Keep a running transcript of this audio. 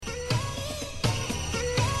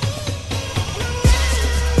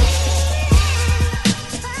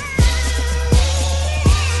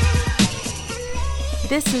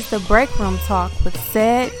This is the Break Room Talk with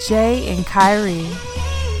Ced, Jay, and Kyrie.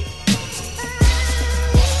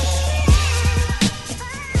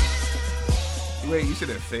 Wait, you said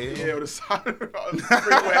it failed? Yeah, the side of the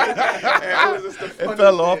freeway. And it was just the It funniest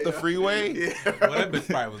fell off shit, the yo. freeway? Yeah. Well, that bitch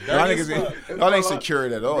probably was Y'all dirty as fuck. niggas ain't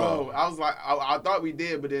secured at all. Bro, I was like, I thought we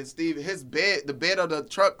did, but then Steve, the bed of the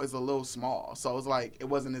truck is a little small. So it was like, it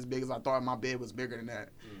wasn't as big as I thought. My bed was bigger than that.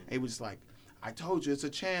 And he was just like, I told you it's a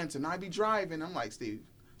chance and I be driving. I'm like, Steve,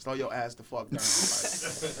 slow your ass the fuck down.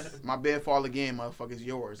 Like, my bed fall again, motherfucker, is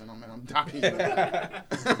yours. And I'm docking you.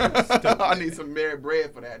 I need some merit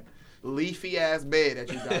bread for that leafy ass bed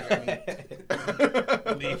that you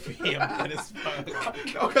got. Leafy, I'm good as fuck.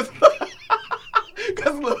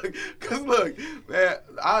 Cause look, man,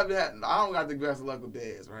 I don't got the best luck with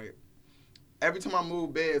beds, right? Every time I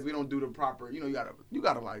move beds, we don't do the proper. You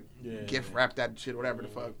gotta like gift wrap that shit, whatever the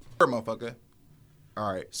fuck. Motherfucker.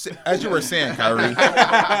 All right. As you were saying, Kyrie.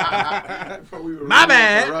 My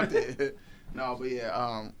bad. Interrupted. No, but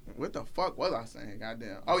yeah, what the fuck was I saying?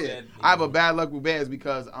 Goddamn. Oh yeah, I have a bad luck with beds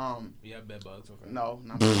because You have bed bugs, okay? no,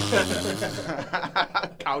 not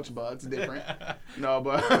couch bugs, different. No,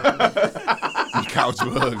 but Couch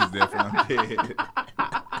bugs is different. I'm dead.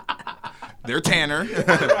 They're tanner.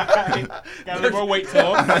 Got a little more weight to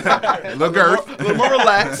them. Look girth. a little more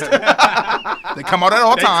relaxed. They come out at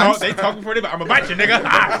all times. They talk before they. I'm gonna bite you, nigga.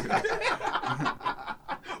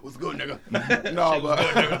 What's good, nigga?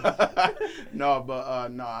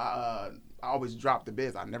 I always drop the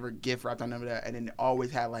beds. I never gift wrapped on none of that, and then it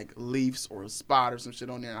always had like leaves or a spot or some shit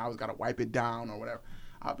on there, and I always gotta wipe it down or whatever.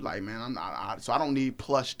 I'd be like, man, so I don't need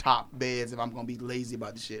plush top beds if I'm gonna be lazy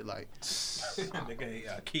about the shit. Like,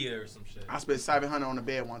 Nigga, Kia or some shit. I spent $700 on the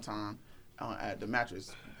bed one time at the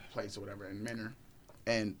mattress place or whatever in Menor,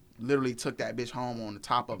 and literally took that bitch home on the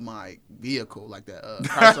top of my vehicle, like that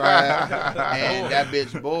Chrysler I had. And that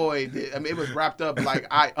bitch, boy, it was wrapped up like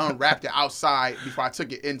I unwrapped it outside before I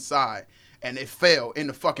took it inside, and it fell in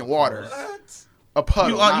the fucking water. What? A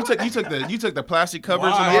puddle. You took the plastic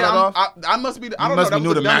covers Why? and all that off? I must be. I don't must know. be That new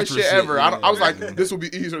was the to dumbest mattress shit shit, ever. yeah. I was like, this will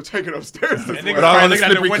be easier to take it upstairs. And This nigga way. all on probably the looking at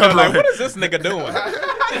the slippery window cover. like, what is this nigga doing?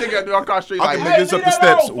 Nigga do across the street I like, can make this up the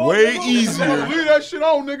steps way easier. leave that shit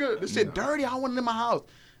on, nigga. This shit dirty. I want it in my house.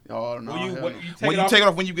 Oh no. When you hell no. When you take it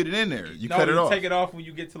off when you get it in there, you cut it off. Take it off when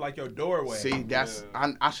you get to like your doorway. See, that's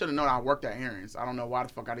I should have known I worked at Aaron's. I don't know why the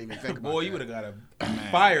fuck I didn't even think about Boy, that. you would have got a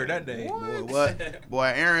fire that day. Boy, what?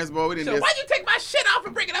 Boy, Aaron's, boy, we didn't So just... why you take my shit off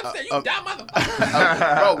and bring it upstairs? You dumb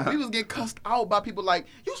motherfucker. Bro, we was getting cussed out by people like,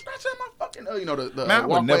 you scratching my fucking... the Man, I would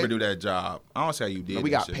walkway. never do that job. I don't see how you did No, we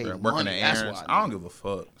that got shit, paid bro. Working money, at that's Aaron's. why. I don't give a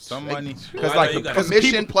fuck. Some money. Well, I know you got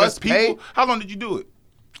commission plus pay. How long did you do it?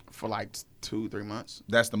 For like 2-3 months.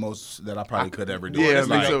 That's the most that I probably could ever do. Yeah, It's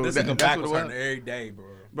me like, too. This That- nigga that's back what was it was. hurting every day, bro.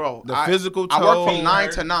 Bro, The physical I worked toll. from 9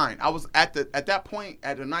 to 9. I was at that point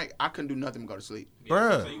at the night, I couldn't do nothing but go to sleep.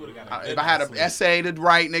 Bruh. So you would've got a If I had an essay to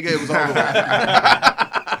write, nigga, it was over.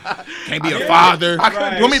 Can't be a father.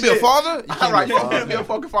 Right. You want me to be a father? You All can't right, be you a can't be a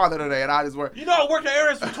fucking father today, and I just work. You know I worked at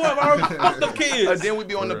Aaron's for 12 hours. Fuck them kids. Then we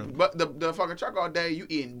be on the fucking truck all day. You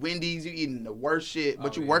eating Wendy's, you eating the worst shit,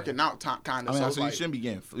 but you working out kind of. I mean, so so you like, shouldn't be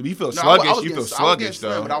getting. You feel No, I was sluggish. getting- You I feel was sluggish getting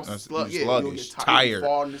slim, though. but I was That's- slug- you yeah, you'll sluggish, get tired, you tired.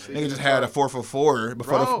 fall in the shit. Nigga just had a 4 for 4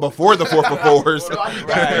 Bro. before the 4 for 4s. Well,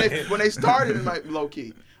 I think when they started, in like low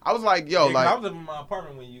key, I was like, yo, Yeah, 'cause like, I was living in my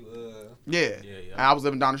apartment when you yeah. Yeah. And I was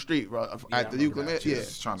living down the street, bro, I at the remember Euclid. that. Yeah,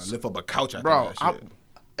 Just trying to lift up a couch after bro, that shit.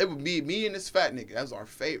 it would be me and this fat nigga. That was our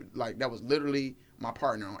favorite. Like, that was literally my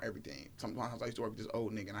partner on everything. Sometimes I used to work with this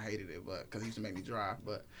old nigga and I hated it, but because he used to make me drive.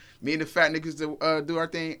 But me and the fat niggas to do our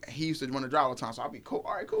thing. He used to want to drive all the time, so I'd be cool.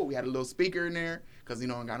 All right, cool. We had a little speaker in there because I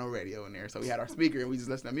don't got no radio in there, so we had our speaker and we just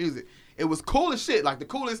listened to music. It was cool as shit. Like, the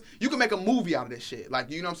coolest. You can make a movie out of this shit.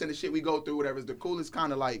 Like, you know what I'm saying? The shit we go through, whatever, is the coolest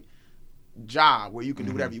kind of like job where you can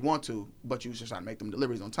do whatever you want to, but you just try to make them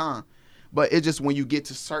deliveries on time. But it's just when you get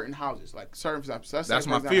to certain houses, like certain. That's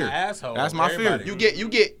my fear. asshole. That's my fear. Everybody. You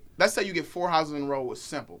get. Let's say you get 4 houses in a row with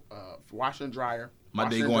simple, washer and dryer. My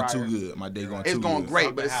washer day and going dryer. too good. My day going It's too going good.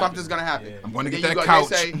 great, but something's gonna happen. Yeah. I'm going to Then get you that go, couch.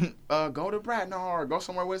 They say, go to Bratton or go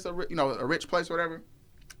somewhere with a rich place or whatever.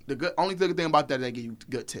 The only good thing about that, they give you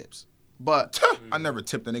good tips. But I never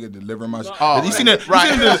tipped a nigga delivering my. Oh, Did you see the?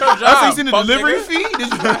 right. You seen the fuck delivery nigga. fee?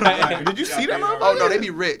 Did you see that? oh no, they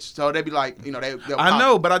be rich, so they be like, they'll I pop-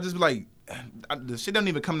 know, but I just be like, the shit doesn't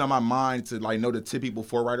even come to my mind to like know to tip people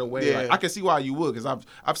for right away. Yeah. Like, I can see why you would, because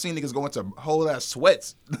I've seen niggas go into whole ass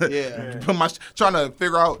sweats. Yeah. Trying to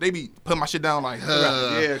figure out. They be putting my shit down like,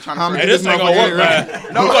 Yeah, trying to how figure- Hey, many this ain't gonna work, man.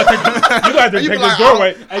 No. You got to You take be like, this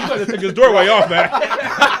doorway. Hey, you got to take this doorway off, man.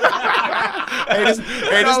 this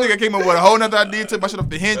nigga came up with a whole nother idea, took my shit off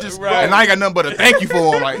the hinges, and I ain't got nothing but a thank you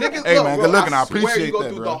for him. Like, Niggas, hey look, man, bro, good looking. I swear appreciate you go that,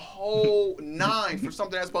 through bro. the whole 9 for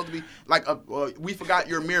something that's supposed to be like we forgot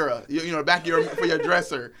your mirror, you know, the back of your for your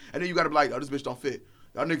dresser, and then you gotta be like, oh, this bitch don't fit.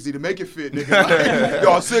 Y'all niggas need to make it fit, nigga. Like,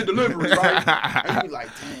 y'all send delivery, right? And you be like,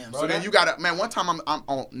 damn. So then you gotta, man. One time I'm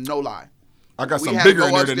on, no lie. I got We something had to bigger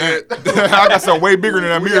in go there than upstairs. that. I got something way bigger than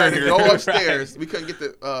that We mirror had in to here. go upstairs. We couldn't get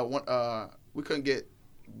we couldn't get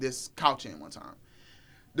this couch in one time.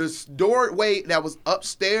 This doorway that was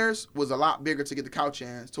upstairs was a lot bigger to get the couch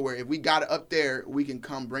in, to where if we got it up there, we can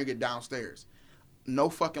come bring it downstairs. No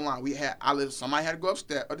fucking line. Somebody had to go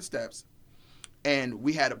upstairs the steps, and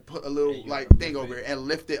we had to put a little thing over it and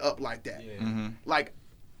lift it up like that. Yeah. Mm-hmm. Like,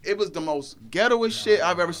 it was the most ghettoest shit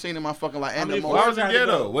I've ever seen in my fucking life. And the most, Why was it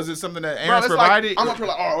ghetto? Was it something that bro, Aaron's it's provided? like, I'm up here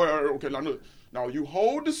like, okay, now you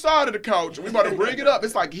hold the side of the couch and we about to bring it up.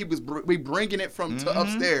 It's like we bringing it from to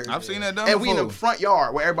upstairs. I've seen that done And before. we in the front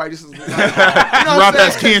yard where everybody just is like, you know Rob what I'm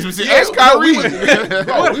ass saying? kids and say, Yeah, "Ask bro, we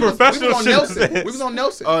Kyrie." was professional on shit Nelson. is this? We was on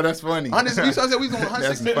Nelson. Oh, that's funny. We was on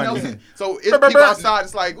 160 funny. Nelson. So it's people outside.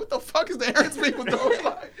 It's like, what the fuck is the Aaron's people doing?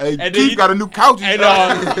 Like, Hey, And then Keith you- got a new couch. And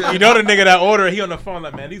you know the nigga that ordered, he on the phone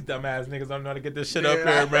like, man, these dumbass niggas don't know how to get this shit up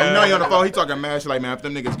Yeah. here, man. You know he on the phone. He talking mad shit like, man, if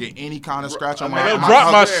them niggas get any kind of scratch on Man, my, Don't my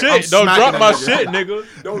drop my couch, shit. Don't smacking drop that my nigga. shit,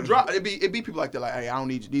 nigga. don't drop. It be people like that. Like, hey, I don't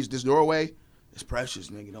need this doorway. It's precious,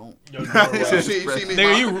 nigga. Don't. Yo, You nigga, see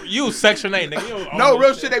me, you Section 8, nigga. You don't No, own real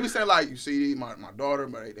this shit. They be saying like, you see, my daughter,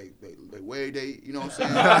 but they weigh you know what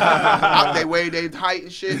I'm saying? They weigh their height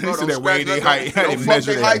and shit. Bro, He said don't they weigh scratch their nothing. height. Don't They fuck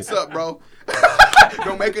measure their their heights up, bro.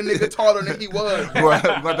 Don't make a nigga taller than he was. We're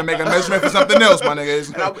going to make a measurement for something else, my nigga. It's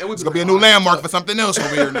And we going to be a new landmark for something else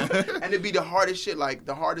over here. And it'd be the hardest shit, like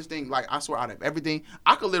the hardest thing. Like, I swear, out of everything,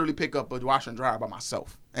 I could literally pick up a washer and dryer by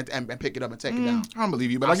myself and pick it up and take it down. I don't believe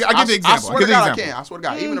you, but I give the example. I swear to God, I example. can. I swear to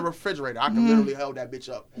God. Even a refrigerator, I can literally hold that bitch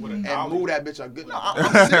up and move that bitch up. No,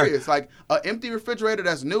 I'm serious. Like, an empty refrigerator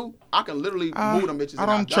that's new, I can literally move them bitches. I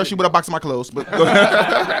don't trust you with a box of my clothes, but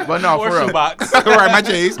But no, Or for real. shoebox. all right, my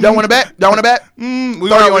J's. Y'all want to bet? We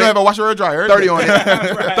don't have a washer or a dryer. 30 on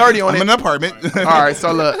it. 30 on I'm it. in an apartment. All right,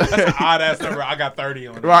 so look. Odd ass number. I got 30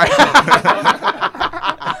 on it. Right.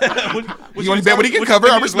 You only bet what he can cover.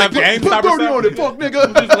 I Just left respect it. GameStop Put 30 or on it, something? fuck,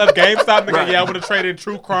 nigga. Just left GameStop, nigga. Yeah, I would have traded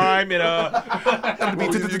True Crime and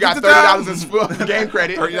You got $30 in game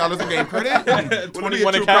credit. $30 in game credit.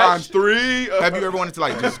 21 in True cash. Crimes 3. Have you ever wanted to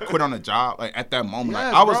like just quit on a job like at that moment?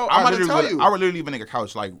 Yes, Like bro, I'm about to tell you. I would literally leave a nigga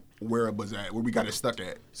couch like where it was at, where we got it stuck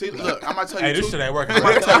at. See, look, I'm gonna tell you Hey, this two shit ain't working. I'm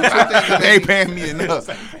gonna tell you two things that They make me- ain't paying me enough.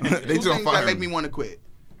 They two just things fire that make me want to quit.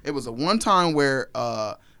 It was a one time where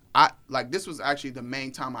this was actually the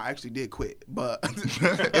main time I actually did quit, but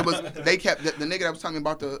it was they kept the nigga that was telling me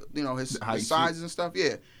about his height sizes and stuff.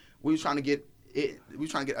 Yeah, we was trying to get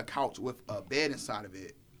a couch with a bed inside of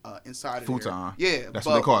it. Inside of Futon. there. Yeah, That's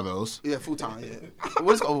what they call those. Yeah, futon. Yeah.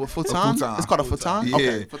 What is it called? Futon? futon. It's called a futon. Yeah.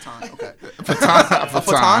 Okay, futon. Okay.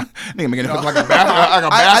 Futon. Nigga making it look like a I don't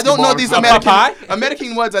basketball. know these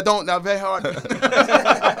American words. I don't. They're very hard.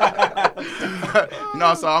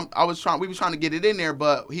 No, so we was trying to get it in there,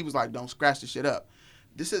 but he was like, "Don't scratch the shit up."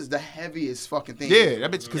 This is the heaviest fucking thing. Yeah,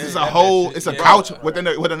 that bitch. Because it's a that whole. bitch, It's a yeah. couch with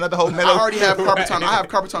another whole metal. I already have carpet tunnel. I have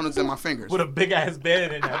carpet tunnels in my fingers. With a big ass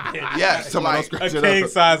bed in that bitch. Yes, Someone like, else A scratch it king up.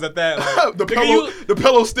 size at that. Like, the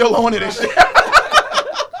pillow's still on it and shit.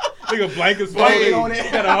 Nigga blankets Blanket folded. on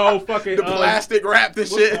it. Got a whole fucking The plastic wrapped and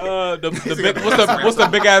shit. what's the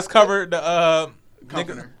big ass cover? The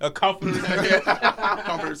Comforter. a comforter.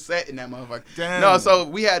 Comforter set in that motherfucker. Damn. No, so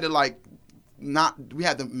we had to we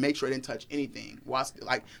had to make sure it didn't touch anything.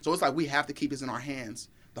 So it's like we have to keep this in our hands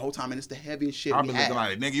the whole time, and it's the heaviest shit I've we been had. looking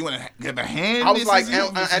like, nigga, you want to give a hand? I was like,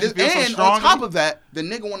 and and on top of that, the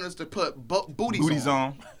nigga wanted us to put booties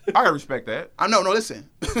on. I gotta respect that. I know, no, listen.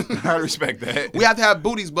 I respect that. We have to have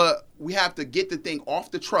booties, but we have to get the thing off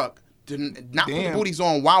the truck to not put the Damn. booties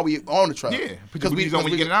on while we on the truck. Yeah, put the booties on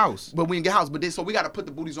when you get in the house. But we can get house. But so we got to put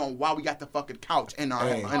the booties on while we got the fucking couch in our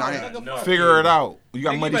Hey. hands. Figure it out. You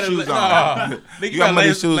got muddy shoes on. You got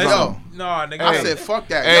muddy shoes on. No, nigga. I Hey. said, fuck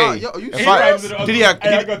that. Hey, Yo, you if serious? did he have?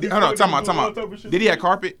 Hey, I got these Hold on, fucking time out. October shit. Did he have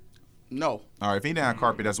carpet? No. All right, if he didn't have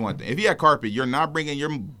carpet, that's one thing. If he had carpet, you're not bringing your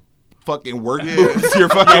fucking work boots. Your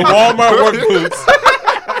fucking Walmart work boots.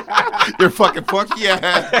 Your fucking funky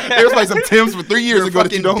ass. It was like some Timbs for 3 years ago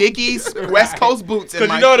that you Fucking don't. Dickies, West Coast boots. Because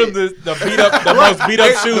you know them the beat up, the most beat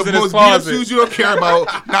up shoes the in his most beat up closet. shoes you don't care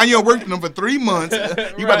about. Now you don't work in them for 3 months.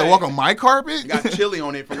 You about to Right. walk on my carpet? got chili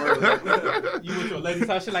on it from earlier. You went to a lady's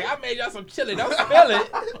house, she like, I made y'all some chili, don't spill it.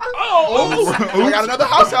 Oh, I got another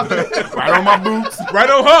house out there. Right on my boots. right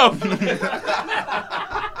on her.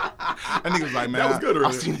 That nigga was like, man, That was good, I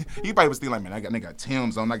really. seen, he probably was thinking like, man, I got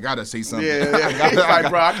Tim's on. I gotta say something. Yeah. He's like,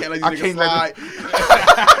 bro, I can't let these niggas slide.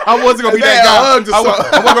 I wasn't gonna be Man, that guy. hugged or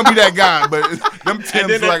I wasn't gonna be that guy, but them And Tim's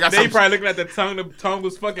then like, I they some, probably looking at the tongue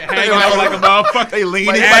was fucking hanging like- out like a motherfucker. they leaning.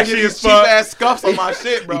 But he He might ashy get as these cheap fuck. ass scuffs on my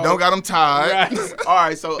shit, bro. don't got them tied. Right. All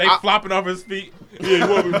right, so They flopping off his feet. Yeah, you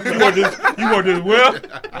want this will?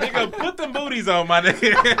 Nigga, put them booties on, my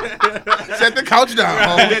nigga. Set the couch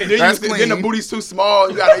down. That's clean. then the booty's too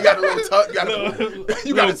small. You got a little tuck.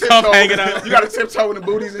 You got a tuck tiptoe hanging out. You got a tiptoe in the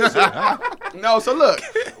booties and shit. No, so look,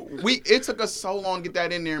 it took us so long to get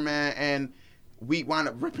that in there, man, and we wound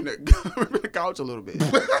up ripping the couch a little bit.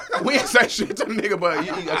 We ain't say shit to the nigga, but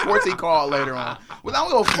of course he called later on. Well, I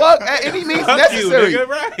don't give a fuck at any means Fuck necessary. you, nigga,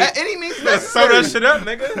 right. At any means Sew necessary. that shit up,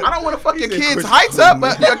 nigga. I don't want to fuck your kids' heights up,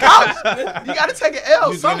 but your couch, you got to take an L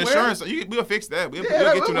You get somewhere. insurance. We'll fix that. We'll Yeah,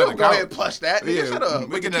 get you we'll another go ahead couch. and plush that. Nigga, shut up. we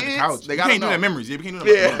With get the another kids, couch. they You gotta can't do know. that memories. Yeah, we can't do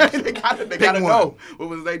that Yeah, memories. they gotta one. know what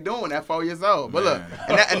was they doing at 4 years old. But look,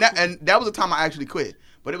 and that was the time I actually quit.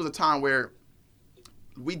 But it was a time where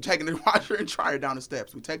we taking the washer and dryer down the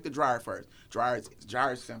steps. We take the dryer first. Dryer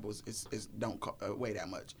simple. It's don't weigh that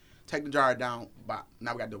much. Take the dryer down.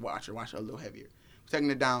 Now we got the washer a little heavier.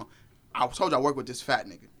 Taking it down. I told you I work with this fat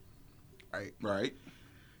nigga. Right. Right.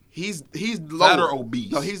 He's lower. Fat or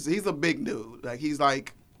obese? No, he's a big dude. Like he's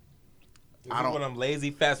like. I don't want them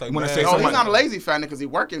lazy fat. So You wanna man, say No, something he's like- not a lazy fat nigga because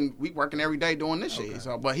we working every day doing this shit.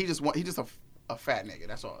 So, but he just a fat nigga.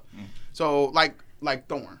 That's all. So like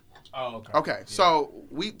Thorn. Oh, okay. Okay, so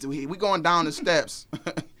we going down the steps,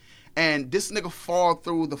 and this nigga fall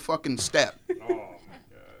through the fucking step. Oh my god.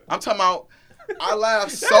 I'm talking about. I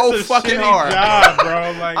laughed so That's a fucking shitty hard. job,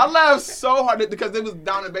 bro. Like, I laughed so hard because it was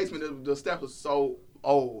down in the basement. The step was so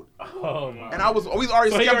old, oh my. and we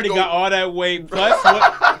already So he already skeptical. got all that weight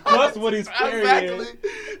plus what he's carrying. Exactly.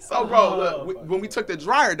 So, bro, look, when we took the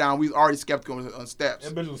dryer down, we was already skeptical on steps.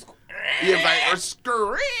 That bitch was. He was like,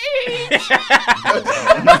 screech.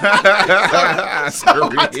 So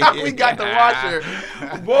By the time we got the washer,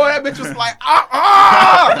 boy, that bitch was like,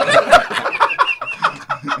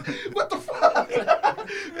 what the fuck?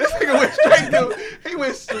 This nigga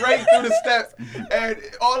went straight through the steps, and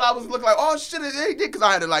all I was looking like, oh shit, it did, because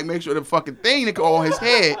I had to like make sure the fucking thing didn't go on his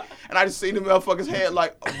head, and I just seen the motherfucker's head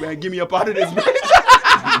like, oh, man, get me up out of this bitch.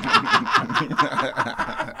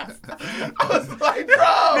 I was like,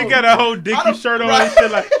 bro. He got a whole Dickie shirt on and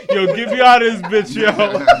shit. Like, yo, get me out of this bitch, yo.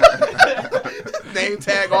 Name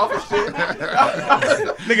tag off and shit.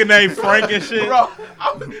 Nigga named Frank and shit. Bro,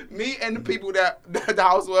 me and the people that the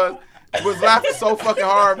house was laughing so fucking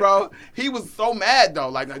hard, bro. He was so mad though.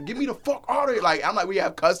 Like, get me the fuck out of here. Like, I'm like, we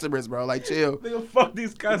have customers, bro. Like, chill. Nigga, fuck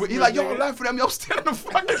these customers. He like, yo, nigga. laugh for them. Yo, stand in the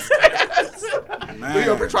fucking stairs. We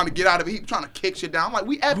over here trying to get out of it. He trying to kick shit down. I'm like,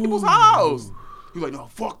 we at people's house. He's like, no,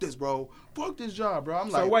 fuck this, bro. Fuck this job, bro. I'm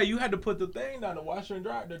So like, wait, you had to put the thing down, the washer and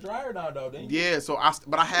dryer, the dryer down though, didn't you? yeah. So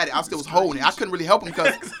but I had it. I still was holding it. I couldn't really help him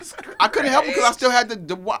because I still had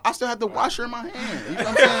the washer in my hand. You know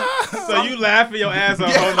what I'm saying? So you laughing your ass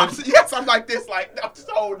off Yes, I'm like this, like I'm just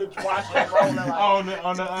holding the washer and rolling like. on the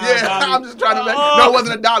Yeah, dolly. I'm just trying to make. Oh. No, it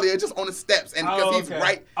wasn't a dolly. It was just on the steps, and because Oh, he's okay.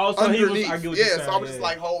 right Oh, so he was- underneath. I get what you're Yeah, saying, so I'm just yeah.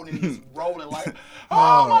 like holding, and just rolling like.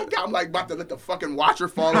 Oh my god! I'm like about to let the fucking washer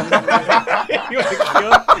fall on me. You would've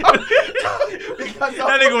killed- Because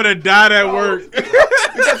That nigga would have died at work.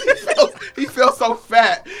 because he felt so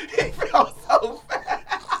fat. He felt so fat.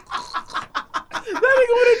 That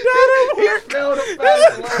nigga would have died at He work. felt the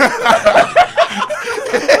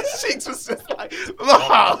fat. His cheeks was just like,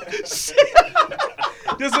 oh shit.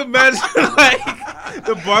 Just imagine like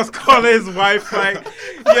the boss calling his wife like,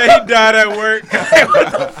 yeah, he died at work.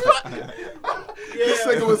 What the fuck? This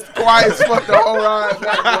nigga was quiet as fuck the whole ride.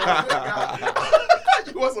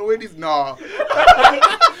 You want some Wendy's? No.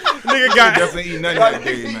 Nigga got Definitely eat nothing that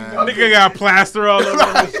day, man. nigga got plaster all over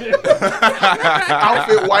him and shit.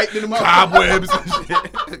 Outfit white in the motherfucker. Cobwebs and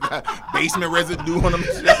shit. Got basement residue on them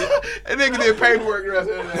and shit. And nigga did paperwork the rest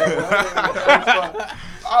of the day.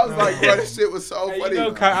 I was like, bro, this shit was so Hey, funny. you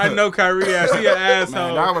know, I know Kyrie ass. He an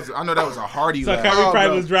asshole. Man, I know that was a hearty So laugh. Kyrie Oh, probably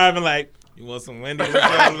bro. was driving like, you want some Wendy's or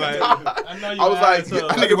something? Like, I know you I was like, asshole.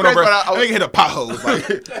 That nigga went over. That nigga hit a pothole.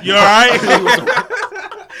 Like, You alright?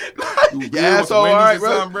 Your asshole, all right,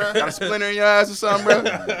 bro? Got a splinter in your ass or something,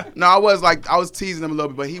 bro? No, I was teasing him a little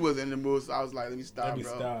bit, but he was in the mood, so I was like, let me stop, bro.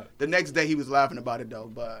 stop. The next day he was laughing about it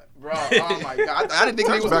though, but bro, oh my god, I didn't think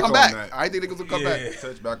niggas was back gonna come on back. that. I didn't think niggas would come Yeah. back.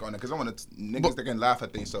 Touch back on it because I want to niggas that can laugh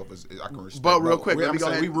at themselves. I can respect. But real No, quick, let me go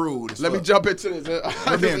we ahead. rude. as Let me fuck. jump into this.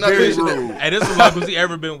 We're being Another very issue that- rude. Hey, this is like was he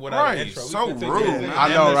ever been without Right, an intro? We so could take rude, this man. and I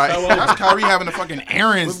know, end the right? show That's off. Kyrie having a fucking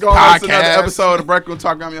Aaron's What's going on? It's another podcast. episode of Breakfast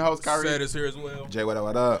Talk. I'm your host, Kyrie. Said is here as well. Jay, what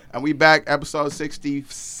up? And we back, episode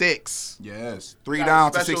 66. Yes. 3 Got a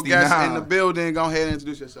down to special 69. guest in the building. Go ahead and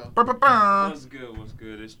introduce yourself. What's good? What's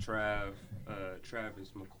good? It's Travis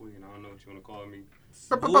McQueen. I don't know what you want to call me.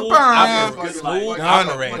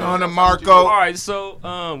 On the Marco. All right, so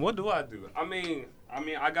what do? I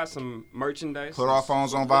mean, I got some merchandise. Put all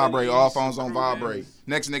phones on vibrate. All phones on vibrate.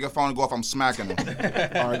 Next nigga phone go off, I'm smacking him.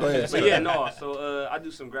 All right, go ahead. But yeah, no. So I do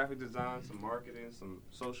some graphic design, some marketing, some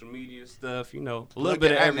social media stuff. You know, a little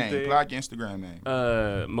bit of everything. Plug your Instagram name.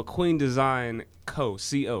 McQueen Design Co.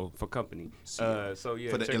 CO for company. So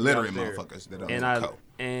yeah, For the check me illiterate out there. motherfuckers that don't And know co.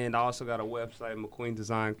 And I also got a website,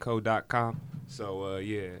 McQueenDesignCo.com. So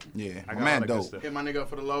yeah. Yeah, I my got man all that good dope. stuff. Hit my nigga up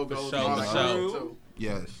for the logos. For and all sure, that for sure. shit, too.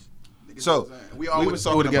 Yes. Niggas So know what I'm saying. we all was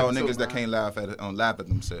talking together about niggas too, that man. can't laugh at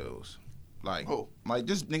themselves. Like, Who? like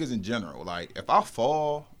just niggas in general. Like, if I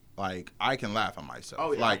fall, like I can laugh at myself.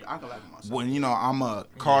 Oh, yeah. Like I can laugh at myself. when I'm a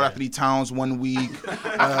Carl Anthony Towns one week,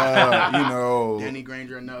 Danny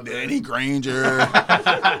Granger another. Danny Granger,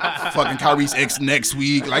 fucking Kyrie's ex next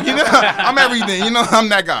week. Like, I'm everything. I'm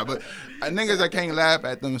that guy. But niggas that can't laugh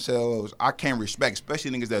at themselves, I can't respect,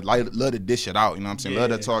 especially niggas that love to dish it out. You know what I'm saying?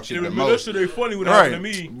 Love to talk shit the That most. shit ain't funny when it Right,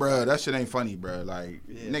 happened to me. bro. That shit ain't funny, bro. Like,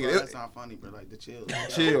 Yeah, nigga, bro, that's not funny, bro. Like, the chill.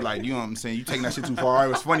 chill. Like, you know what I'm saying? You taking that shit too far. It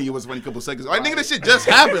was funny a couple seconds. Like, nigga, this shit just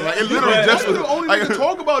happened. Like, it literally just was. The only Like, nigga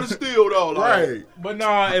talk about it still, though. Like, right. But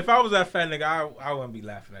no, if I was that fat nigga, I wouldn't be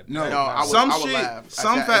laughing at that. No, I would shit, laugh.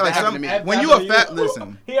 some That- fat, that like happened some. to me. When you a fat,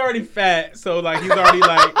 listen. He already fat, so like he's already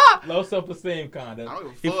like low self-esteem kind I of. don't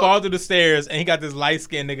give a He fuck. falls to the stairs and he got this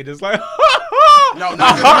light-skinned nigga just like. No,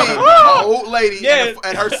 not just me. An old lady Yeah.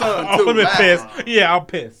 and her son, I too. would have been laughing. pissed. Yeah, I'm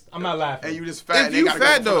pissed. I'm not laughing. And you just fat. If and you they gotta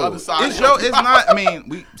fat go from the though, other side. it's not. I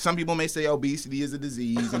mean, some people may say obesity is a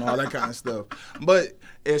disease and all that kind of stuff, but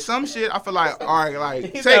if some shit, I feel like, all right,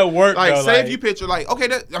 like He's say, at work, like though, say like- if you picture like, okay,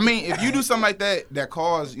 if you do something like that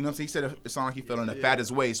cause, you know what I'm saying? He said it sounded like he fell in the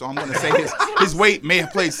fattest way, so I'm gonna say his weight may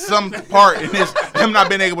have played some part in him not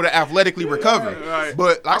being able to athletically recover. Right.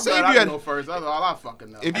 But like, I'm say glad if I you can had go first. That's all I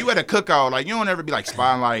fucking know. if you at a cookout, like you don't ever be like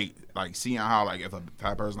spying like seeing how like if a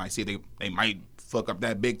fat person like see they might fuck up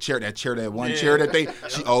that big chair, that one chair that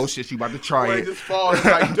she about to try Or it. it just falls,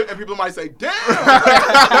 like, and people might say, "Damn."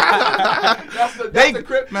 That's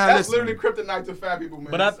literally kryptonite to fat people,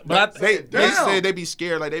 man. But They Damn. say they be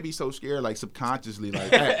scared, like they be so scared, like subconsciously,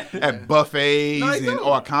 like at buffets No, they and do.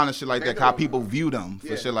 all kind of shit like They that. How do. people view them for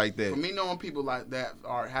Yeah. shit like that. For me, knowing people like that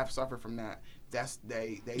have suffered from that, that's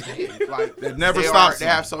they did. Like That never they stops They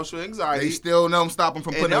them. have social anxiety. They still don't stop them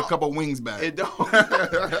from It putting a don't. couple wings back. It don't.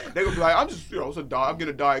 They gonna be like, I'm just, it's a diet. I'm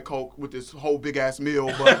getting a Diet Coke with this whole big ass meal,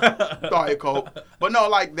 but Diet Coke. But no,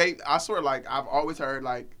 like I swear, like I've always heard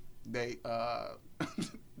like they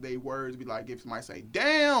they words be like if somebody say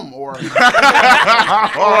damn or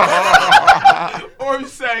or you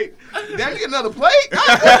say damn, you get another plate.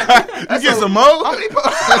 You get some more? How many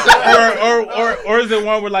or is it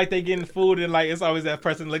one where like they getting food and like it's always that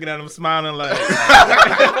person looking at them smiling like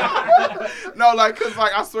No, like, cause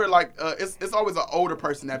like I swear, like it's always an older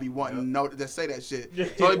person that be wanting that say that shit.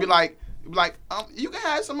 So it'd be like, you can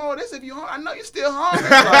have some more of this if you hungry. I know you're still hungry.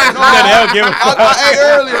 Like, no, they don't give a fuck. I ate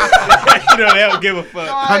earlier. you know they don't give a fuck.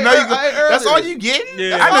 No, I know you. I ate That's all earlier. you getting?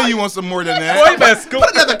 Yeah. I know you want some more than Boy, that. you better scoop.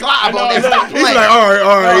 Put another glob on this. look, He's like, all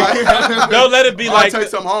right. Don't let it be I'll like take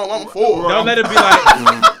some home. I'm full. don't let it be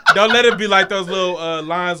like don't let it be like those little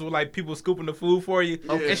lines with like people scooping the food for you.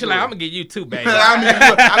 And she's like, I'm gonna get you too, baby. I'm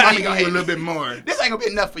gonna give you a little bit more. This ain't gonna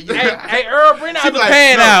be enough for you. hey Earl, bring out She the like,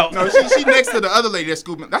 pan out. No, she next to the other lady that's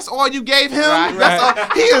scooping. That's all you gave him? Right. That's all.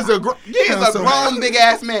 He is a He's a grown big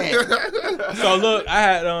ass man. So look, I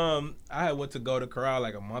had went to go to Corral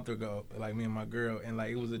like a month ago, like me and my girl, and like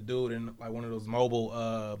it was a dude in like one of those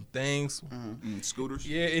mobile things. Scooters.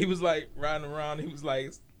 Yeah, he was like riding around. He was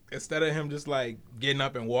like, instead of him just like getting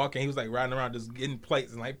up and walking, he was like riding around just getting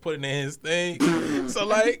plates and like putting it in his thing. So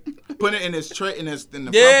like, Put it in his tray in the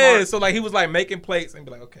front yeah. part. So like he was like making plates and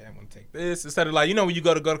be like, okay, I'm gonna take this instead of like when you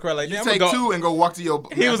go to Corral, like You yeah, I'm take gonna go. two and go walk to your.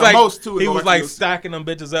 He was the like, most two. and he go was back to like your- stacking them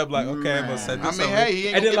bitches up, like, okay, I'm gonna set I this mean, over. hey, he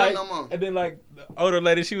ain't and then gonna like, get it no more. and then like the older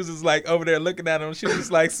lady, she was just like over there looking at him. She was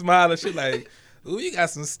just like smiling. She like, ooh, you got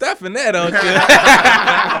some stuff in there, don't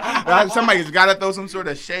you? Somebody's got to throw some sort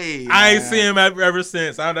of shade. I ain't man. seen him ever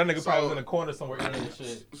since. That nigga probably So- was in the corner somewhere eating this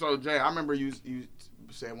shit. So Jay, I remember you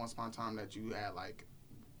said once upon a time that you had like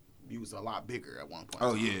you was a lot bigger at one point.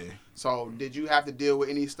 Oh yeah, So did you have to deal with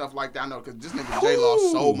any stuff like that? I know because this nigga Jay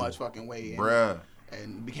lost so much fucking weight. bruh.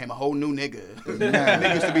 And became a whole new nigga.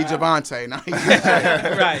 Nigga used to be Javante. Now he's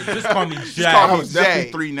Jay. Right, just call me Jack. call I me was definitely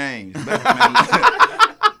Jay. 3 names. But, man,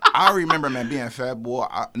 I remember, man, being a fat boy,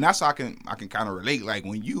 and that's how I can kind of relate. Like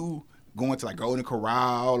when you going to like Golden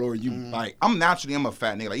Corral or you like I'm a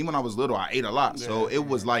fat nigga. Like even when I was little, I ate a lot, so it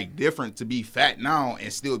was like different to be fat now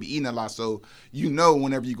and still be eating a lot. So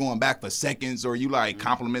whenever you're going back for seconds or you like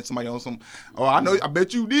compliment somebody on some, I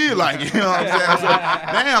bet you did like you know what I'm saying. So,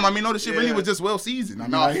 damn, I mean, no, the shit really was just well seasoned. I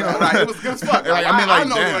mean, like, it was good as fuck. Like, I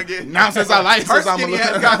know damn. Now since I like, her since I'm skinny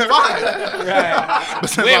ass got fired.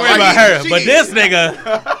 Right. We ain't worried about her, but this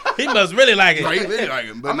nigga, he must really like it. Right, he really like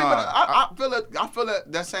it. But I feel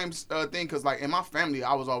that same thing because like in my family,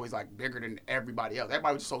 I was always like bigger than everybody else.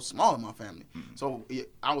 Everybody was just so small in my family, so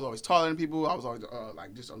I was always taller than people. I was always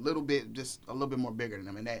like just a little bit more bigger than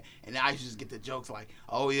them, and I used to just get the jokes like,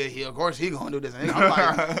 oh yeah, of course he gonna do this, and I'm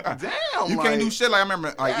like, damn, you can't do shit. Like I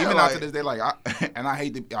remember, like even like, out to this day, like I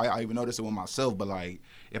hate to, I even notice it with myself, but like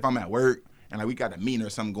if I'm at work. And like we got a meeting or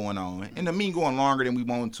something going on, and the meeting going longer than we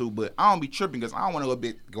want to, but I don't be tripping because I don't want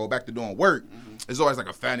to go back to doing work. It's always like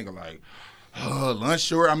a fat nigga like, lunch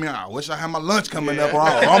short. I mean, I wish I had my lunch coming up, or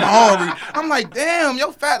I'm hungry. I'm like, damn,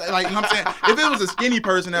 yo fat. Like, you know what I'm saying? If it was a skinny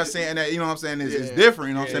person that's saying that, you know what I'm saying, it's different,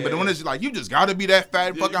 you know what I'm saying? But when it's like, you just got to be that fat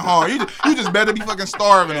and fucking hungry. You just better be fucking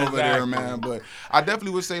starving over there, man. But I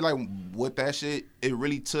definitely would say, like, with that shit, it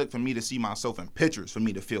really took for me to see myself in pictures for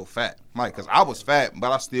me to feel fat. Like, because I was fat,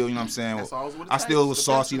 but I still, you know what I'm saying, I still was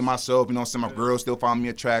saucy to myself, you know what I'm saying? My girls still found me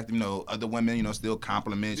attractive, you know, other women, you know, still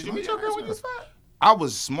compliments. Did you meet your girl when you was fat? I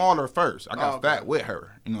was smaller first. I got fat with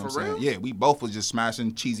her. You know what I'm saying? Yeah, we both was just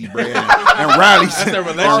smashing cheesy bread and rallies. That's their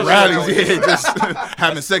relationship. Yeah, just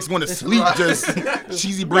having sex, going to sleep, just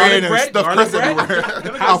cheesy bread and stuff crust everywhere.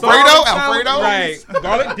 Alfredo? Right.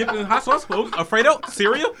 Garlic dipped in hot sauce. Alfredo?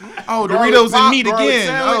 Cereal? Oh, Doritos and meat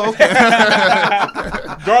again. Oh, okay.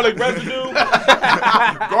 Garlic residue?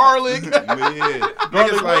 Garlic. Yeah.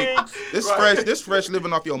 Niggas like, this fresh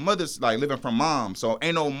living off your mother's, like living from mom. So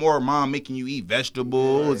ain't no more mom making you eat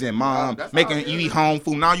vegetables and mom making you eat home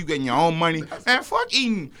food. Now you getting your own money. Man, fuck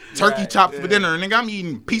eating turkey chops for dinner. Nigga, I'm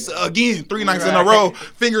eating pizza again 3 nights in a row.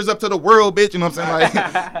 Fingers up to the world, bitch. You know what I'm saying?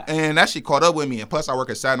 Like, and that shit caught up with me. And plus, I work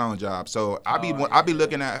a sat-down job. So I be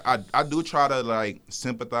looking at, I do try to like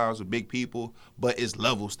sympathize with big people, but it's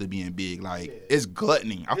levels to being big. Like, it's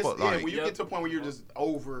gluttony. I feel like. When you get to a point where you're just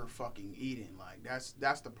over fucking eating, like,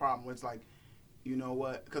 that's the problem. It's like, you know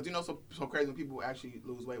what? Because you know, so crazy when people actually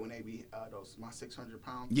lose weight when they be my 600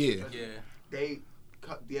 pounds. Yeah. They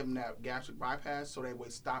give them that gastric bypass, so they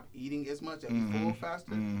would stop eating as much. They be full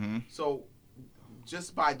faster. So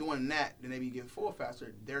just by doing that, then they be getting full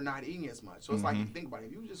faster. They're not eating as much. So it's like, think about it.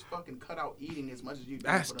 If you just fucking cut out eating as much as you've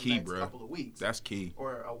done for the next couple of weeks. That's key.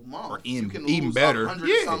 Or a month. Or you can eating lose better.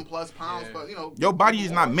 100 plus pounds. But, you know, your body is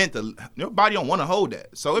not meant to. Your body don't want to hold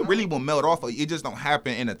that. So it really will melt off. It just don't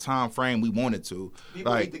happen in a time frame we want it to.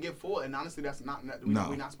 People need to get full, and honestly, that's not.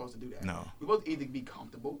 We're not supposed to do that. No. We're supposed to either be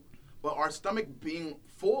comfortable, but our stomach being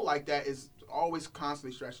full like that is always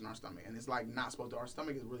constantly stretching our stomach, and it's like not supposed to. Our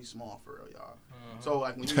stomach is really small for real, y'all. So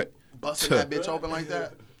like when you busting that bitch open like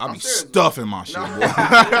that, I'm stuffing my shit.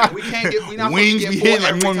 We can't get. We not wings be hitting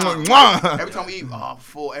like one. Every time we eat,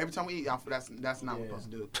 full. Every time we eat, that's not what we're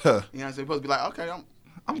supposed to do. You know what I'm saying? We're supposed to be like, okay,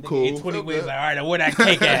 I'm cool. Eat 20 wings. Like, all right, where that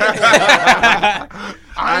cake at?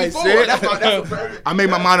 I said. I made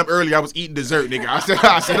my mind up early. I was eating dessert, nigga. I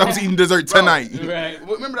said I was eating dessert tonight. Right.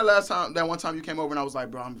 Remember that one time you came over and I was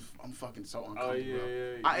like, bro, I'm fucking so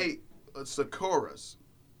uncomfortable. I ate Sakuras.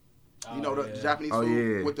 You know, the Japanese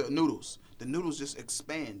food with the noodles. The noodles just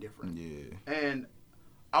expand different. Yeah. And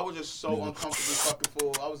I was just so uncomfortable fucking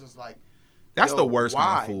full. I was just like, that's the worst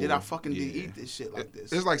kind of food. Why did I fucking eat this shit like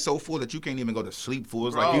this? It's like so full that you can't even go to sleep full.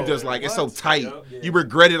 It's like you just like, it's so tight. You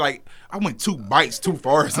regret it. Like, I went 2 bites too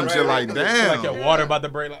far or some shit like, damn. Like your water about to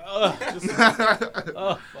break. Like,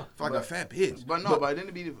 like a fat bitch. But then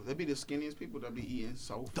it'd be the skinniest people that be eating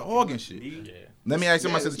so dog and shit. Yeah. Let me ask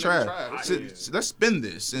somebody to try. Let's spin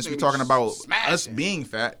this since we're talking about us being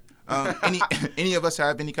fat. Any of us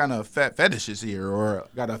have any kind of fat fetishes here, or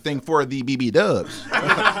got a thing for the BB Dubs?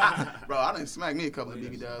 Bro, I done smacked me a couple of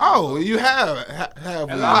BB Dubs. Oh, you have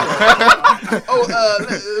one.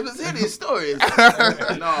 Let's hear these stories.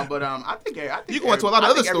 No, but I think you going to a lot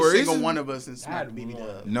of other stories. Every single one of us has smacked BB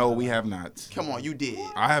Dubs. No, we have not. Come on, you did.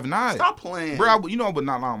 I have not. Stop playing, bro. You know, I would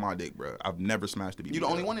not lie on my dick, bro. I've never smashed a BB. You the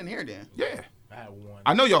only one in here, then? Yeah. I had one.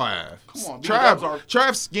 I know y'all have. Come on,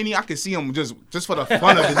 Trav's skinny. I can see him just for the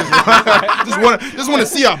fun of it. Just want to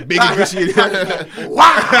see how big and she is.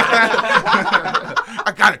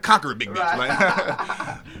 I gotta conquer a big bitch.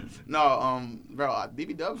 Like. No, bro,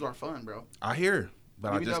 BB Dubs are fun, bro. I hear,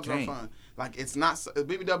 but BB I just Dubs can't. are fun. Like, it's not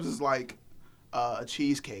BB Dubs is like a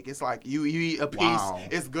cheesecake. It's like you eat a piece, Wow.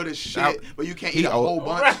 it's good as shit, That- but you can't he eat a whole owe-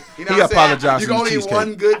 bunch. You know He what I'm saying? apologized You for can the only eat cheesecake.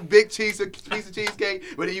 one good big piece of cheesecake,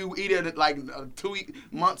 but then you eat it like 2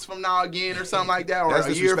 months from now again or something like that, or That's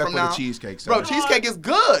a year from disrespectful to now. cheesecake, sir. Bro, cheesecake is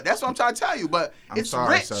good. That's what I'm trying to tell you, but I'm it's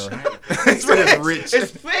sorry, rich. sir. It's It's rich. rich.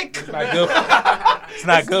 It's thick. Not good. It's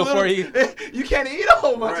not good for you. You can't eat a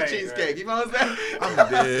whole bunch of Right, cheesecake. right. You know what I'm saying? I'm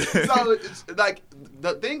dead. So it's like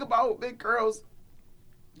the thing about big girls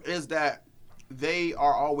is that they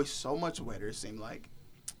are always so much wetter. It seems like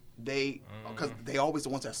because they always the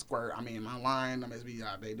ones that squirt. I mean, am I lying?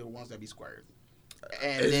 They the ones that be squirt.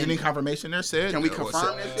 And Is then, any confirmation there, said? can we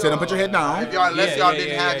confirm this? Sit and put your head down. If y'all, unless y'all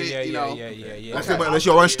didn't have it, you know. Yeah. Unless unless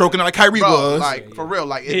you weren't stroking it like Kyrie Bro, was. like for real,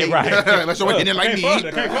 like Yeah, right. Unless you weren't hitting it like me.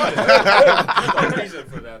 There's no reason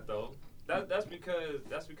for that though. That's because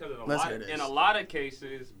Let's hear this. in a lot of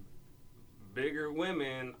cases, bigger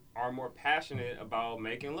women are more passionate about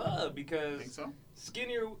making love because Think so?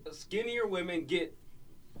 skinnier women get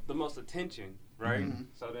the most attention, right? Mm-hmm.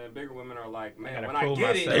 So then bigger women are like, man, gotta when I prove get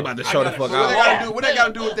myself. it, They about to I show the gotta fuck show out. off. What they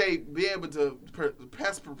gotta do if they be able to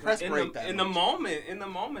perspirate that? In the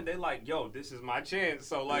moment, they like, yo, this is my chance.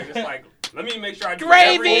 So like, it's like, let me make sure I do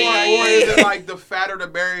Gravy! everything. Or is it like the fatter the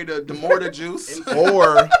berry, the more the juice?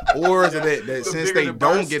 or is it that since bigger they the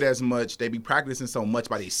don't burst. get as much, they be practicing so much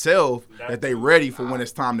by themselves that they ready for when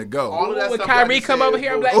it's time to go. All of that When stuff Kyrie you come said, over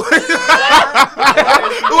here, I'm like, Ooh,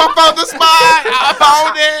 I found the spot. I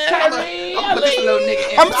found it. I'm put this little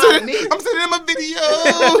nigga I'm inside me. sending him a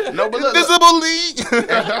video. No, but look, Invisibly.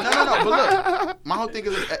 no. But look, my whole thing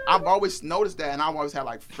is I've always noticed that, and I've always had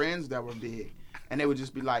like friends that were big, and they would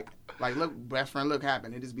just be like, look, best friend, look,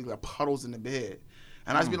 happened. It'd just be like puddles in the bed,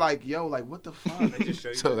 and I'd just be like, yo, like what the fuck? They just show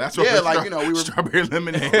you. So that's Yeah, what like, you know, we were- strawberry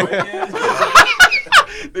lemonade.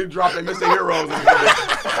 They dropped their Mr. Heroes. In the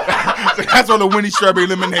bed. That's on the Winnie strawberry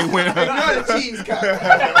lemonade winner. Ignore the cheese cup.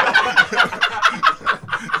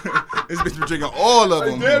 This bitch been drinking all of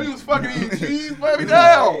them. Damn, he was fucking eating cheese, baby.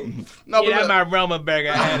 Damn. No, yeah, but that look, my Roma burger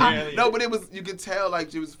I had earlier. no, but it was, you could tell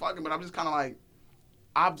like she was fucking, but I'm just kind of like,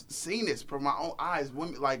 I've seen this from my own eyes.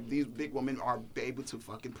 Women, like these big women, are able to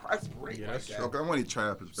fucking perspirate. Yeah, like that's that. true. Okay, I want to try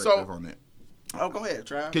a perspective So- on it. Oh, go ahead,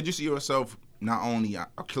 Trav. Could you see yourself not only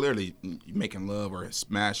clearly making love or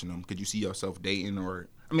smashing them? Could you see yourself dating or?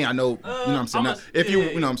 I mean, I know you know what I'm saying. If you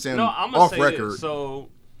know what I'm saying, I'ma off say record. this. So,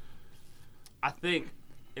 I think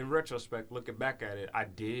in retrospect, looking back at it, I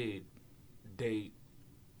did date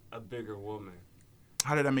a bigger woman.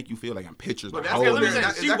 How did that make you feel? Like in pictures, But like that's how because old let me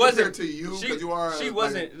are say, you? is that compared to you? 'Cause you are, She like,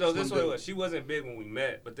 wasn't. No, this slim way it dude. was. She wasn't big when we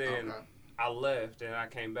met, but then Okay. I left and I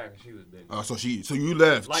came back and she was big. So you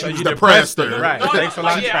left. Like, She you was depressed depressed. her, Her. right. No, Thanks a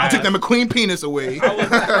lot, yeah, Trav. I took the McQueen penis away.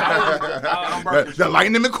 I was the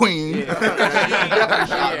Lightning McQueen.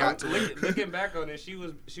 yeah, looking back on it, she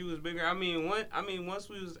was bigger. I mean, once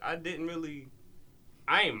we was, I didn't really,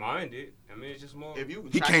 I ain't mind it. I mean, it's just more. If you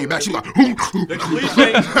He came back. She like. the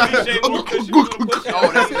cliche more cushy you wanna push it.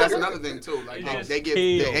 Oh, that's another thing too. Like It's they just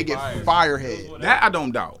get fire. firehead. That I don't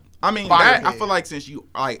doubt. I mean, Fire that, I head. feel like since you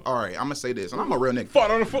like, all right, I'm gonna say this, and I'm a real nigga.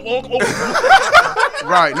 Fought on the foot.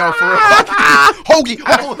 Right? No, for real. Hoagie,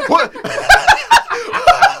 what?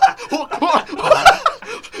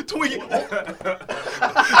 Twiggy.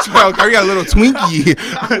 So, Kyrie got a little Twinkie.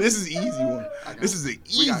 This is an easy one. This is an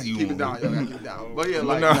We gotta easy keep one. it down. Yo, gotta keep it down. But yeah,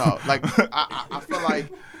 like No. no, like I feel like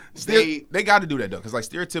They got to do that though, because like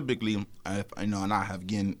stereotypically, if, you know, and I have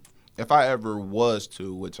again, if I ever was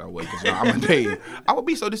to, which I would, because I'm a date, I would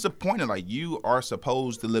be so disappointed. Like you are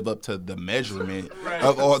supposed to live up to the measurement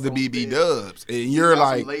of all the BB dubs, and you're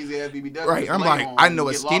like, lazy ass BBW. right? I'm like, I know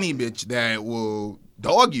a skinny bitch that will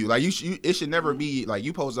dog you. Like you it should never be like you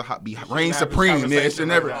supposed to be reign have this supreme. Yeah, it conversation should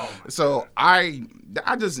never. right now. So I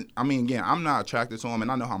just, I mean, again, I'm not attracted to him, and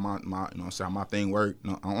I know how my you know, how my thing work.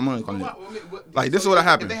 No, I'm only gonna. Like, this is what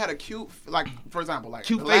happened. If they had a cute, like for example, like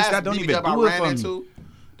Cute the face, last that don't BB even dub I do it ran for me. into,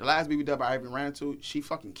 the last BB dub I ever ran into, she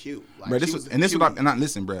fucking cute. Like, Bro, she this was is, and this is cute. what I, and I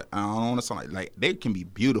listen, bro. I don't want to sound like they can be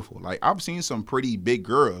beautiful. Like I've seen some pretty big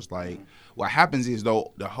girls. Like what happens is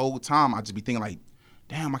though, the whole time I just be thinking like,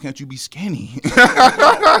 damn, why can't you be skinny?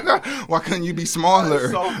 Why couldn't you be smaller?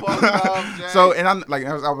 So fucked up, Jay. So, and I'm like,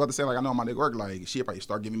 I was about to say, like, I know my nigga work, like, she'll probably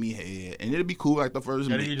start giving me head, and it'll be cool, like, the first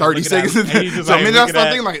Yeah, you just 30 looking seconds. at- and you just So, like maybe I looking start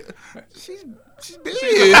at- thinking, like, she's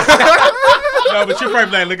big. No, but you're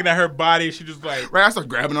probably like looking at her body. She just like, Right, I start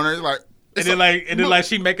grabbing on her, like, and then like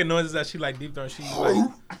she making noises that she like deep down. She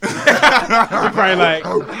like, Probably like,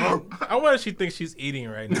 I wonder if she thinks she's eating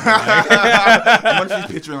right now. Like, I wonder if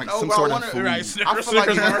she's picturing like some bro, sort I of wonder- food. right, I feel like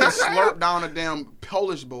Snickers you can bar. slurp down a damn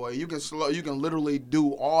Polish boy. You can literally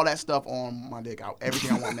do all that stuff on my dick.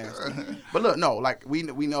 Everything I want nasty. But look, no, like we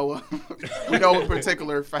know we know a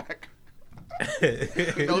particular fact.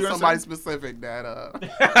 We know somebody specific that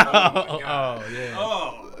Oh yeah.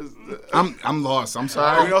 Oh, I'm lost. I'm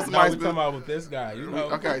sorry. we know No, somebody we talking about with this guy. You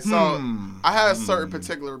know. Okay, so I had a certain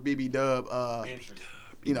particular BB Dub,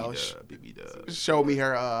 you know, BB Dub. show me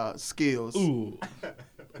her skills. Ooh.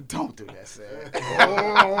 Don't do that, Sad.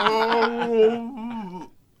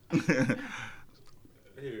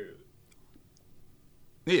 here.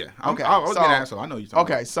 Yeah. Okay, I was so- gonna ask. So I know you.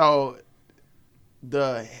 Talking Okay, so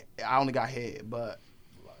I only got head, but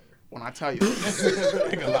when I tell you, bro,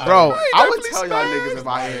 I would tell y'all niggas if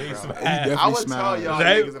I hit, bro. I would tell y'all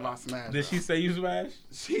That- niggas if I smashed. Did she say you smashed?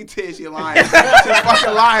 She did. She lying. She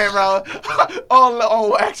fucking lying, bro.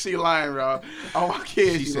 Oh, actually lying, bro. Oh, my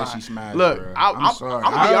kid. She said lying. she smashed. Look, bro. I'm sorry.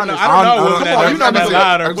 I'm gonna be honest. I don't know Come what on, that you know that me.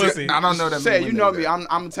 loud or pussy. I don't know that. Say, you many know women me. that- I'm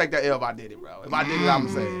gonna take that L if I did it, bro. If I did it, I'm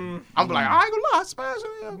gonna say it. I'm like, I ain't gonna lie, I smashed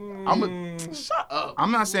her. I'm gonna shut up.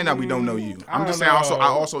 I'm not saying that we don't know you. I'm just I saying don't I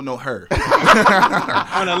know. also know her.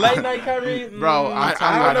 On a late night, Kyrie? Bro, I'm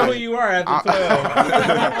telling you, I don't know I who did. you are after 12.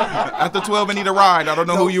 After 12 and need a ride, I don't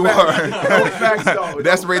know who you No are. facts, though. No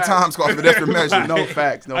Desperate facts. times call for desperate measures. No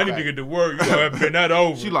facts. No I need facts. to get to work. You know, I've been that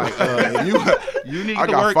over. She like, you need I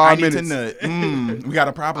to got work. 5 I need minutes. to nut. We got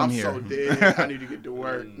a problem I'm here. so dead. I need to get to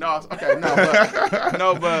work. No, okay,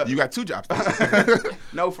 no, but You got 2 jobs.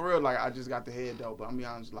 no, for real. Like I just got the head though. But I'm be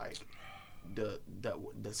honest, like the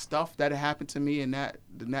stuff that happened to me in that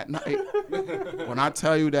night. When I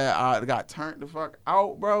tell you that I got turned the fuck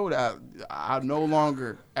out, bro, that I no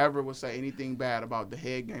longer ever would say anything bad about the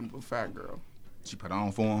head game of a fat girl. She put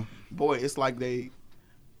on for him. Boy, it's like they,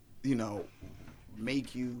 you know,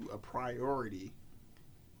 make you a priority.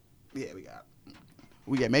 Yeah,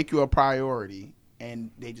 we got make you a priority, and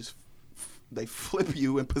they just they flip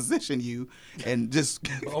you and position you, and just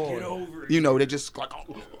Get over it. you know they just like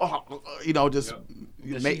you know just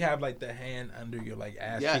Does make she have like the hand under your like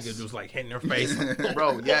ass Yes. cheek and just like hitting her face?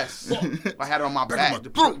 bro. Yes, I had it on my back,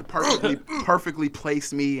 perfectly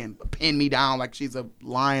place me and pin me down like she's a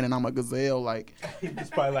lion and I'm a gazelle. Like, It's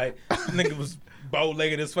probably like nigga was bow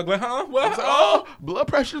legged as fuck. Like, huh? What? oh, blood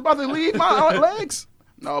pressure's about to leave my legs.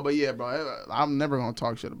 No, but yeah, bro, I'm never gonna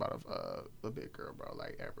talk shit about a big girl, bro.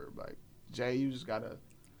 Like ever. Like Jay, you just gotta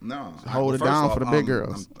No. hold it First down off, for the big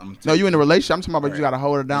girls. I'm No, you in a relationship. I'm talking about, but you Right. gotta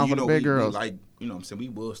hold it down And for the big girls. We like, you know what I'm saying? We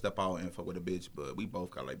will step out and fuck with a bitch, but we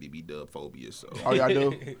both got like BB Dub phobia, so Oh, y'all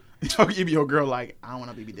do? You be your girl like, I don't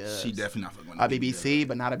want to BB Dubs. she definitely not fucking with A no BBC,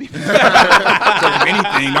 but not a BBC. So if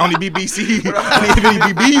anything, the only BBC,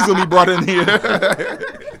 any BBs will be brought in here.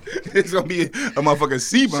 It's gonna be a motherfucking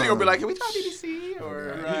She C-bomb. gonna be like, can we try BBC?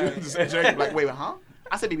 Or just Jay like, wait, huh?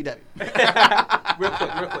 I said BBW.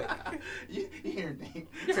 Real quick. You hear anything?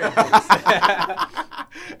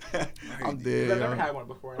 I'm I've dead. never yo. had one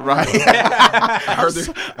before. Right. I heard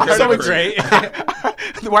So that great.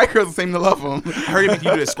 The white girls seem to love them. I heard it make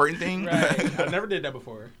you do the squirting thing. Right. I never did that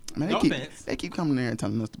before. Man, No they offense. keep coming there and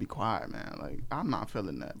telling us to be quiet, man. Like, I'm not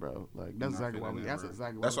feeling that, bro. Like, that's exactly why we. That's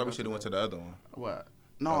exactly why. That's why we should have went to the other one. What?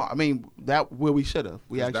 No, I mean we should have.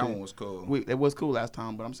 We 'Cause actually. that one was cool. It was cool last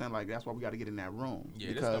time, but I'm saying like that's why we got to get in that room. Yeah,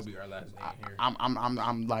 this because gonna be our last day here.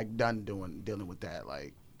 I'm like done dealing with that.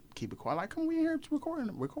 Like, keep it quiet. Like, come we here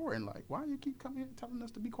recording. Like, why you keep coming here telling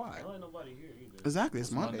us to be quiet? There ain't nobody here either. Exactly.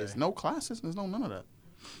 It's Monday. Monday. There's no classes. There's no none of that.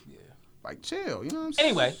 Yeah. Like, chill. You know what I'm saying?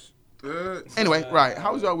 Anyway, Anyway, right.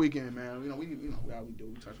 How was your weekend, man? You know how we do.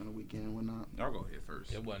 We touch on the weekend and whatnot. Y'all go ahead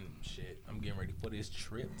first. it wasn't shit. I'm getting ready for this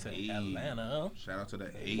trip to Hey. Atlanta. Shout out to the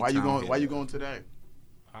Why you going today?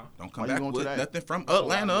 Don't Why come you back going with today? nothing from What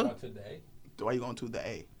Atlanta. about today? Why you going to the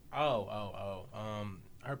A? I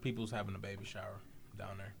heard people's having a baby shower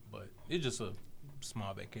down there, but it's just a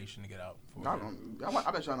small vacation to get out.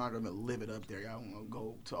 I bet y'all not gonna live it up there. Y'all gonna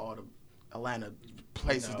go to all the Atlanta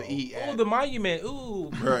places to eat Oh, at. the monument. Ooh.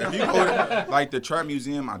 Bruh, if you go to, like the Trap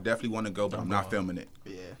Museum, I definitely want to go, but I'm not filming it.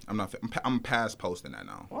 Yeah. I'm past posting that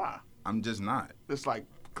now. Why? I'm just not. It's like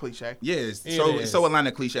cliche. Yeah, it's It so is. so Atlanta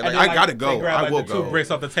cliche. And Like, then, I gotta they go. grab, I like, will the two go. bricks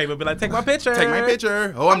off the table, be like, take my picture. Take my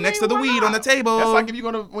picture. Oh, I'm I next mean, to the why weed not? on the table. That's like if you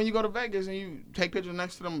when you go to Vegas and you take pictures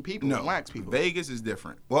next to them people No, and wax people. Vegas is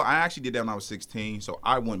different. Well, I actually did that when I was 16, so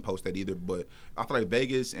I wouldn't post that either. But I feel like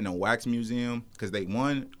Vegas and the wax museum, because they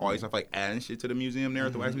always have like adding shit to the museum there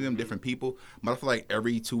at the wax museum, different people. But I feel like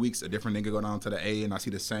every 2 weeks a different nigga go down to the A and I see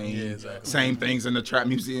the same things in the Trap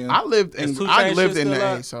Museum. I lived in Is 2 I Chainz lived shit in still the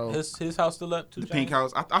up? A, so his house still up. 2 the Pink Chainz?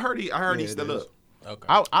 House. I heard he's Yeah, still it is. up. Okay.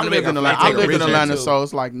 I lived in I Atlanta. take I lived in original Atlanta, too. so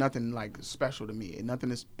it's like nothing like special to me.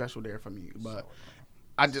 Nothing is special there for me. But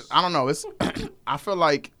I don't know. It's I feel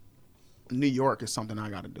like New York is something I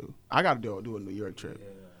got to do. I got to do a New York trip.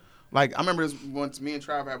 Like I remember this once me and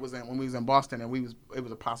Trav when we was in Boston and it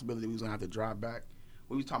was a possibility we was gonna have to drive back.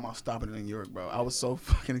 We was talking about stopping in New York, bro. I was so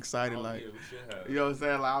fucking excited, like, you know what I'm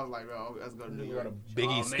saying? Like, I was like, bro, let's go to New York.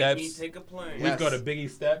 Biggie Make me Steps. take a plane. We Yes. go to Biggie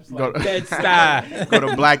Steps, Go- like dead style. Go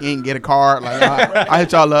to Black Ink, get a card. Like, I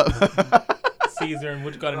hit y'all up. Caesar and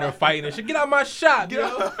what you got in there fighting and shit. Get out my shop, yo.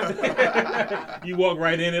 You walk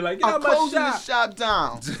right in there like, get I'm out my closing shop. the shop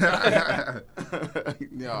down.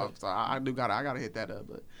 Yeah, so I gotta hit that up.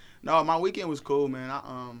 But no, my weekend was cool, man.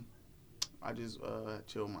 I just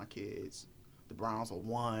chilled with my kids. The Browns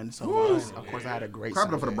won, so of course I had a great. Clap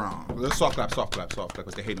it up for the Sunday. Browns. Let's soft clap,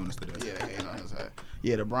 because they hate on us today. Yeah, they hating on us.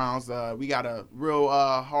 Yeah, the Browns. We got a real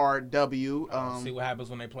hard W. See what happens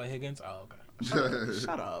when they play Higgins? Oh, okay.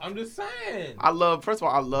 Shut up. I'm just saying. First of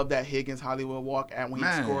all, I love that Higgins Hollywood walk at when he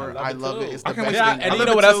Man, scored. I I love love it it. too. It's the I can't best wait thing. to- And I you love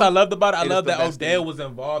know it what else too. I loved about it? I It is love the that best Odell thing. was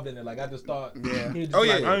involved in it. Like I just thought, Yeah. he was just Oh,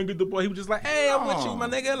 like, yeah. I ain't get the boy. He was just like, hey, I'm with you, my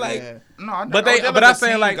nigga. Like, Yeah. No, but I'm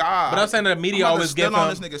saying like, but I'm saying that the media I'm always still give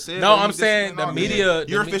on him. this nigga Sid, No, bro. I'm You saying just- the no, media.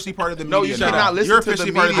 You're officially part of the media. No, you should now. not listen You're to the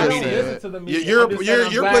officially part of media. the I don't media. listen to the media. You're I'm just saying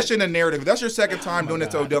I'm you're glad- pushing the narrative. That's your second time doing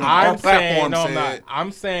it to Odell on I'm all saying, platforms. no, I'm not. Sid.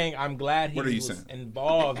 I'm saying I'm glad he What are you was saying?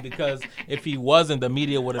 involved because if he wasn't, the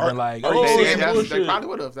media would have been like, are you oh, saying it's They bullshit. probably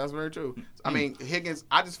would have. That's very true. I mean, Higgins.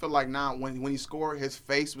 I just feel like now when he scored, his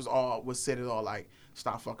face was said it all. Like,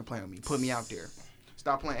 stop fucking playing with me. Put me out there.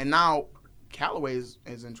 Stop playing. And now Callaway is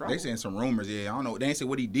in trouble. They saying some rumors. Yeah, I don't know. They ain't say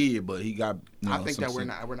what he did, but he got. I think that we're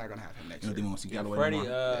not gonna have him next You know, they year. want to see Callaway Freddie,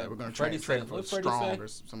 anymore. Yeah, we're gonna Freddie trade said, him for what Freddie Strong say? or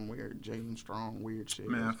some weird Jalen Strong weird shit.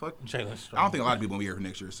 Man, fuck. Jalen I Strong. don't think a lot of people gonna be here for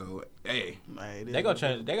next year. So, hey, Hey, it is They what gonna it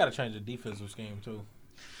change. They gotta change the defensive scheme too.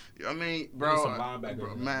 is. I mean, need bro, some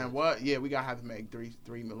linebackers in man, there. what? Yeah, we gotta have to make three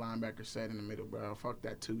linebackers set in the middle, bro. Fuck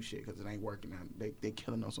that 2 shit because it ain't working. They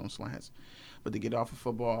killing us on slants. But to get off of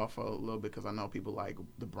football for a little bit because I know people like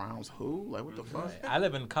the Browns. Who? Like what the fuck? I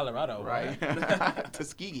live in Colorado, Right. right?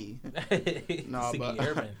 Tuskegee. No, but-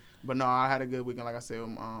 Urban. But no, I had a good weekend. Like I said,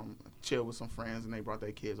 chill with some friends, and they brought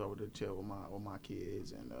their kids over to chill with my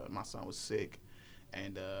kids. And my son was sick,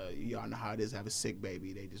 and y'all know how it is. Have a sick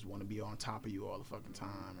baby. They just want to be on top of you all the fucking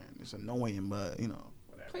time, and it's annoying. But you know,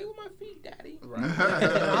 Play with my feet, daddy. right?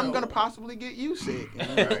 I'm gonna possibly get you sick.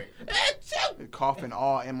 You know? Coughing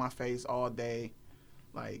all in my face all day.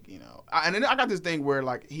 Like, you know, and then I got this thing where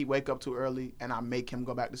like he wake up too early and I make him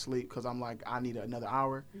go back to sleep because I'm like I need another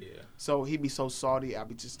hour. Yeah. So he'd be so salty. I'd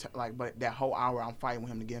be just but that whole hour I'm fighting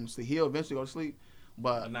with him to get him to sleep. He'll eventually go to sleep,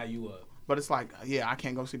 but Now you up. but it's like yeah I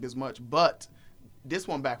can't go to sleep this much. But this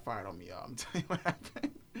one backfired on me, y'all. I'm telling you what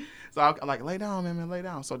happened. So I'm like lay down, man, lay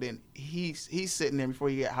down. So then he's sitting there before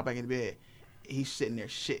he hop back in the bed. He's sitting there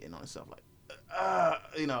shitting on himself like,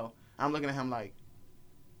 you know. I'm looking at him like.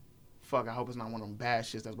 Fuck, I hope it's not one of them bad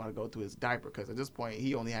shits that's about to go through his diaper because at this point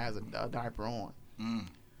he only has a diaper on.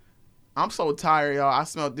 I'm so tired, y'all. I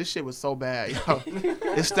smelled this shit was so bad, yo.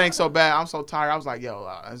 It stinks so bad. I'm so tired. I was like, yo,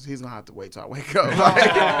 he's gonna have to wait till I wake up.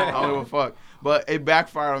 Like, I don't give a fuck. But it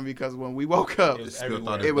backfired on me because when we woke up, It was Spilled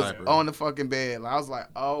everywhere. out his it was diaper. on the fucking bed. Like, I was like,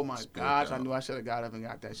 oh my Spilled gosh, I out. knew I should have got up and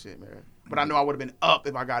got that shit, man. But I knew I would have been up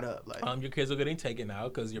if I got up. Like, Your kids are getting taken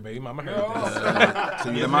out because your baby mama heard this. So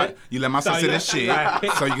you let my son sit in shit,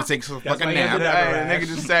 Right. so you can take some That's fucking why you have nap. to hey, Never the nigga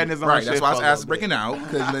asked. just sat in his own Right, shit. that's why his for a ass is little bit. breaking out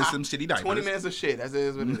because you let some shitty diapers. 20 minutes of shit. That's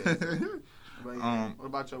it. What it is. But yeah, Um, what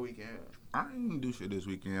about your weekend? I didn't do shit this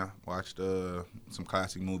weekend. I watched some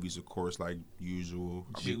classic movies, of course, like usual.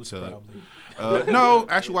 Big Juice, Tub. probably. No,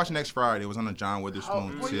 actually watched next Friday. It was on a John Oh,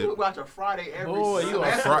 Witherspoon well, tip. you watch a Friday every Boy, you a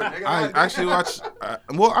semester, nigga. I actually watch.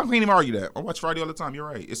 Well, I can't even argue that. I watch Friday all the time. You're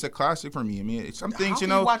right. It's a classic for me. I mean, some How things can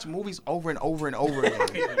you know. watch movies over and over and over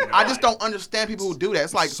again? I just don't understand people who do that.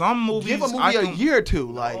 It's like Some movies give a movie I a can- year or two.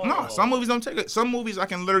 Like No, some movies don't take it. Some movies I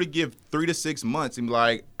can literally give 3 to 6 months and be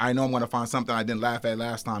like, I know I'm gonna find something I didn't laugh at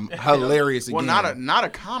last time. Hilarious again. well, not a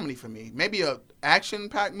comedy for me. Maybe a action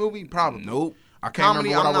packed movie, probably. Nope. I can't Comedy,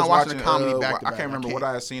 remember what I'm I was not watching watching. a comedy back to I back. can't remember I what can't.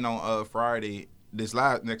 I had seen on Friday. This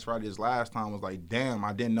last time was like, damn,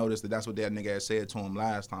 I didn't notice that's what that nigga had said to him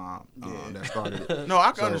last time. That started it. No, I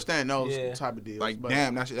can So, understand those yeah. type of deals. Like, but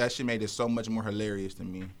damn, that shit made it so much more hilarious to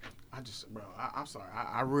me. I just, bro, I'm sorry.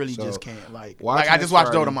 I really So, just can't. Like watching I this just watched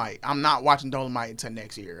Friday- Dolomite. I'm not watching Dolomite until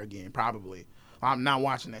next year again, probably. I'm not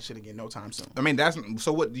watching that shit again no time soon. I mean, that's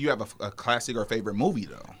so. What do you have a classic or favorite movie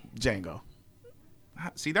though? Django.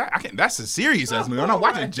 See that? I can. That's a serious ass movie. I'm not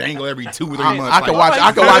watching Django every 2 or 3 months. I can watch.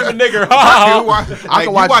 I can watch a watch. nigga. I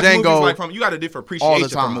can watch Django movies, like, from. You got a different all the appreciation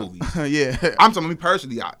for time. movies. Yeah. I'm talking me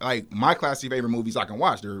personally. Like my classy favorite movies I can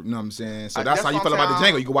watch. You know what I'm saying? So that's how you what feel I'm about the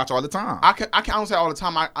saying. Django. You can watch all the time. I don't say all the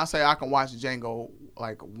time. I say I can watch Django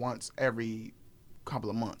like once every couple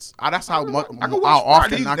of months. That's how much. I can How watch often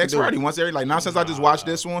Friday, I can next do Friday it. once every now since I just watched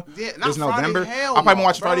this one. Yeah, not this Friday, November. hell I probably no,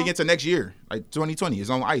 watch bro. Friday again to next year, like 2020. It's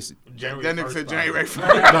on ice. That nigga said January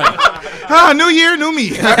 1st. New year, new me.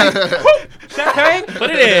 Champagne,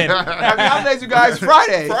 put it in. Happy holidays, you guys.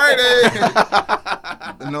 Friday.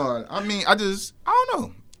 No, I mean, I don't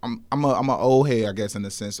know. I'm a old head, I guess, in the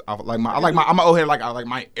sense. I'm an old head, like I like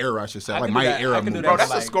my era, I should say, I like can my do that. era I can do movie. that. Bro, that's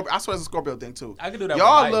Like- a Scorpio. I swear it's a Scorpio thing too. I can do that.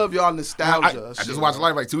 Y'all with love y'all I nostalgia. just watched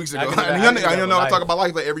Life like 2 weeks ago. I can do that. And I can do you that know, I with talk Life. about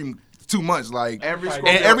Life like every 2 months, like Every And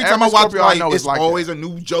Scorpio, and every time I watch Scorpio I know Life, is it's like always that. a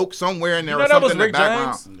new joke somewhere in there You or know that was something in Rick the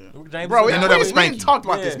background. James? Rick James Bro, was I in know that? that was We didn't Spanky. talk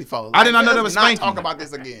about Yeah. this before. I did not know let's that was not Spanky. talk about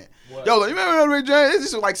this again. What? Yo, you remember Rick James?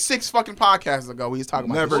 This is like 6 fucking podcasts ago. We was talking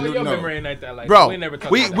about Never this. knew. Well, your no. memory ain't like that. Like, Bro, we never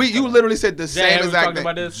talked we about that. you literally said the Jay, same have we exact talked thing.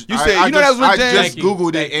 about this? You said you know that was Rick I James. just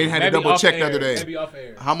Googled it and had to Maybe double off check the air. other day. Maybe off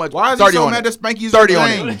air. How much? Why is he 30 so on mad it. that Spanky's 30 on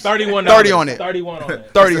it. James? 31 30 on it. 31 on it.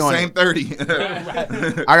 30 It's on the same it.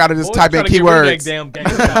 30. I gotta just Always type in trying to get rid of that keywords. damn game.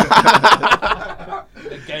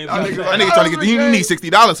 That nigga trying to get you need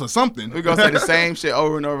 $60 for something. We're gonna say the same shit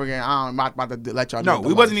over and over again. I'm not about to let y'all know. No,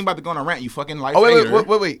 we wasn't even about to go on a rant. You fucking life Oh hater.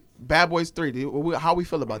 wait. Bad Boys 3. How we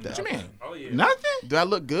feel about that? What you mean? Oh yeah. Nothing. Do that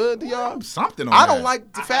look good to y'all? Something. On I that. don't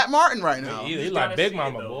like the Fat Martin right now. He like gotta Big see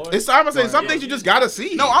Mama, it, though. boy. It's I'm gonna say some things you just gotta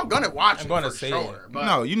see. No, I'm gonna watch it. I'm gonna for see sure, it. but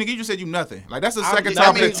No, you nigga, you just said you nothing. Like that's the I- second that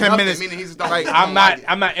time in means 10 nothing, minutes. meaning he just don't Like like-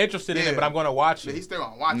 I'm not interested in Yeah. it, but I'm gonna watch He's it. still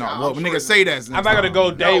gonna watch no, it. well, nigga say that. I'm not gonna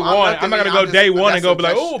go day I'm one. not I'm not gonna thinking- go I'm just- day one and that's go be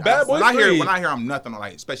like, a- oh, that's- Bad Boys When 3. I hear I'm nothing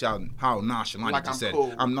like, especially how nonchalant Like you just I'm said.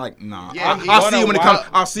 cool. I'm like, nah. Yeah, I'll gonna see it when it watch- comes.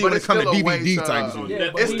 I'll see it but when it it's comes to still a way DVD to- type shit. Yeah,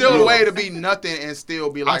 but It's he still will. a way to be nothing and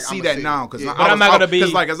still be like. I see I'ma that see now it. because Yeah. But I'm not gonna be-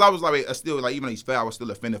 because like as I was like still like even though he's fat, I was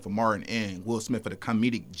still offended for Martin and Will Smith for the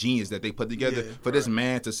comedic genius that they put together Yeah, for this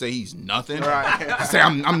man to say he's nothing. Right. To say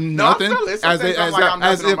I'm No, I'm nothing still listening. as Some things I'm like, I'm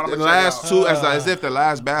as nothing, if I'm the gonna last check two it out. as if the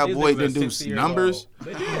last Bad These Boy niggas are didn't do 60 years numbers. old.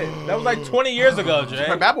 They did. That was like 20 years ago, Jay.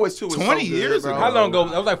 But Bad Boys 2 was 20 so good, years bro. ago. How long ago?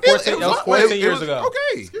 That was like 14. That was 14 years ago.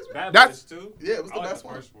 Okay. Bad That's- Boys 2? Yeah, it was the I like best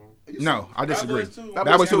one. first one. No, I disagree. Boys 2. Bad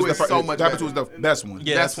Bad Boys Boys 2 was 2 the is first. so much Bad Boys 2 was better. the best one.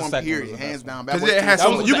 Yeah, that's Best the one, second period. one. Hands down. Bad Because Boys it had 2. so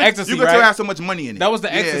That was you the could Ecstasy, you could tell it right? had so much money in it. That was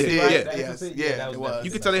the ecstasy, yeah, right? yeah, The ecstasy? yeah, that it was. was.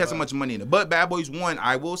 You could tell they had so much money in it. But Bad Boys 1,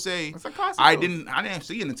 I will say, It's a classic, I though. didn't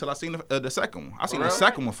see it until I seen the second one. I seen For the real?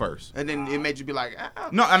 second one first. And then it made you be like,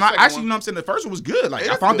 No, and I second actually, one. you know what I'm saying, the first one was good. Like It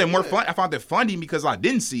I is found good, it more yeah. fun. I found it funny because I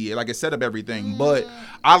didn't see it. Like it set up everything. But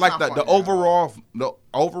I it's like not the funny,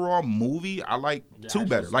 overall movie. I like two actual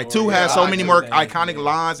better. Like story. two Yeah, has I so like many it. more Yeah. iconic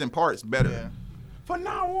lines and parts better. Yeah. From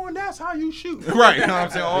now on, that's how you shoot. Right. You know what I'm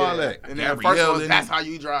saying? All that. And then the Gabrielle first one was in that's it. how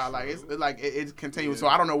you drive. Like it's like it's continuous. So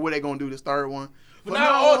I don't know what they're gonna do this third one. But Now,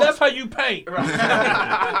 oh, that's how you paint.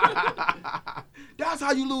 that's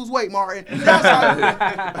how you lose weight, Martin. That's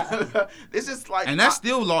how it's just like And that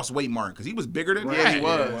still lost weight, Martin, because he was bigger than yeah, that. he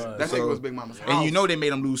was. was. That So- nigga was Big Mama's house. And you know they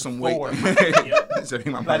made him lose some weight. Four. So Big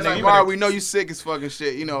Mama's Like, It's house. like, you Mar, better- we know you sick as fucking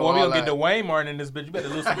shit. You know, Boy, we all gonna get that. Dwayne Martin in this bitch. You better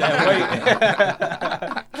lose some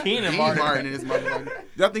that weight. Keenan Dean Martin. Martin in this motherfucker.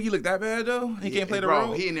 Y'all think he looked that bad though? He can't play the Bro,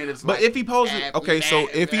 role. He in there just But like, if he posed, "Ah, okay, so nah,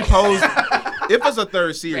 if he nah." posed, if it's a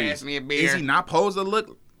third series, Pass me a beer. is he not posed to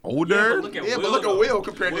look older? Look at Yeah, but Will, look at though. Will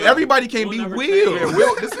compared to Everybody can't Will be never Will. Yeah,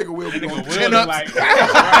 Will, this nigga Will be doing Will chin look ups.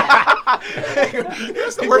 like-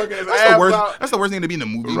 That's the He worst. working his That's the ass worst. out. That's the worst thing to be in the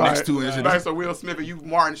movie Right. next to it. This Right, so Will Smith and you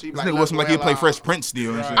Martin, she be like, nigga Will seem like he play Fresh Prince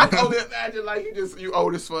still. And shit. I can only imagine like you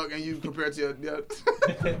old as fuck and you compared to your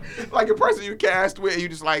like a person you cast with and you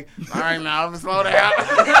just like, all right now, slow down.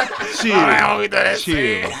 Chill.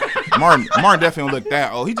 Martin definitely don't look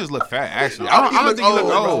that old. He just look fat actually. I don't think he look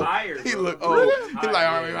old, old. Tired, He bro. look old. He like,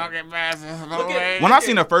 all right, I'll get past this. When I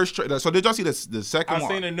seen the first trailer, so did y'all see the second I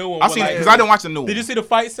one? seen the new one. I but seen like- because I didn't watch the new one. Did you see the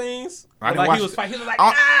fight scenes? I didn't like watch he was it. fighting. He was like,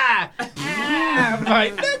 I- I'm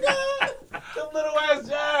like, nigga, them little ass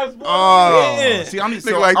jabs, boy. Oh, Yeah. see, I need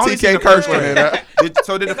Nigga like only TK seen the first Kirkland trailer. in that.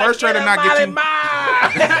 So did the first trailer not get you?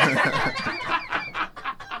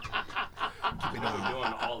 We're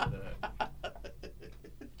doing all of that.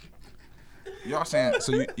 Y'all saying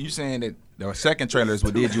so? You saying that the second trailer is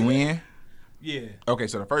what did you in? Yeah. Okay,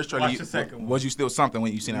 so the first trailer Watch the second one. was you still something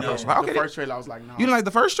when you seen that first one? The Okay, first trailer, I was like, no. you didn't like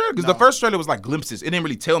the first trailer because the first trailer was like glimpses. It didn't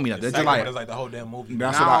really tell me nothing. The It's second just one is like like the whole damn movie.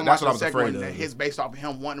 That's Now what I- I'm that's what I watching was the second afraid one of. that his based off of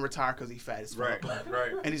him wanting to retire because he fat as fuck.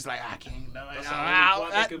 Right. And he's like, I can't do it. That's the only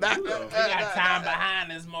plot they could do, though. We got time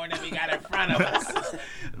behind this morning. We got in front of us.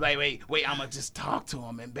 Like, wait, I'ma just talk to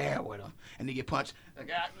him and bear with him, and he get punched. God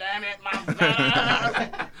damn it, my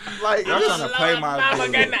brother. Like, Y'all trying to play my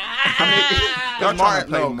dude. Because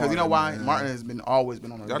Martin, no, because you know why? man. Martin has always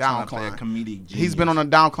been on a Y'all trying to play a downcline. comedic genius. He's been on a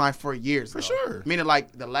downcline for years, For though. sure. Meaning,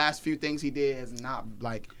 like, the last few things he did is not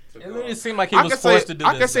like. It literally seemed like he I was could forced say to do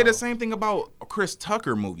I this. could say though. the same thing about Chris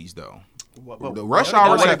Tucker movies though. What, The Rush yeah,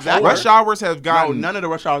 Hours what have exactly? Rush Hours have No, gotten none of the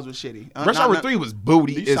Rush Hours was shitty. Rush Hour 3 was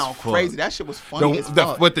booty You as sound fuck. crazy. That shit was funny as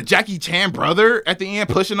fuck. With the Jackie Chan brother at the end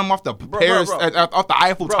pushing him off the Paris bro. off the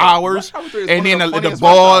Eiffel Bro, Towers, Rush Hour 3 is and one then of the the funniest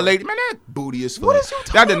ball Rush Hours. lady, man, that booty as fuck. What is you That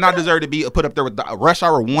did talking not about? deserve to be put up there with the Rush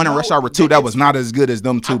Hour 1 and Rush Hour 2. That was not as good as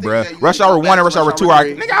them two, think bruh. that you Rush need to Hour go 1 back and Rush to Hour Rush 2 Hour are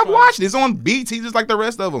 3. nigga. I watched it. It's on BT just like the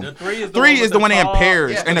rest of them. The 3 is the Three one is with the one in tall-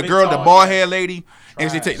 Paris, yeah, and the big girl, the tall bald guy. head lady, and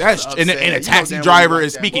she take Trash. that and Upset. a You taxi know damn driver well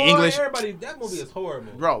is that. speaking Boy, English. Everybody, that movie is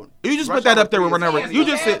horrible. Bro, You just Rush put that Hour up there 3 with is whenever funny. you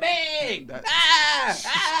just said. Big. That-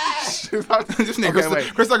 This nigga Okay,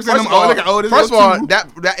 wait. Chris Tucker said First them of all, look at old as first of hell, all, too.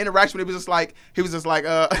 that interaction he was just like when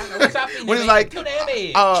he's like Too damn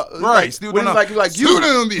big. Right, still when don't he's know. like Still you,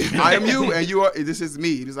 don't be. I am you, and you are. This is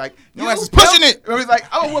me. He's like, Your ass is pushing it. And he's like,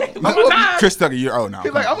 I'm gonna whoop. Chris Tucker, you're oh no.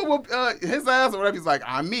 He's like, I'm gonna whoop his ass or whatever. He's like,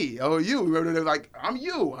 I'm me. Oh, you. Remember, they was like, I'm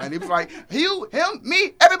you. And he was like, you, him,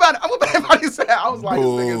 me, everybody. I'm whooping everybody. Said, I was like, this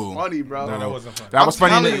nigga's funny, bro. No, that wasn't funny. That was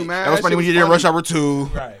funny. telling you, man, That was that funny shit when was you did Rush funny. Hour 2.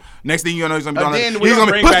 Right. Next thing you know, he's gonna be on Then it. we He's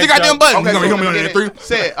gonna gonna be bring push the back goddamn Doug. button. He's Okay, gonna be so coming on in it the at 3.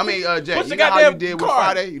 Said, I mean, Jay, Push you the know how you goddamn did with car.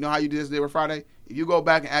 Friday? You know how you just did with Friday? If you go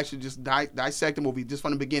back and actually just dissect the movie just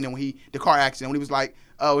from the beginning when the car accident, when he was like,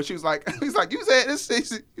 when she was like, he's like, you said this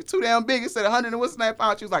you're too damn big. It said 100 and what's the name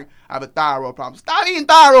pounds? She was like, I have a thyroid problem. Stop eating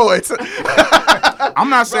thyroids. I'm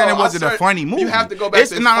not saying Bro, it wasn't I a swear, funny movie. you have to go back to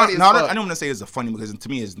it's funny as I fuck. don't want to say it's a funny movie because to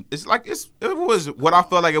me it's like it was what I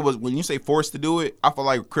felt like it was when you say forced to do it. I feel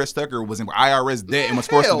like Chris Tucker was in IRS debt and was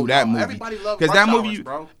forced to Hell do that no. movie. Everybody loved because Rush that movie, Hours,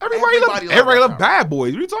 bro. everybody Everybody loved loved Bad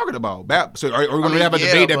Boys. What are you talking about? So are we going to have a yeah,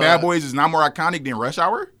 debate that but- Bad Boys is not more iconic than Rush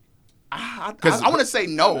Hour? I want to say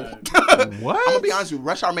no. What? I'm gonna be honest with you.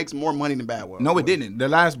 Rush Hour makes more money than Bad Boys. No, it didn't. The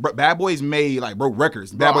last Bad Boys made broke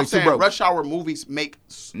records. Bro, Bad I'm Boys 2 saying broke. Rush Hour movies make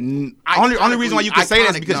Only reason why you can say that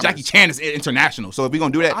is iconic because Jackie numbers. Chan is international. So if we're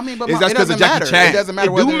gonna do that, I mean, but is it that's because of doesn't Jackie matter. Chan. It doesn't matter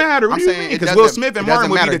It whether- do matter. What I'm do you saying mean? it Because Will doesn't- Smith and it Martin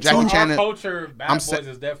doesn't would be matter. the Jackie two. Chan- Our culture, Bad I'm Boys sa-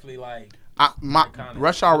 is definitely like. iconic.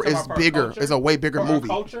 Rush Hour You talking is about for bigger. culture? It's a way bigger For our movie.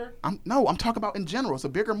 culture? I'm talking about in general. It's a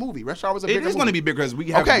bigger movie. Rush Hour is a It bigger is movie. going to be bigger because we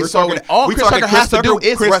have. Okay, we're so talking, all we Chris talking Tucker has to do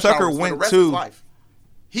is Chris Rush Tucker Hour for the went rest of his to. life.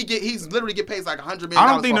 He's literally get paid like $100 million. I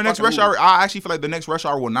don't think for the a next fucking Rush movie. Hour. I actually feel like the next Rush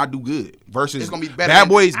Hour will not do good. Versus It's gonna be better Bad than-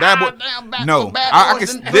 Boys. Bad Boy. damn, No, Bad I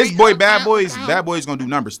Boys can. and This three. boy, Bad Boys. Bad Boys gonna do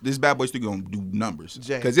numbers. This Bad Boys 3 gonna do numbers.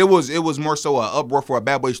 Jay. Because it was more so a uproar for a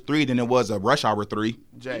Bad Boys 3 than it was a Rush Hour 3.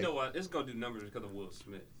 Jay, You know what? It's gonna do numbers because of Will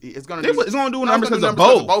Smith. it's gonna It's do gonna do no, numbers it's gonna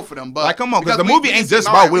because do of both of them. But Like, come on, 'cause the we- movie we ain't seen just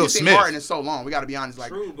Martin- about Will we seen Smith. Martin is so long. We got to be honest. Like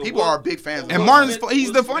True, but people Will- are big fans. And of Martin's Smith- he's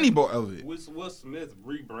Will the Smith- funny boy of it. Will Smith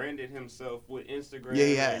rebranded himself with Instagram Yeah,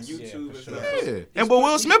 he and has. YouTube Yeah, and for stuff. sure. Yeah, and but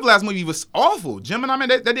Will Smith last movie was awful. Gemini, man,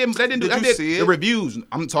 that didn't do Did that. you Did see the it? reviews?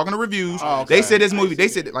 I'm talking to reviews. Oh, okay. They said this movie. They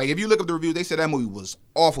said like if you look up the reviews, they said that movie was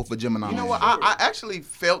awful for Gemini. You know Man. what? I actually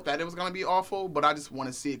felt that it was gonna be awful, but I just want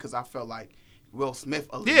to see it because I felt like Will Smith.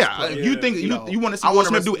 Yeah, played- you think you know, you want to see I Will wanna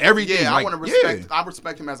Smith do res- everything? Yeah, like, I want to respect. yeah. I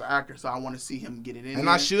respect him as an actor, so I want to see him get it in. And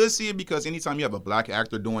there. I should see it because anytime you have a black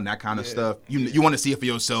actor doing that kind of Yeah. stuff, you want to see it for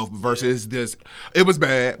yourself versus this. It was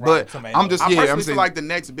bad, Right, but tomato. I'm just I yeah. personally I'm feel saying like the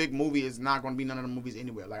next big movie is not going to be none of the movies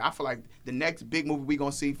anywhere. Like I feel like the next big movie we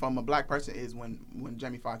gonna see from a black person is when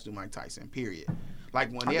Jamie Foxx do Mike Tyson. Period. Like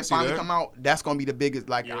when I they can see finally that. come out, that's gonna be the biggest.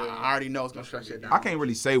 Like Yeah. I already know it's gonna shut shit down. I can't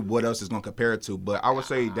really say what else is gonna compare it to, but I would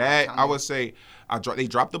say that I would say they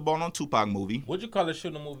dropped the ball on Tupac movie, What'd you call the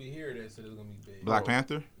shooting movie here that said it was gonna be big? Black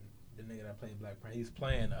Panther. The nigga that played Black Panther. He's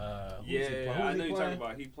playing. Who's he Yeah, playing? I Who's know he you're talking playing?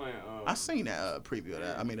 about. He playing. I seen that preview of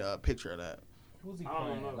that. I mean, a picture of that. Who's he I don't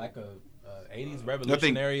playing? know. Like a 80s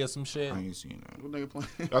revolutionary or some shit. I ain't seen that. What nigga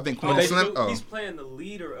playing? I think Oh, Queen they Slim. he's, Oh. he's playing the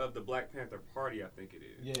leader of the Black Panther Party. I think it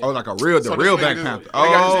is. Yeah. Oh, like the real So real this Black nigga- Panther. they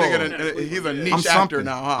got Oh, this nigga, he's a niche I'm actor something.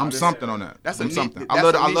 now. Huh? I'm This- something on that. That's a I'm niche- something. that's I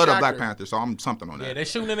love a the niche Black actor. Panther, so I'm something on Yeah, that. they're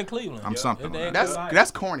shooting it in Cleveland. I'm something on that.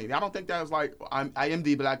 That's corny. I don't think that was like I am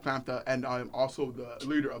the Black Panther and I'm also the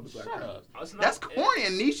leader of the Black Shut Panther. up. It's not- That's corny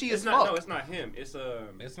and niche It's as not. fuck. No, it's not him. It's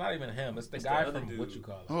It's not even him. It's the It's guy the other from dude. what you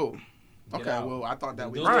call it. Oh, Okay, well, I thought that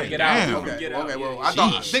we Dudes can get Damn. out. Okay, Get out, well,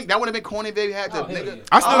 yeah. I think that would have been corny if they had to, Oh, hell nigga. yeah.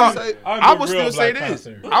 I still would don't. say- I would I'm a still say real this.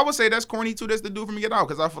 Black Panther. I would say that's corny too. That's the dude from Get Out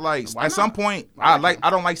because I feel like Why at some not? point I I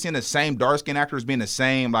don't like seeing the same dark skinned actors being the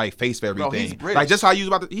same like face for Bro, he's everything. British. Like just how you was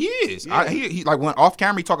about to. He is. Yeah. He like when off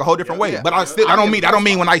camera he talk a whole different way. yeah. But I don't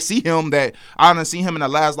mean when I see him that I don't see him in the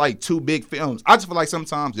last like 2 big films. I just feel like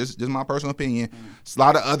sometimes this is my personal opinion. It's a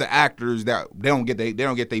lot of other actors that they don't get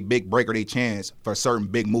their big break or their chance for certain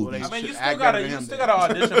big movies. I mean, you should still act better gotta than him, still then.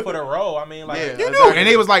 gotta audition for the role. I mean, like Yeah. You know, Exactly. and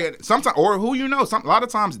it was like sometimes, or who you know, a lot of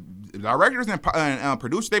times directors and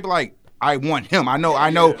producers they be like, I want him. I know.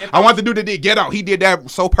 If I want the dude that did Get Out. He did that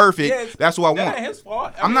so perfect. Yeah, That's who I that want. ain't his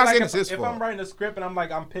fault. I'm not saying if, it's his if fault. I'm writing a script and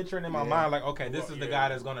I'm picturing in my mind like, okay, this is the guy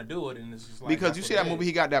that's gonna do it, and it's just like Because that's you what see that it movie is.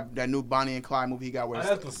 he got that new Bonnie and Clyde movie he got where Oh,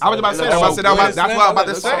 it's- that's I was about to say It that. looks so That's good. what I'm about to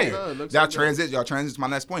Looks so say. good. Looks Y'all so transit to my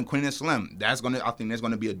next point. Queen and Slim. I think that's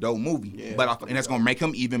gonna be a dope movie. Yeah, But and that's gonna make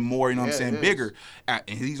him even more. You know what I'm Yeah, saying? it is. Bigger. And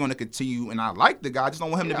he's gonna continue. And I like the guy. I just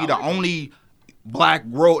don't want him to Yeah, be the I like him. only black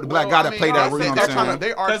guy that played that role. You know what I'm saying?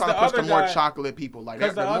 They are Because trying the to push the other more guy- chocolate people. Like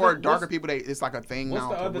because the the more other- darker what's- people, it's like a thing what's now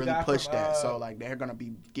the to other really guy push from, that. So like they're gonna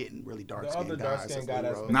be getting really dark the skinned other guys. dark-skinned guy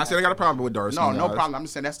that's Not saying I got a problem with dark No, skin no guys. problem. I'm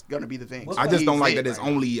just saying that's gonna be the thing. What's I just don't like that it's it's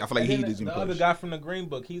only. I feel like he And then doesn't the push. other guy from the Green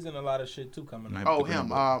Book, he's in a lot of shit too coming up. Oh, him,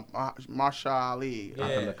 Marshall Ali. Yeah.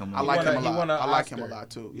 I like him a He lot. won an I like him a Oscar. lot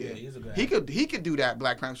too. Yeah, Yeah, he's a good he could do that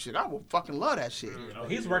Black Panther shit. I would fucking love that shit.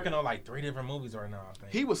 He's working on like 3 different movies right now. I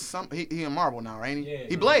think. He was he in Marvel now, ain't he? Yeah,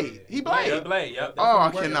 He Blade. He Yeah, Blade. Blade. Yep. Oh,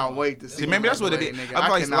 I cannot wait to see. See, maybe that's what it is. Blade, nigga. I feel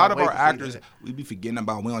like a cannot lot of wait our to see actors, that. we be forgetting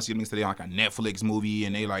about. We don't see them today on like a Netflix movie,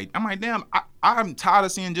 and they like, I'm like, damn, I'm tired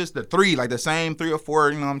of seeing just the 3, like the same 3 or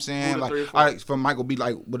 4. You know what I'm saying? Who the Like, 3 or 4? from Michael B.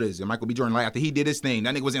 Like, what is it? Michael B. Jordan. Like after he did his thing,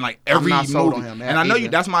 that nigga was in like every not sold movie. on him, And I know either. you.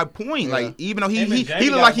 That's my point. Yeah. Like, even though Him and he Jamie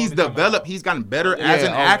look got like a he's movie coming developed, out. he's gotten better Yeah, as an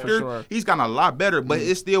for actor. sure. He's gotten a lot better, but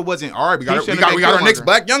it still wasn't. All right, we got shouldn't our have been next Killmonger.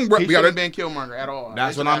 black young bro. He We got shouldn't have been Killmonger at all.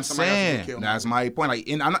 That's They what should I'm have somebody else saying. to be Killmonger. That's my point.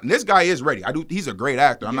 Like, this guy is ready. He's a great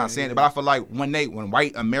actor. I'm not saying it, but I feel like when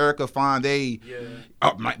white America find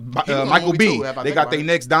Michael movie B, too, if I they think got about their it.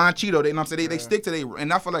 next Don Cheadle. They, you know what I'm saying? They stick to they,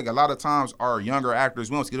 and I feel like a lot of times our younger actors,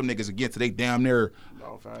 we don't see them niggas again till they damn near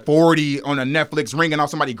Oh, fact. 40 on a Netflix ringing off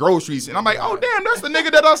somebody groceries, and I'm like, oh damn, that's the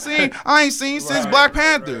nigga that I ain't seen since Black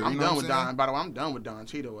Panther. You I'm know done what with saying? Don. By the way, I'm done with Don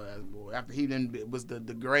Cheadle ass boy. After he then was the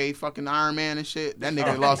gray fucking Iron Man and shit. That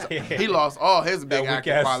nigga lost all his big That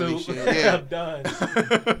acting weak-ass quality suit. shit. Yeah, I'm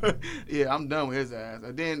done. yeah, I'm done with his ass.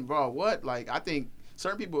 And then, bro, what? Like, I think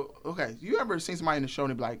certain people. Okay, you ever seen somebody in the show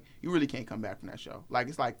and they be like, you really can't come back from that show. Like,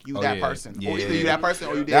 it's like you that person, or either you that person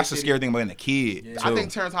or you did. That's the shitty. scary thing about being a kid. I too.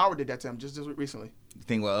 think Terrence Howard did that to him just recently. The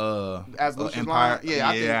thing with As Lucius Empire. Lyon. Yeah,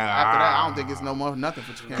 I think after that, I don't think it's no more nothing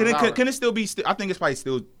for Terrence Howard. Can it still be? I think it's probably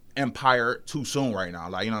still Empire too soon right now.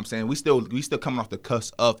 Like, you know what I'm saying? We still coming off the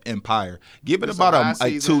cusp of Empire. Give it This about last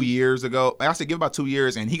like season. 2 years ago. I said give it about 2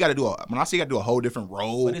 years, and he got to do when I say he got to do a whole different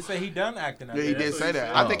role. But they say he done acting. out Yeah, he there. did That's say what that.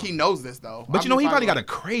 said. I think he knows this though. But you know, he probably got a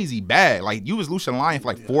crazy bag. Like, you was Lucian Lyon for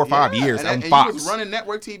like 4 or 5 years and, on and Fox. He was running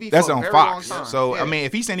network TV That's for a on very Fox. long time. So Yeah. I mean,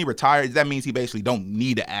 if he's saying he retired, that means he basically don't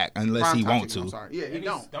need to act unless he Primetime want TV, to. I'm sorry. Yeah, he He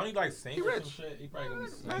don't. Don't he like sing He or some rich. shit? He probably gonna be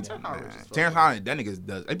Man, singing. Terrence Howard rich as fuck. Terrence Howard, that nigga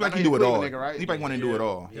does. He I know like he he do it all. Cleveland nigga, right? He probably want to do it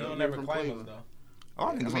all. He Yeah, don't he never from claim us Cleveland. though. All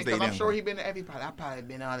I niggas mean, gonna stay 'cause I'm down. sure he been to everybody. I probably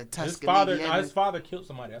been out of His Tuscany. father killed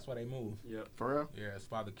somebody. That's why they moved. For real. Yeah, his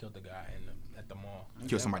father killed the guy at the mall.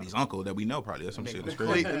 Kill somebody's uncle that we know probably. That's some shit. That's The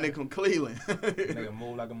crazy. nigga from Cleveland. Nigga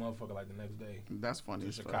moved like a motherfucker like the next day That's funny to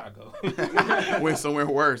as fuck. Chicago. Went somewhere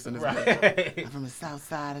worse than this. Right. From the south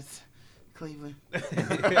side of Cleveland.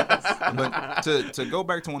 But to go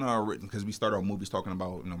back to one of our written, because we started our movies talking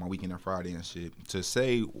about my weekend and Friday and shit. To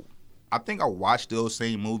say, I think I watched those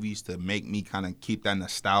same movies to make me kind of keep that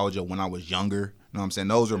nostalgia when I was younger. You know what I'm saying?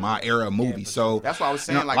 Those are my era of movies. So That's why I was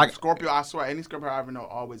saying, you know, like Scorpio, I swear, any Scorpio I ever know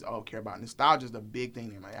always care about. Nostalgia is the big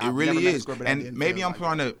thing. Like, it I've really never met a is. Scorpio that And didn't maybe feel I'm like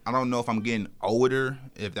trying to, I don't know if I'm getting older,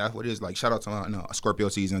 if that's what it is. Like, shout out to Scorpio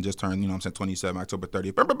season, just turned, 27, October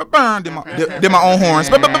 30th. Burn, burn, burn, burn. Did my own horns.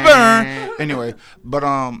 Burn, burn, burn, burn. Anyway, but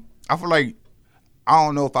I feel like, I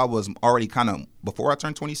don't know if I was already kind of, before I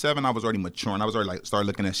turned 27, I was already maturing. I was already like, started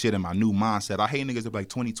looking at shit in my new mindset. I hate niggas that be like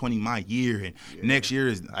 2020 my year, and next year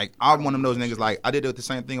is like, I'm one of those niggas like, I did the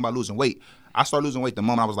same thing about losing weight. I started losing weight the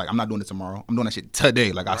moment I was like, I'm not doing it tomorrow. I'm doing that shit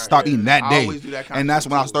today. Like, I stopped eating that I day. always do that kind And of that's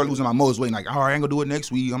shit when I too. started losing my most weight. Like, all right, I ain't gonna do it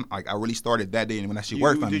next week. I'm like, I really started that day, and when that shit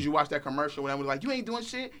worked for me. Did you watch that commercial when I was like, you ain't doing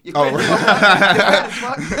shit? You're Oh,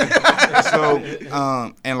 crazy.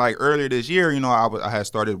 So, and like earlier this year, I had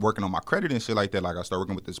started working on my credit and shit like that. Like, I started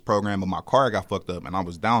working with this program, but my car got fucked up, and I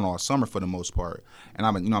was down all summer for the most part. And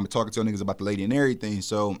I've been talking to niggas about the lady and everything.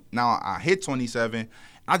 So now I hit 27.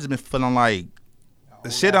 I just been feeling like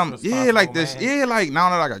the shit I'm like this like now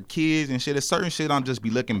that I got kids and shit, there's certain shit I'm just be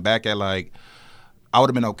looking back at like I would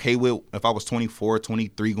have been okay with if I was 24,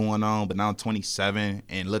 23 going on, but now I'm 27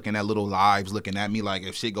 and looking at little lives looking at me like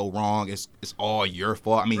if shit go wrong, it's all your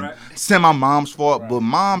fault. I mean, semi mom's fault, but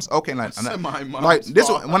mom's okay. Like this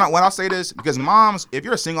when I say this because moms, if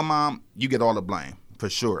you're a single mom, you get all the blame. For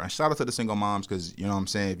sure. And shout out to the single moms because, you know what I'm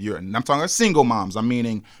saying, and I'm talking about single moms, I'm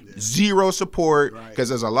meaning zero support because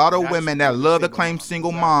there's a lot of women that love to claim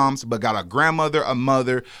single moms but got a grandmother, a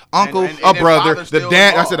mother, uncle, a brother, the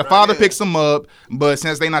dad, I said the father picks them up, but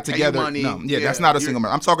since they not together, that's not a single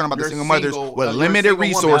mother. I'm talking about the single mothers with limited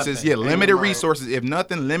resources. Limited resources. If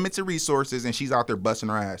nothing, limited resources and she's out there busting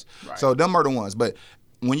her ass. So them are the ones. But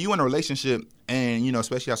when you in a relationship and, you know,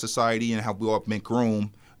 especially our society and how we all been groomed,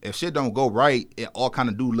 if shit don't go right, it all kind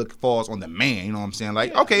of falls on the man. You know what I'm saying?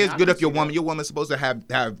 Like, okay, it's good if your woman's supposed to have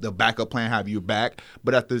the backup plan, have your back.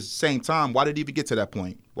 But at the same time, why did it even get to that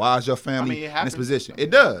point? Why is your family in this position? It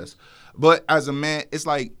does. But as a man, it's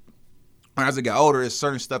like, as I get older, it's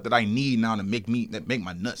certain stuff that I need now to make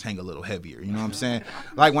my nuts hang a little heavier. You know what I'm saying?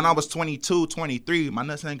 Like when I was 22, 23, my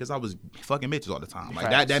nuts hang because I was fucking bitches all the time.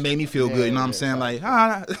 Like that made me feel good. You know what I'm saying? Like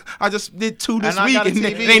I just did 2 this week and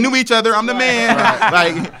they knew each other. I'm the man.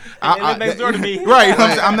 Like I next door to me. Right.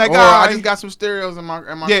 I'm that guy. I just got some stereos in my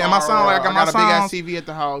car. Yeah, and my sound like I got my a big ass TV at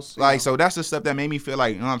the house. Like so that's the stuff that made me feel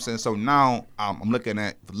like, you know what I'm saying? So now I'm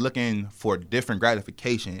looking for different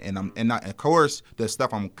gratification and of course the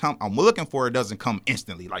stuff I'm looking for, it doesn't come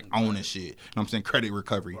instantly, like owning shit. You know what I'm saying? Credit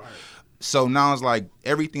recovery. Right. So now it's like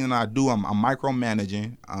everything that I do, I'm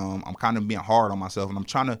micromanaging. I'm kind of being hard on myself, and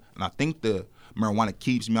and I think the marijuana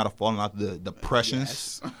keeps me out of falling out the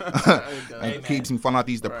depressions. It keeps me falling out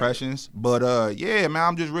these depressions. But man,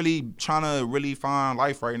 I'm just really trying to really find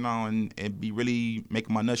life right now and be really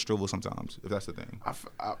making my nuts shrivel sometimes, if that's the thing.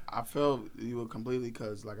 I feel you will completely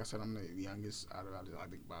because, like I said, I'm the youngest out of I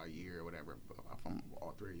think about a year or whatever from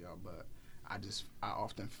all three of y'all, but I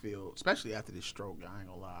often feel, especially after this stroke, I ain't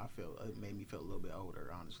gonna lie, it made me feel a little bit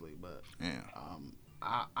older, honestly. But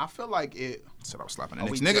I feel like it. Said I was slapping the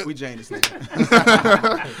next nigga. We Jane this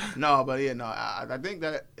nigga. No, but I think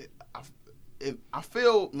that I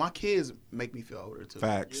feel my kids make me feel older too.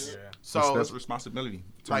 Facts. Yeah. So that's responsibility.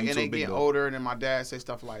 Like, and they getting older, and then my dad say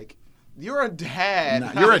stuff like, "You're a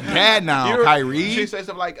dad. You're a dad now, Kyrie." She says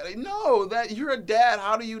stuff like, "No, that you're a dad.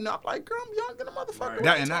 How do you not?" Like, girl, I'm young than a motherfucker.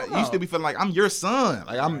 Right. You used to be feeling like I'm your son.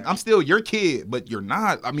 Like I'm still your kid, but you're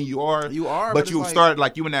not. I mean, you are. You are. But you started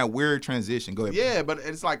like you in that weird transition. Go ahead. Yeah, but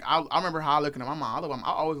it's like I remember how I looking at my mom.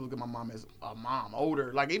 I always look at my mom as a mom,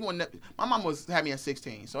 older. Like even when my mom had me at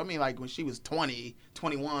 16. So I mean, like when she was 20,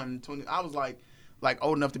 21, 20, I was like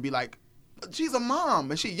old enough to be like, she's a mom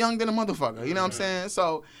and she young than a motherfucker. You know what I'm saying?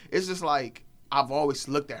 So it's just like I've always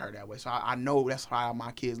looked at her that way. So I know that's how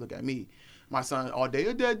my kids look at me. My son all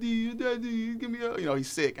day, daddy, give me a,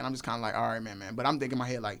 he's sick. And I'm just kind of like, all right, man. But I'm thinking in my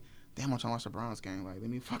head like, damn, I'm trying to watch the Browns game. Like, let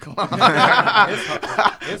me fuck alone.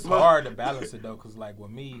 It's hard to balance it though, because like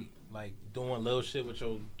with me, like doing little shit with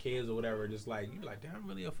your kids or whatever, just like, you like, damn, I'm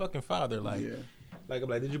really a fucking father. Like, Like, I'm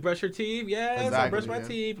like, did you brush your teeth? Yes, exactly, I brushed my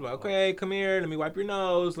teeth. Like, okay, come here. Let me wipe your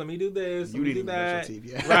nose. Let me do this. You didn't brush your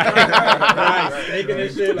teeth, right. Taking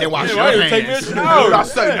this shit. They wash your hands. Take this shower. I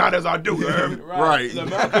say not as I do. Right.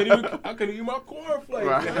 Like, I couldn't eat my cornflakes.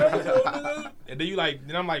 Right. And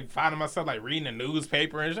then I'm like finding myself like reading the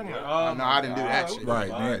newspaper and shit. I'm like, oh, no, I didn't do that shit. Right,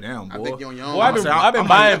 man, damn, boy. I think you're on your own. Boy, I've been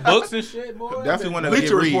buying books and shit, boy. Definitely want to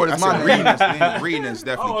Bleacher Report is mine. Reading is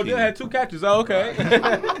definitely key. Oh, they had 2 catches. Oh, okay.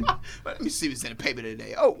 But let me see what's in the paper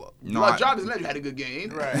today. Oh, Jarvis Leonard had a good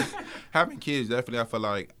game. Right. Having kids definitely, I feel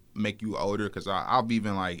like, make you older because I'll be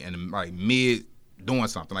even like in like mid doing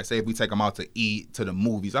something. Like say if we take them out to eat, to the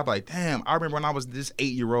movies, I'm like, damn, I remember when I was this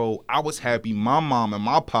 8-year-old, I was happy my mom and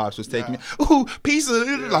my pops was taking me, ooh, pizza,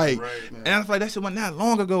 and I was like, that shit wasn't that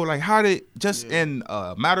long ago. Like how did just in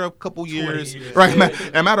a matter of a couple years, right? In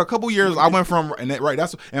a matter of a couple years, I went from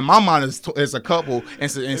and my mind is a couple in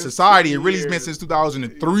society. It really's been since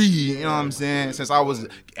 2003. You know what I'm saying? Since I was in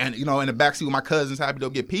the backseat with my cousins, happy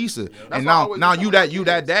to get pizza, and now you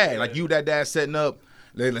that dad, like you that dad setting up.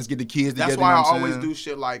 Let's get the kids together. That's why I always do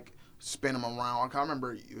shit like spin them around. I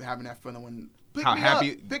remember having that feeling when how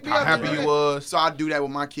happy you was. So I do that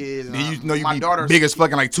with my kids. And then you my daughter big as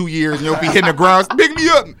fucking like 2 years and you'll be hitting the ground. Pick me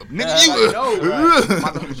up, nigga. Right?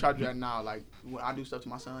 My daughter try to do that now. Like when I do stuff to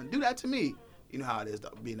my son, do that to me. You know how it is though,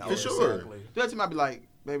 being For older. sure. Exactly. That you might be like,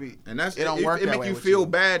 baby, And that's it don't work It that make way you with feel you.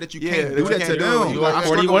 bad that you Yeah, can't that do you that can't to do it. them. You You like, like I'm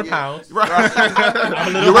 41 gonna pounds. Right.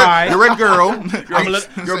 I'm a little high. You're a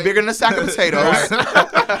girl. You're bigger than a sack of potatoes.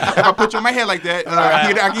 If I put you in my head like that,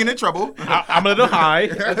 I get in trouble. I'm a little high.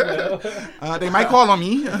 They might call on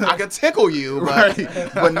me. I can tickle you, but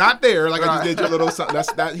But not there. Like I just did your little son.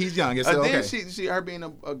 That he's young. It's still then okay. her being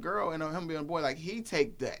a girl and him being a boy, like he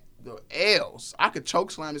take the L's. I could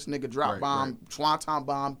choke slam this nigga, drop bomb, swanton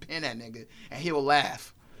bomb, pin that nigga, and he'll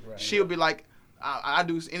laugh. Right. She'll be like, I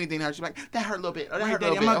do anything to her. She's like, that hurt a little bit. Oh, that hurt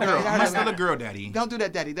Daddy, a little I'm bit. a girl. Okay, that I'm hurt still a bit. girl, daddy. Don't do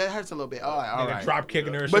that, daddy. That hurts a little bit. All right, all Nigga right. drop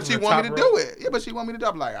kicking her. But she from the want me top to rope. do it. Yeah, but she want me to do it.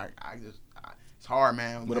 I'm like, it's hard,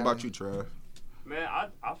 man. What about you, Trev? Man,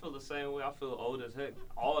 I feel the same way. I feel old as heck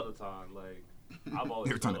all the time. Like I've always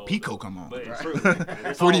Every time felt the old Pico as- come on. But it's Right. true. And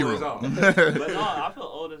it's 40-year-old. always on. But no, I feel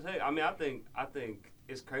old as heck. I mean, I think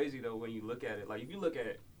it's crazy though when you look at it. Like if you look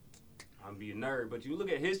at, I'm being a nerd, but you look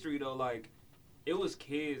at history though, like it was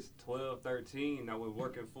kids 12, 13 that were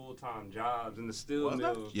working full-time jobs in the steel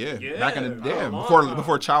mills. Yeah, yeah, back in the for a day, long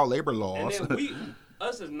before time. child labor And laws. then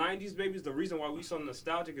us as 90s babies, the reason why we so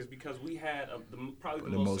nostalgic is because we had probably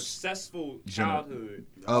the most successful childhood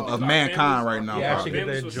of Our mankind families- right now. You our actually get to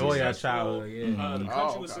families were enjoy our successful, childhood. Yeah. the country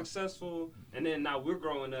Oh, was okay. successful, and then now we're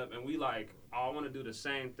growing up and we like, oh, I want to do the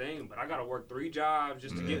same thing, but I gotta work 3 jobs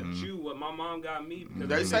just to get you what my mom got me. Because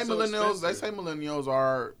They say it's so millennials. They expensive. say millennials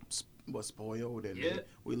are spoiled, and Yeah.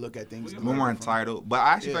 we look at things. We're more entitled, but I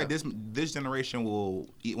actually Yeah. feel like this generation will,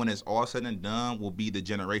 when it's all said and done, will be the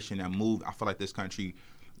generation that moved. I feel like this country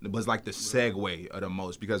was like the segue of the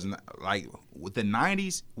most, because like with the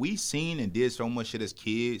 90s, we seen and did so much shit as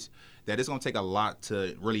kids that it's gonna take a lot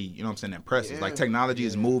to really, you know what I'm saying, impress us. Like technology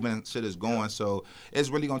is moving, shit is going, so it's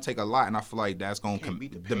really gonna take a lot, and I feel like that's gonna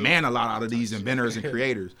demand a lot out of these inventors and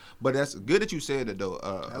creators. But that's good that you said that though,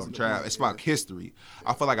 Trav. It's about history.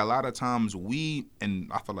 I feel like a lot of times I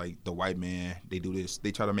feel like the white man, they do this.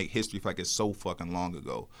 They try to make history feel like it's so fucking long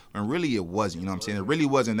ago, and really it wasn't. You know what I'm saying? It really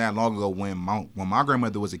wasn't that long ago when my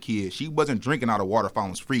grandmother was a kid. She wasn't drinking out of water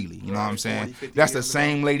fountains freely. You know what I'm saying? 40, 50 That's the years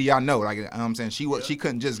same lady I know. Like, you know what I'm saying? She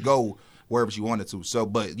couldn't just go wherever she wanted to. So,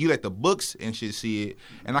 but you let the books and shit see it,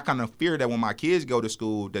 and I kind of fear that when my kids go to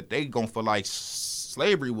school, that they gonna feel like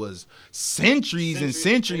slavery was centuries and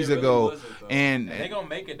centuries it really ago, wasn't, though. and They gonna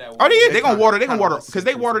make it that way. oh, they gonna water, kinda because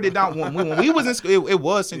they watered it down when we was in school. It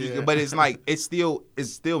was centuries ago, but it's like it's still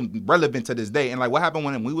relevant to this day. And like what happened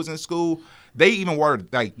when we was in school, they even watered,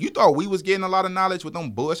 like, you thought we was getting a lot of knowledge with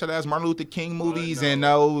them bullshit ass Martin Luther King movies and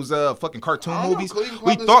those fucking cartoon movies.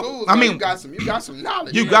 We thought, I mean, you got some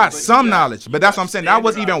knowledge. you got some knowledge, but that's what I'm saying. That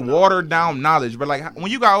wasn't even watered down knowledge. But like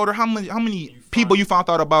when you got older, how many people you found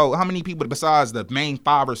out about? How many people besides the main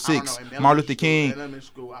 5 or 6? Martin Luther King. In elementary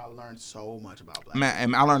school, I learned so much about black. Man,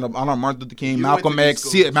 and I learned Martin Luther King, You Malcolm went X, to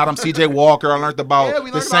these schools. Madam C.J. Walker. I learned about Yeah,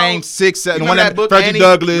 we the learned same about- 6, the remember one that that book, Frederick Annie?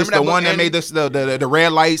 Douglass, Remember that the one book, that made Annie? the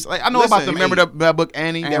red lights. Like I know Listen, about them. remember that book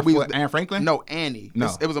Annie? Anne Franklin? No, Annie. No.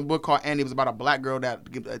 It was a book called Annie. It was about a black girl that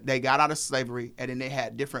they got out of slavery, and then they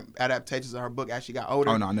had different adaptations of her book as she got older.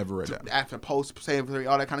 Oh no, I never read that. After post-slavery,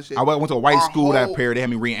 all that kind of shit. I went to a white Our school that whole- period. They had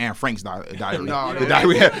me read Anne Frank's diary. No, The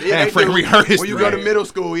diary. Anne Frank read her history. When you go to middle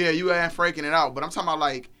school, yeah, you ain't freaking it out. But I'm talking about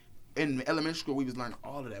like in elementary school, we was learning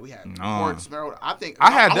all of that. We had reports, Merrill. I think I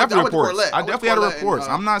had went definitely to reports. Corlett. I went to definitely had Corlett reports.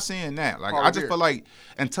 and, I'm not saying that. Like Paul I just Revere. feel like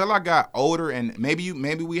until I got older, and maybe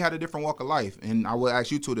we had a different walk of life, and I will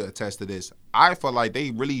ask you two to attest to this. I feel like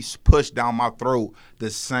they really pushed down my throat the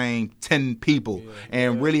same 10 people,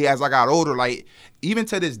 and really as I got older, like even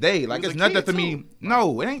to this day, like was it's a nothing kid, for me. too.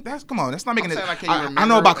 No, it ain't. That's come on. That's not making I'm it. saying, like, can you I know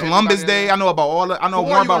remember about Columbus everybody Day. in I know about all. I know Who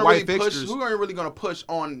more are you about gonna white really push? fixtures. Who are you really gonna push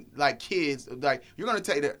on like kids? Like you're gonna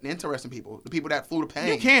take the interesting people, the people that flew the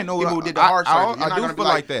pain. You can't, no, people who did the I- hard I- surgery. I You're not do gonna be feel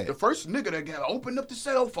like that. The first nigga that opened up the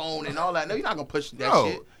cell phone and all that. No, you're not gonna push that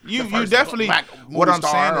No, shit. you The first definitely. black What movie I'm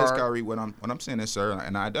saying star is, or- Kyrie, what I'm saying is, sir,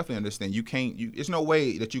 and I definitely understand. You can't. There's no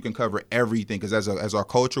way that you can cover everything because as our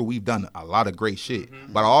culture, we've done a lot of great shit.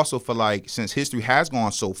 But I also feel like since history has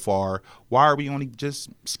gone so far, why are we only just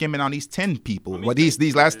skimming on these 10 people? Well,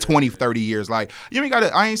 these last 20, 30 years, like you ain't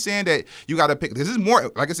gotta. I ain't saying that you gotta pick. This is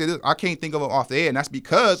more. Like I said, I can't think of it off the air, and that's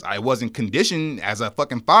because I wasn't conditioned as a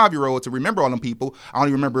fucking 5-year-old to remember all them people. I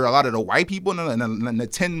only remember a lot of the white people and the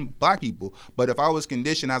 10 black people. But if I was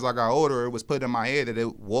conditioned as I got older, it was put in my head that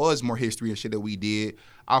it was more history and shit that we did.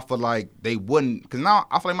 I feel like they wouldn't, because now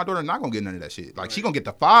I feel like my daughter not gonna get none of that shit. Like she gonna get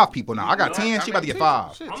the 5 people now. I got 10, she about to get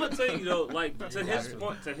 5. I'm gonna tell you though, like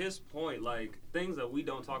to his point, like things that we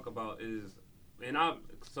don't talk about is,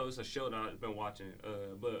 so it's a show that I've been watching,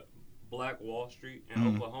 but Black Wall Street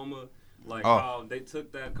in Oklahoma. Like how they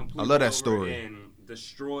took that completely I love that over story. and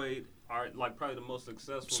destroyed our like probably the most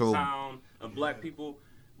successful town of black people.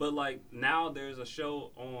 But like now there's a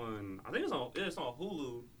show on, I think it's on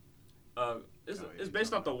Hulu. It's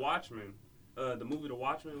based off The Watchmen. The movie The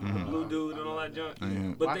Watchmen with the blue dude and all that junk.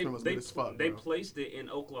 Mm-hmm. But they bro. placed it in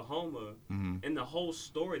Oklahoma. And the whole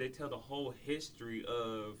story, they tell the whole history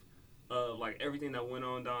of like everything that went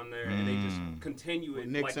on down there, and they just continue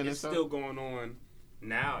it like it's still going on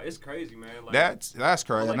now. It's crazy, man. Like, that's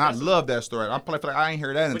crazy, like, and I love that story. I feel like I ain't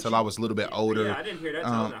heard that until I was a little bit older. Yeah, I didn't hear that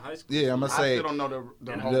until I was in high school. Yeah, I'm gonna say I still don't know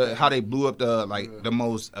the whole thing. how they blew up the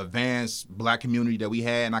most advanced black community that we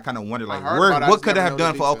had, and I kind of wondered like what could they have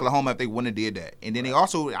done for Oklahoma if they wouldn't have did that. And then they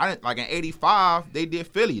also like in '85 they did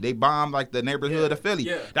Philly. They bombed like the neighborhood of Philly.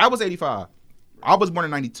 Yeah. That was '85. I was born in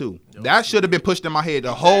 '92. That should have been pushed in my head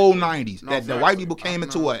the whole '90s. That the white people came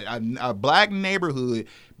into a black neighborhood,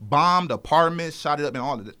 bombed apartments, shot it up, and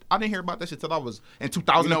all of it. I didn't hear about that shit till I was in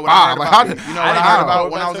 2005. You know what I heard about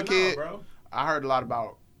when I was a Till kid? now, bro. I heard a lot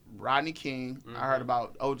about Rodney King. I heard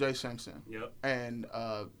about O.J. Simpson. Yep. And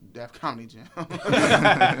Def Comedy Jam.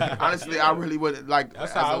 Honestly, I really would like.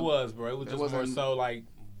 That's how it was, bro. It was just more so like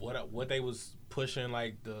what they was pushing,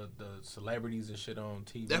 like the celebrities and shit on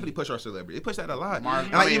TV. Definitely push our celebrity. They push that a lot.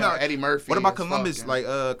 Eddie Murphy. What about Columbus? Like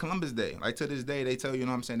Columbus Day. Like to this day, they tell you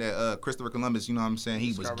know what I'm saying that Christopher Columbus, you know what I'm saying,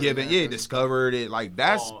 he was given, discovered it. Like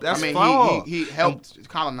that's flawed. He helped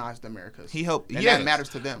colonize the Americas. He helped. And that matters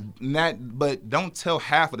to them. But don't tell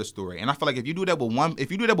half of the story. And I feel like if you do that with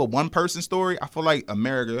one person's story, I feel like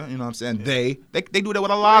America, you know what I'm saying, they do that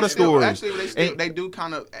with a lot of stories. Actually, they do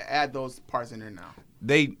kind of add those parts in there now.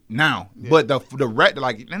 But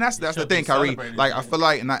and that's the thing, Kyrie. Like I feel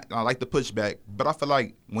like, and I like the pushback, but I feel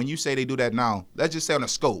like when you say they do that now, let's just say on a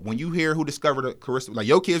scope. When you hear who discovered the Carissa, like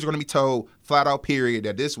your kids are gonna be told flat out, period,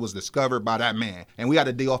 that this was discovered by that man, and we got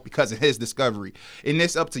to deal off because of his discovery. And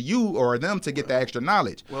it's up to you or them to get that extra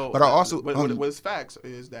knowledge. Well, but I also, what's facts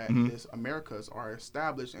is that this Americas are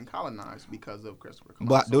established and colonized because of Christopher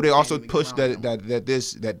Columbus. But do they also push that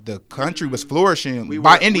the country was flourishing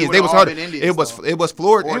by Indians? They was it was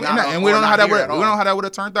floored, and we don't know how that would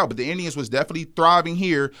have turned out. But the Indians was definitely thriving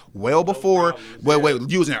here well before,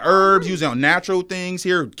 using herbs, using natural things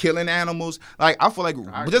here, killing animals. Like I feel like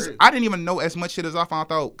I didn't even know as much shit as I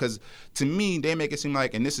found out, because to me they make it seem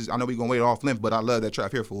like, and this is, I know we're gonna wait off limb, but I love that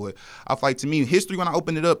trap here for it. I feel like, to me, history, when I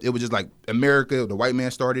opened it up, it was just like America, the white man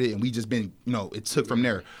started it, and we just been, it took from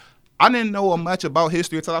there. I didn't know much about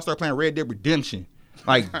history until I started playing Red Dead Redemption.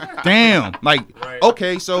 Like, damn. Like,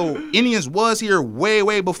 okay, so Indians was here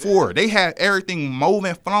way before. They had everything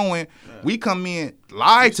moving, flowing. We come in,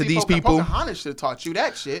 lied to these people. Pocahontas should have taught you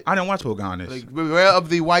that shit. I didn't watch Pocahontas. Like, beware of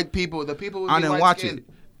the white people. The people with the I didn't white watch skin. it.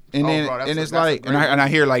 And it's like, and I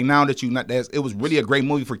hear like now that it was really a great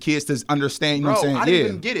movie for kids to understand. You know what I'm saying? I didn't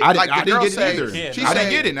even get it. I didn't get it either. I didn't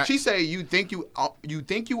get it. She say you think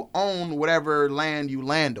you own whatever land you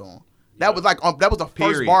land on. That was like that was the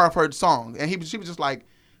first bar of her song, and she was just like,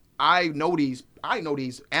 I know these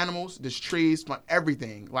animals, these trees,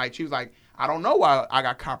 everything. Like, she was like, I don't know why I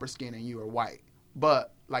got copper skin and you are white,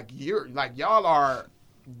 but like y'all are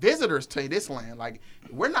visitors to this land. Like,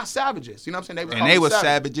 we're not savages. You know what I'm saying? They were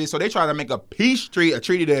savages, so they tried to make a peace treaty, a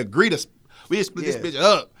treaty to agree to we just split this bitch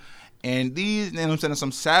up. And these, you know what I'm saying,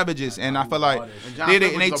 some savages, and I feel like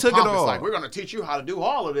they took it all. Like, we're gonna teach you how to do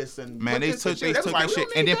all of this, and they took that shit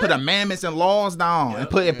and then put amendments and laws down and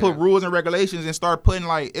put rules and regulations and start putting,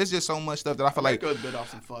 like, it's just so much stuff that I feel like.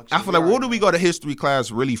 What do we go to history class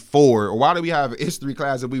really for? Or why do we have a history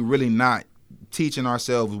class if we really not teaching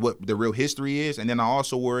ourselves what the real history is? And then I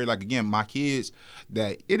also worry, like, again, my kids,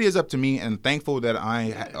 that it is up to me, and thankful that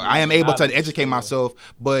I am able to educate myself.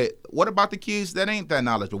 But what about the kids that ain't that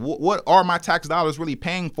knowledgeable? What are my tax dollars really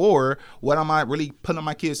paying for? What am I really putting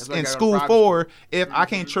my kids in school for if I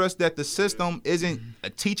can't trust that the system isn't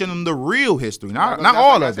teaching them the real history? Not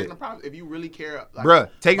all of it. If you really care, bruh,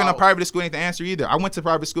 taking a private school ain't the answer either. I went to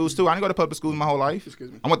private schools too. I didn't go to public schools my whole life.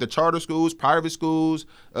 I went to charter schools, private schools.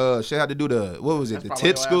 Shit had to do the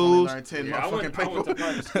tip schools. I went to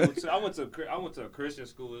private school too. I went to a Christian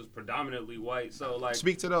school. It was predominantly white. So, like,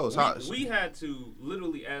 speak to those. We had to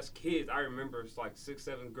literally, as kids, I remember it's like 6th,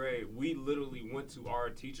 7th grade, we literally went to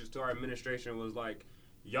our teachers, to our administration, was like,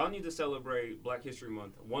 y'all need to celebrate Black History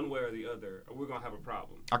Month one way or the other, or we're going to have a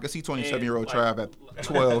problem. I can see 27-year-old Trav at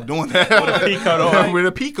 12 doing that. With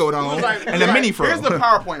a pea coat on. And a mini fro. Here's the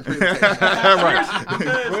PowerPoint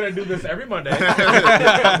presentation. We're going to do this every Monday.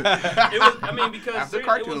 Because it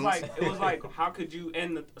was like, how could you,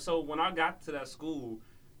 so when I got to that school,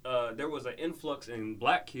 there was an influx in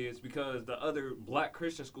black kids because the other black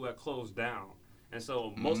Christian school had closed down. And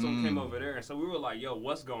so most of them came over there. And so we were like, yo,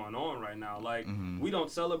 what's going on right now? Like, we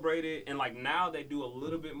don't celebrate it. And, like, now they do a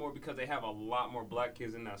little bit more because they have a lot more black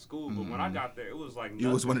kids in that school. But when I got there, it was like nothing.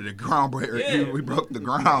 You was one of the groundbreakers. Yeah. We broke the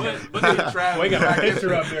ground. But We got a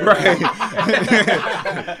picture up there. Right.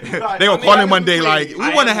 They gonna call him one day like,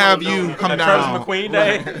 we want to have you come down. McQueen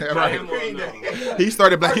Day. Right. He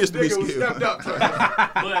started Black History School.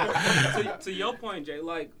 But to your point, Jay,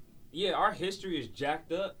 like, yeah, our history is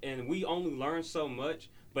jacked up, and we only learn so much.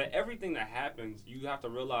 But everything that happens, you have to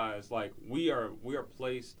realize, like, we are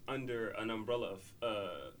placed under an umbrella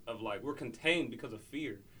of like, we're contained because of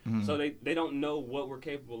fear. So they don't know what we're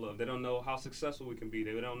capable of. They don't know how successful we can be.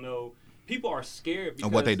 They don't know. People are scared because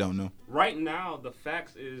And what they don't know. Right now, the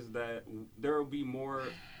facts is that there will be more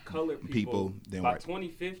colored people than by white.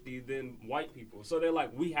 2050 than white people. So they're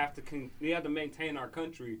like, we have to maintain our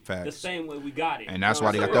country the Facts. same way we got it. And that's You know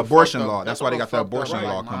why they what got I'm the saying? abortion law. That's why they got the Fucked up, abortion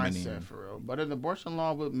law like, coming mindset, in. for real. But an abortion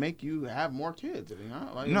law would make you have more kids. You know?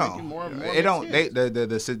 Like, No, make you more it don't.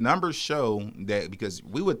 kids. The numbers show that, because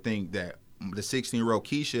we would think that the 16-year-old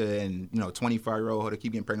Keisha and 25-year-old that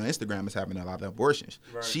keep getting pregnant on Instagram is having a lot of abortions.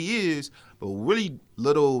 Right. She is, but really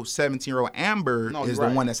little 17-year-old Amber is right.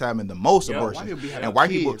 the one that's having the most Yeah, abortions. white people be having And white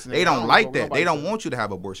people, kids, and they they don't don't like go that. They nobody don't said. want you to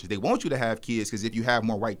have abortions. They want you to have kids because if you have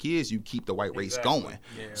more white kids, you keep the white race Exactly. going.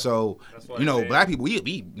 Yeah. So That's why black people,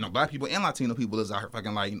 we black people and Latino people is out here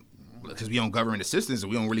fucking like. Because we on government assistance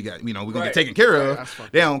and we don't really got, we're going to get taken care of. That's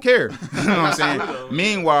fucked They don't care. You know what I'm True, saying? though.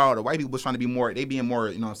 Meanwhile, the white people was trying to be more, they being more,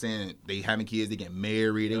 they having kids, they getting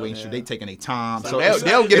married, they waiting, they taking their time. So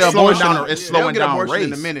they'll get it's an slowing abortion. down, it's slowing they'll get down abortion race.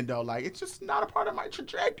 in a minute though. Like, it's just not a part of my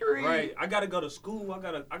trajectory. Right, I gotta go to school. I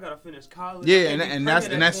gotta finish college. Yeah, I can't be and that's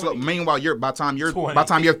pregnant at slow. 20. Meanwhile, by the time you're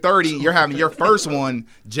 20. 30, you're having your first one.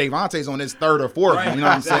 Javonte's on his third or fourth. Right. You know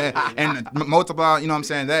what I'm saying? And multiply. You know what I'm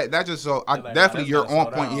saying? That just so I Like, definitely that's you're gonna on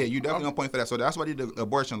slow point. down. Yeah, you definitely on point for that. So that's why they did the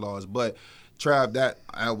abortion laws. But Trav, that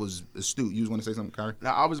was astute. You was want to say something, Kyrie?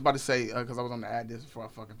 Now, I was about to say, because I was on to add this before I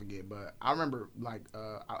fucking forget, but I remember, like,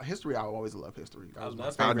 history, I always loved history. That was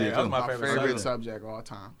That's my my favorite. That was my my favorite favorite subject. subject all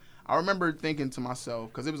time. I remember thinking to myself,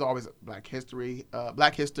 because it was always Black history,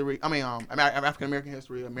 African American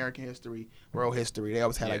history, world history. They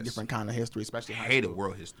always had like Yes. different kind of history, especially I high hated school.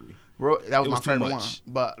 world history. That was It my was too favorite one. much.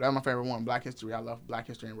 But that was my favorite one. Black history. I love Black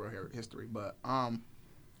history and world history. But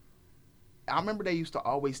I remember they used to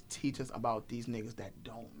always teach us about these niggas that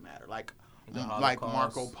don't matter, like Holocaust.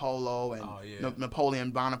 Marco Polo and Oh, yeah.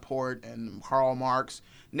 Napoleon Bonaparte and Karl Marx,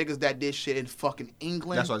 niggas that did shit in fucking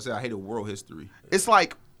England. That's why I said I hated world history. It's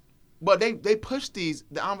like, but they push the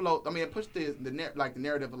envelope. I mean, push the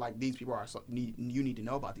narrative of like these people are you need to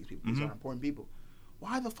know about these people. These are important people.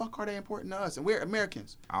 Why the fuck are they important to us? And we're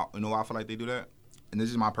Americans. You know why I feel like they do that? And this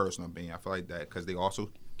is my personal opinion. I feel like that because they also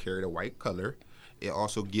carry the white color. It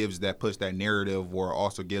also puts that narrative, or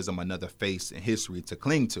also gives them another face in history to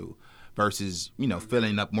cling to, versus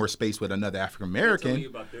filling up more space with another African American.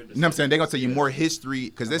 You know what I'm saying? They're gonna tell you more history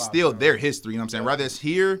because that's still their history. You know what I'm saying? Rather it's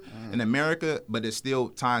here in America, but it's still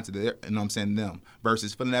tied to their, you know what I'm saying, them.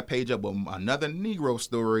 Versus filling that page up with another Negro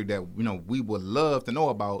story that we would love to know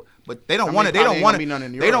about, but they don't want to. They don't want to.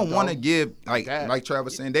 They don't want to give like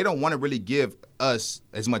Travis saying. They don't want to really give us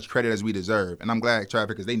as much credit as we deserve. And I'm glad,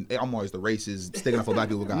 Travis, because I'm always the racist sticking up for black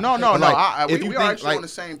people. No. Like, We are actually on the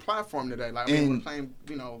same platform today. Like, we're playing,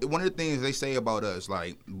 one of the things they say about us,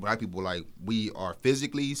 like black people, like we are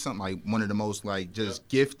physically something like one of the most like just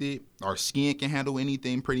gifted. Our skin can handle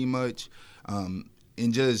anything pretty much, and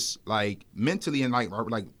just like mentally and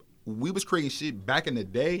like we was creating shit back in the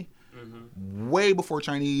day. Way before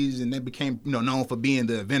Chinese, and they became known for being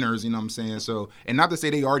the inventors. You know what I'm saying? So, and not to say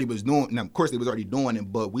they already was doing. Now, of course, they was already doing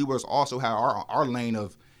it, but we was also had our lane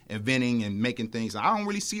of inventing and making things. I don't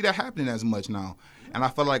really see that happening as much now. And I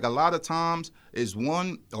feel like a lot of times is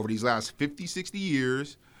one over these last 50, 60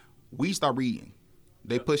 years, we start reading.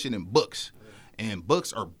 They push it in books, and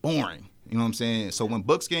books are boring. You know what I'm saying? So when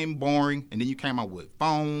books came boring, and then you came out with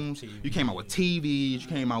phones, you came out with TVs, you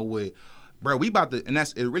came out with. Bro, we about to, and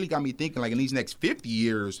it really got me thinking, like, in these next 50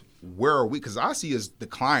 years, where are we? Because I see us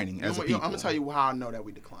declining as a people. I'm going to tell you how I know that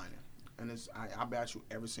we declining. And I bet you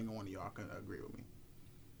every single one of y'all can agree with me.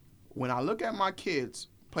 When I look at my kids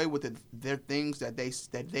play with their things that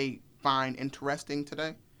they find interesting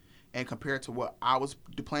today, and compared to what I was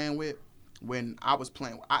playing with, when I was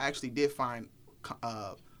playing, I actually did find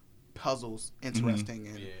puzzles interesting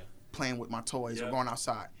and playing with my toys or going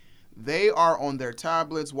outside. They are on their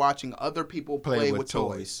tablets watching other people play with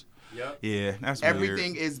toys. Yep. Yeah, that's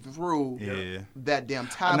Everything weird. is through Yeah. that damn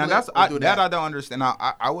tablet. Now I I don't understand. Now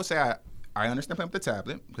I would say I understand playing with the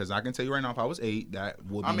tablet because I can tell you right now, if I was 8, that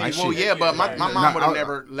would be I mean, my well, shit. yeah, but my mom would have I-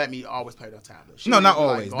 never let me always play the tablet. She No, would not be like,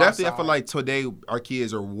 always. go Definitely, I outside. feel like today our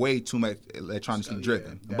kids are way too much electronically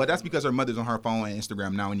driven. But that's because her mother's on her phone and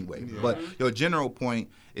Instagram now anyway. Yeah. But your general point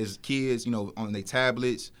is kids, on their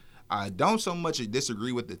tablets. I don't so much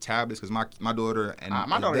disagree with the tablets because my daughter and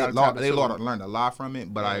my daughter got a tablet they too. learned a lot from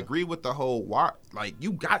it. But I agree with the whole why. Like,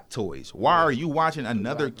 you got toys. Why are you watching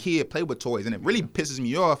another kid play with toys? And it really pisses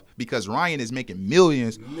me off because Ryan is making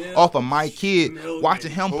millions off of my kid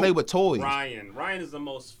watching him play with toys. Ryan is the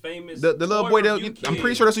most famous. The little toy boy, review I'm kid.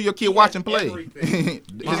 pretty sure that's who your kid He watching has play. everything.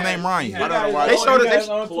 His name Ryan. My daughter watched- They showed us.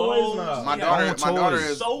 Clothes. My Yeah. daughter Toys.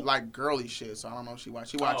 is Soap. like girly shit, so I don't know if she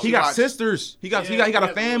watched. Oh. He got sisters. He got Yeah, he got he a has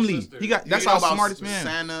little family. sisters. He got. That's You know how about smart this man.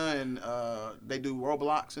 Santa and they do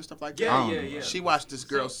Roblox and stuff like that. Yeah. She watched this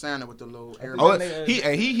girl Santa with the little air. Oh, They-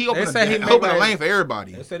 he opened said he a make like- lane for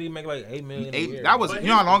everybody. They said he make like $8 million. A year. That was, But you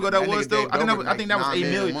know how long ago that that was nigga though. Dave I think Dobrik that was make $8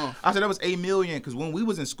 $9 million. a month. I said that was $8 million because when we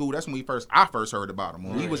was in school, that's when I first heard about him.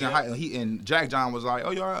 When he was in high, and Jack John was like,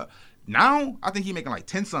 oh y'all. Now I think he making like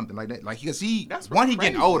 10 something like that. Like because he That's he getting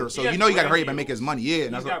crazy. older, so He has you know you got to hurry brand up and make his deals. money. Yeah, and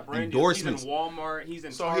He's that's got like brand endorsements. Deals. He's in Walmart. He's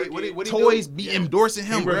in So Target. what he Toys do? be endorsing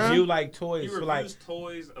him, he bro. review like He toys. reviews So like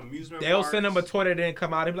toys, amusement they'll parks. send him a toy that didn't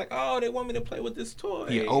come out. He'll be like, oh, they want me to play with this toy.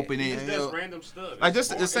 He open He it. just does random stuff. Like, It's just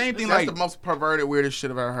the boring. same thing, That's like- the most perverted, weirdest shit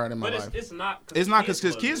I've ever heard in my But life. it's not. It's not 'cause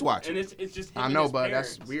love kids it. watch it. And it's just. Him I and know, his but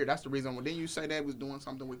parents. that's weird. That's the reason. Didn't you say that was doing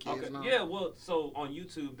something with kids Okay. now? Yeah, well, so on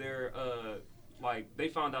YouTube, they're like they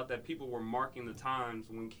found out that people were marking the times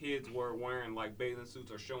when kids were wearing like bathing suits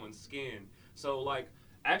or showing skin. So like,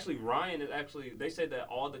 actually, Ryan is actually. They said that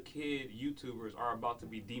all the kid YouTubers are about to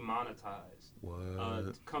be demonetized.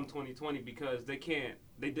 Come 2020 because they can't.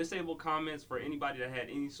 They disabled comments for anybody that had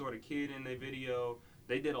any sort of kid in their video.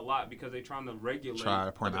 They did a lot because they're trying to regulate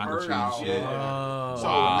Child pornography. Child. Yeah. So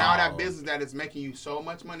now that business that is making you so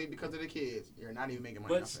much money because of the kids, you're not even making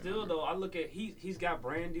money. But off it. still, though, I look at he's got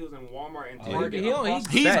brand deals in Walmart and Oh, Target. he don't- across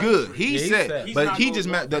the He's set. country. good. He's Yeah, he's set. set. He's But not he gonna just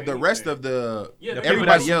go met for the rest anything. of the Yeah, the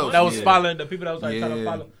everybody people else. that was yeah. following the people that was like trying to Yeah.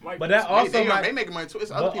 follow. Like, But that also they might, make money too. It's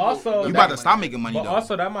but other people. also You that- about to stop making money but though.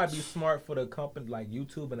 also that might be smart for the company like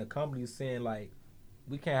YouTube and the companies saying like,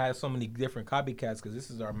 we can't have so many different copycats because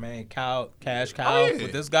this is our main cash cow Oh, yeah.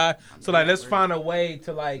 with this guy. So like, let's find a way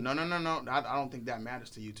to like. No. I don't think that matters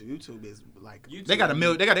to YouTube. YouTube is like YouTube, They got a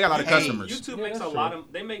million. They got a lot of Hey, customers. YouTube Yeah, makes a that's lot true.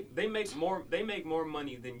 of. They make more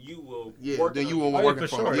money than you will. yeah. working Then you on will Oh, yeah, working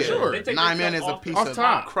for for sure, yeah. sure. They take 9 their minutes cut a off piece off of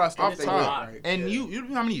top. crust And off it's their a lip, lot. right? And Yeah. you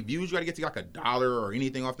know how many views you got to get to like $1 or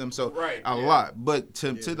anything off them. So Right, a yeah. lot. But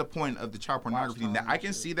to Yeah. the point of the child pornography, time now, I and can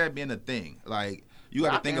shit. see that being a thing. Like you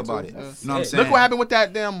got I to think can about too. it. Yeah. You know what I'm Look saying? Look what happened with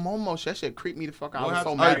that damn Momo shit. That shit creeped me the fuck out. I What was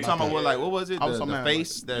so happened? mad. Oh, you about talking that. about like what was it? I was so The mad.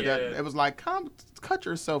 face that. Yeah. It was like, cut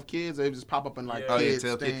yourself, kids. It just pop up in like Yeah. Oh yeah, kids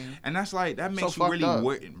tell thing. kids. And that's like that makes So you really fucked up.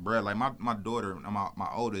 weird, bro. Like my daughter, my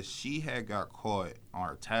oldest, she had got caught on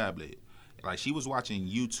her tablet. Like she was watching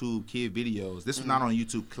YouTube kid videos. This was not on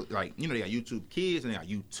YouTube. Like they got YouTube Kids and they got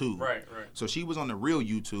YouTube. Right. So she was on the real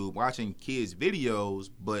YouTube watching kids videos,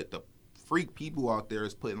 but the freak people out there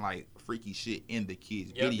is putting like freaky shit in the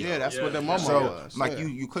kids' Yep. videos. Yeah, that's what the Yeah. Momo So was. like yeah.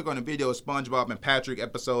 you click on the video of SpongeBob and Patrick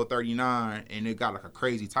episode 39 and it got like a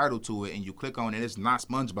crazy title to it and you click on it, it's not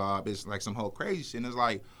SpongeBob, it's like some whole crazy shit and it's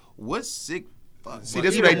like what sick fuck. See, but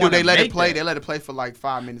this is you what they don't do. They wanna let it make play. that. They let it play for like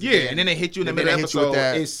 5 minutes. Yeah, and then they hit you in the And then middle of they the hit you with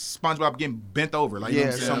episode. that. It's SpongeBob getting bent over. Like, you know yeah,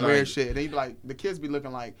 what I'm saying? some Like, weird shit. They be like, the kids be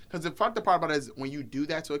looking like, because the fucked up part about it is when you do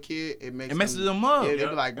that to a kid, it makes It messes them up. Yeah, they It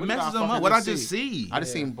be like, what did I messes them fucking up. What I see? just see. I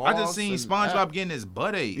just seen I balls. just seen and- SpongeBob getting his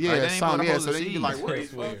butt ate. Yeah, like, that ain't some, what I'm yeah, supposed so to they see. be like, what the It's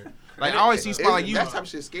fuck? weird. Like I always see It's- spot like you, that type of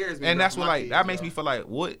shit scares me. and bro, that's for what my like kids, that makes bro. me feel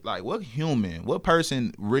like what human, what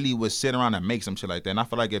person really would sit around and make some shit like that. And I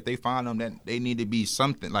feel like if they find them, that they need to be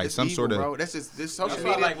something like It's some evil, sort of. bro. That's just this social That's why,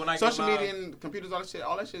 media, like, when I social get my- media and computers,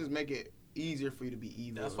 all that shit is make it easier for you to be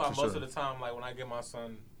evil. That's why for most sure. of the time, like when I give my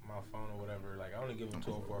son my phone or whatever, like I only give him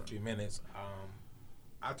to him for a few minutes.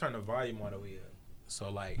 I turn the volume all the way up, so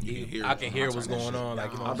like I can hear what's going on.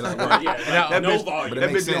 Like, you know, I'll what be I'm like, saying? what? And I- no bitch- volume. But it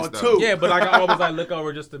That makes bitch sense on though. two. yeah, but like I always like look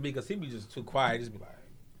over just to be because he be just too quiet. Just be like,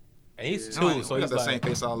 and he's No, two, so he he's got the same like,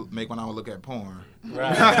 face I'll make when I would look at porn.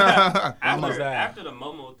 right. After, that? after the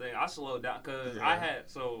Momo thing, I slowed down because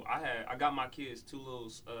I got my kids two little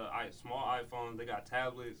small iPhones. They got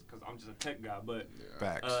tablets because I'm just a tech guy. But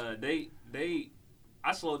Facts.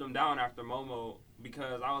 I slowed them down after Momo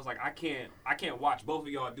because I was like, I can't watch both of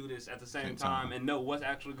y'all do this at the same time and know what's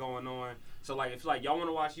actually going on. So like, if like y'all want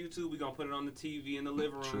to watch YouTube, we gonna put it on the TV in the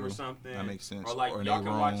living room or something. That makes sense. Or like or y'all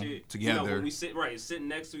can watch it together. You know, when we sitting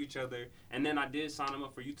next to each other. And then I did sign them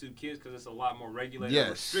up for YouTube Kids because it's a lot more regulated and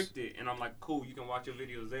restricted. And I'm like, cool, you can watch your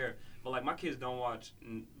videos there. But like my kids don't watch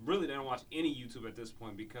any YouTube at this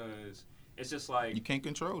point because it's just like you can't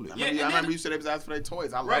control it. I remember you said they was asking for their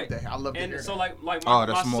toys. I love that. I love that. And so like my, that's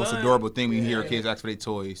my the most son, adorable thing when you hear kids ask for their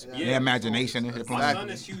toys. Yeah. Their imagination. My son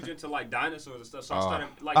is huge into like dinosaurs and stuff. So I started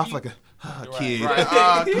like I feel like a kid.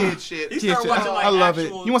 Right. Kid shit. He started watching like I love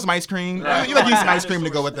actual, it. You want some ice cream? Right. You like use some ice cream to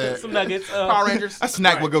go with that. Some nuggets. Power Rangers. A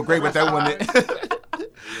snack would go great with that, wouldn't it?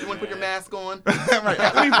 You want to put your mask on? Right.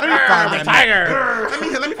 Let me find that Tiger.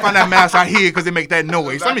 Let me find that mask out here because they make that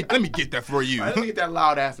noise. Let me get that for you. Let me get that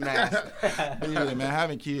loud ass mask. Yeah, man,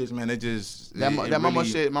 having kids, man, it just That mama really,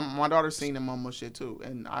 shit. My daughter's seen that mama shit too.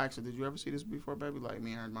 And I asked her, "Did you ever see this before, baby?" Like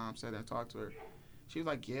me and her mom said, I talked to her. She was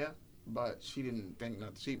like, "Yeah," but she didn't think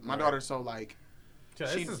nothing. My daughter's so like.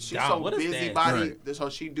 She's so busybody, so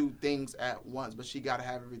she do things at once, but she gotta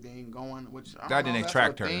have everything going. Which that didn't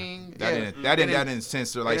attract her. That didn't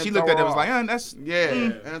censor. Like she didn't looked at it, throw was like, off. that's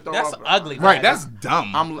That's ugly. right. That's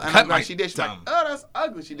dumb. Like she did. She's like, oh, that's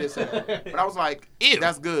ugly. She did say that, but I was like, ew.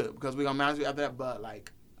 That's good because we gonna manage you after that. But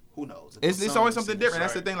like, who knows? It's always something different.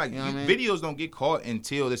 That's the thing. Like you know what I mean? videos don't get caught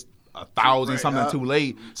until it's 1,000 something too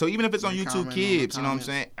late. So even if it's on YouTube Kids, you know what I'm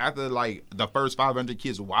saying? After like the first 500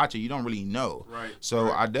 kids watch it, you don't really know. Right. So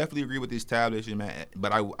I definitely agree with this tablet shit, man.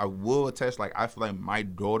 But I will attest, like I feel like my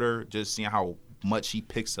daughter, just seeing how much she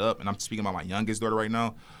picks up, and I'm speaking about my youngest daughter right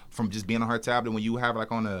now, from just being on her tablet. When you have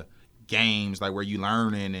like on the games like where you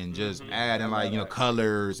learning and just adding like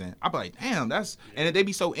colors, and I'm like, damn, that's, and they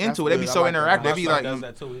be so into it, they be so interactive. They be like, does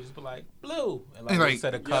that too. We just be like blue and like, like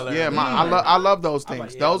instead of color. Yeah, I love those things.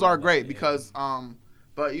 like, yeah, those are yeah, great yeah. because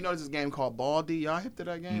but you know there's this game called Baldi. Y'all hip to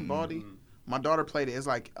that game, Baldi? My daughter played it. It's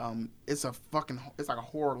like it's like a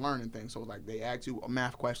horror learning thing. So it's like they ask you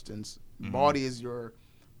math questions. Baldi is your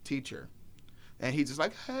teacher, and he's just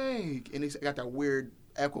like, hey, and he's got that weird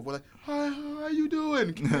echo voice, like, hi, how you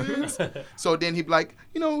doing, kids? So then he'd be like,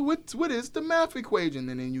 you know, what is the math equation?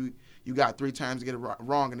 And then you got 3 times to get it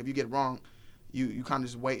wrong, and if you get it wrong, you kind of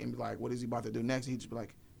just wait and be like, what is he about to do next? And he'd just be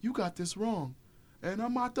like, you got this wrong, and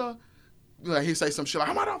I'm about to, like, he'd say some shit like,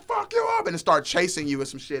 I'm about to fuck you up, and then start chasing you with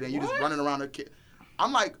some shit, and you just running around the kid.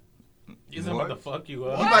 I'm like, He's about to fuck you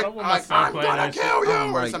up. he's like, I'm gonna kill you,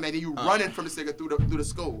 or Right. something, and then you running from the nigga through the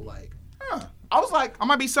school, like. I was like, I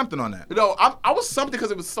might be something on that. no, I was something because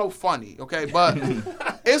it was so funny, okay? But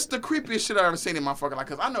it's the creepiest shit I've ever seen in my fucking life.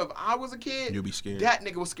 Because I know if I was a kid, You'd be scared. that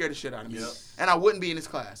nigga would scare the shit out of me. Yep. And I wouldn't be in his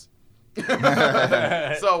class.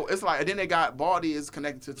 So it's like, and then they got, Baldi is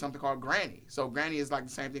connected to something called Granny. So Granny is like the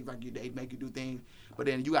same thing, like they make you do things, but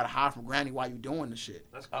then you got to hide from Granny while you doing the shit.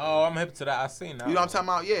 That's cool. Oh, I'm hip to that. I seen that. You know what I'm talking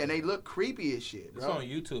about? Yeah, and they look creepy as shit, It's bro. on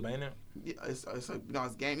YouTube, ain't it? Yeah, it's a, you know,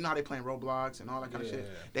 it's game. You know how they playing Roblox and all that kind of shit.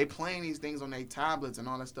 Yeah. They playing these things on their tablets and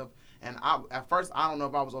all that stuff. And at first I don't know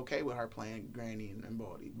if I was okay with her playing Granny and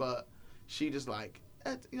Baldi, but she just like,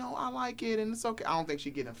 you know, I like it and it's okay. I don't think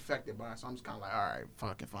she getting affected by it, so I'm just kind of like, all right,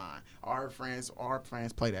 fucking fine. All her friends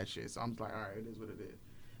play that shit, so I'm just like, all right, it is what it is.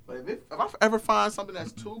 But if I ever find something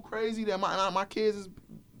that's too crazy that my kids is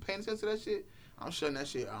paying attention to that shit, I'm shutting that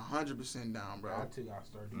shit 100% down, bro. I too got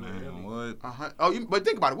started doing Man, it. what? But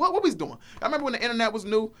think about it. What we was doing? I remember when the internet was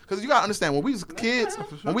new, because you gotta understand when we was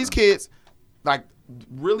kids, like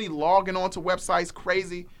really logging onto websites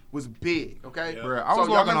crazy was big. Okay, Yeah. Bro, I was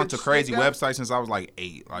y'all logging remember on to crazy Stick That? websites since I was like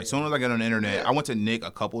 8. Like, as soon as I got on the internet, Yeah. I went to Nick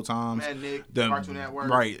a couple times. Man, Nick, The- Cartoon Network,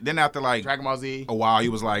 Right. Then after like Dragon Ball Z. a while, he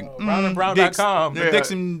was like, roundandbrown.com. dicks, Yeah.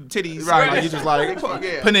 dicks and titties. Right. Like, you just like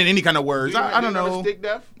Yeah. putting in any kind of words. I don't remember know. Stick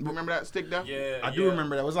Def? Remember that Stick Def? Yeah, I do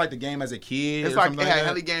remember that. It was like the game as a kid. It's or like something it had that.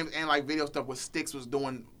 heli games and like video stuff where Sticks was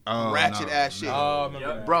doing Oh, ratchet no, ass shit. no. Oh, I remember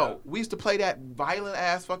Yep. that. Bro, we used to play that violent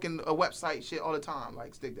ass fucking website shit all the time,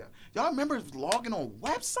 like Stick That. Y'all remember logging on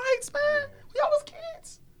websites, man? Y'all was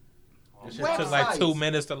kids. This shit took like 2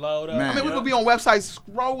 minutes to load up. Man. I mean, we would be on websites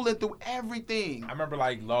scrolling through everything. I remember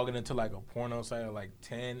like logging into like a porno site at like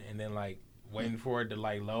 10 and then like waiting for it to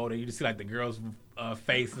like load and you just see like the girl's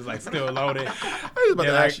face is like still loaded. I was about Then,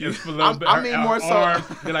 to like, ask you. it's a little bit, I mean, more so- arm,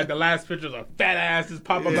 then like the last picture's a fat ass just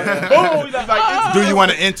pop up Yeah. like, boom, he's like, ah! Do you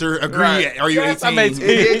want to enter? Agree? Right. Are you Yes, 18? I'm 18.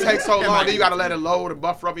 It takes so long, then you gotta let it load and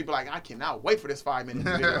buffer up. You be like, I cannot wait for this 5 minutes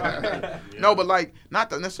video. No, but like, not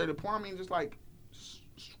the necessarily porn. I mean, just like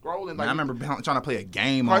scrolling. Man, Like, I remember trying to play a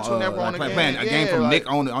game Cartoon on Network on the playing a game. game from Yeah, Nick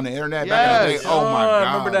on the internet back in the Yes. day. Oh my god,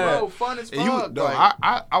 I remember that. bro, fun as fuck. And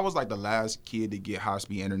like, I was like the last kid to get high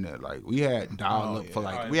speed internet. Like we had dial up for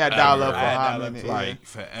like we had dial up for I had a hot dial-up minute. too. Yeah. like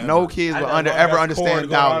forever. No kids I will had that ever long-ass understand cord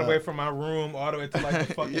going all dial the way up. from my room all the way to like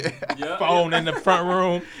the fucking Yeah. phone in the front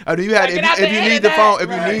room. I mean, you had Like, get out if the you need the phone, if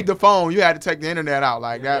internet. you need the phone, you had to take the internet out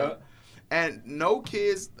like Yeah. that. And no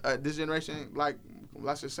kids, this generation, like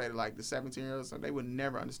let's just say like the 17-year-olds, so they would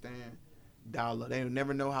never understand dial-up. They would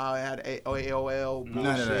never know how it had AOL None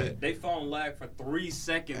of bullshit. that. They phone lag for 3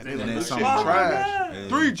 seconds And and then then it's shit. something shit trash. Yeah.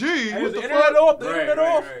 3G, Hey, what the the internet fuck? off, the Right, internet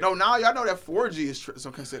right, off. right. No, now y'all know that 4G is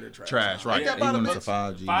so considered trash. Trash, right? Yeah, Even but to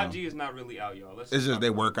 5G. 5G is not really out, y'all. It's just they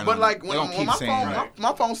work on But it. like They when, don't when keep my saying phone, right.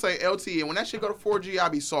 my phone say LTE, and when that shit go to 4G, I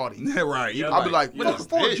be salty. Right. You I'll be like, what fuck is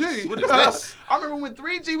 4G. this? What is this? I remember when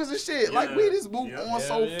 3G was a shit. Like Yeah. we just moved Yeah. on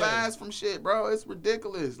so Yeah. fast from shit, bro. It's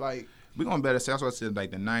ridiculous. Like We gonna better say. That's what I said.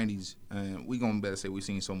 Like the '90s, and we gonna better say we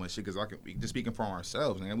seen so much shit. Cause just speaking for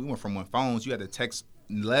ourselves, man. We went from when phones, you had to text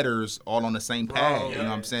letters all on the same pad. You know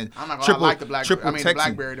what I'm saying? I'm not gonna lie, I like the BlackBerry. Triple I mean, the texting.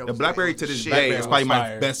 BlackBerry, though, The was BlackBerry like to this shit. day is probably my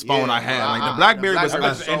BlackBerry was best phone fire. I had. Yeah, Like the the BlackBerry was.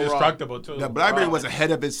 BlackBerry It's was so raw. indestructible too. The BlackBerry was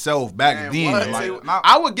ahead of itself back Man, then. what? Like, See, my-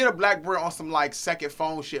 I would get a BlackBerry on some like second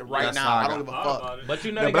phone shit right That's now. how I I don't got- give a Thought fuck. about it. But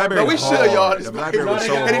you know, The they got BlackBerry But we was should, hard. y'all. The BlackBerry was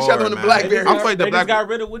so Hit each other on the hard, man. BlackBerry. I'm like the they just BlackBerry. got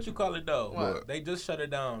rid of what you call it though. What? They just shut it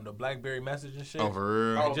down. The BlackBerry message and shit. Oh,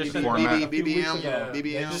 for real? Oh, just BB, format. a few weeks BBM, ago.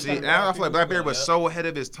 BBM. See, and I feel like BlackBerry was so ahead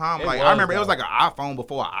of its time. It Like was, I remember, it was though. like an iPhone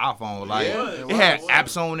before an iPhone. Like Yeah, it it had was.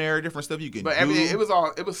 apps on there, different stuff you could But do. everything,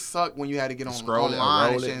 it was suck when you had to get on Scroll it,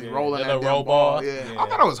 online roll and it. shit, Yeah. rolling The that little damn roll ball. ball. Yeah. I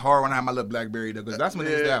thought it was hard when I had my little BlackBerry though, because that's when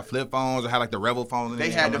they used to Yeah. have flip phones or had like the Rebel phones. And They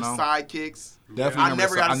shit had coming the on. sidekicks. Definitely I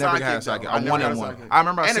never got a I never sidekick, had a sidekick. though. I I never wanted got a one. sidekick. I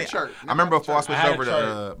remember. And a I chirp. remember before I I switched had a over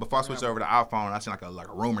chirp. to the iPhone, I seen like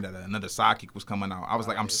a rumor that another sidekick was coming out. I was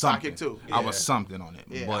like, I'm something. Sidekick too. I Yeah. was something on it,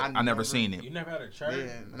 Yeah, but I I never never- seen You it. never had a chirp? Yeah,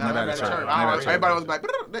 Never had a chirp. chirp. Never had a chirp. Everybody was like,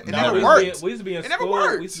 it No, never we worked. We used to be in It never school.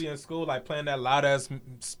 worked. We used to be in school like playing that loud ass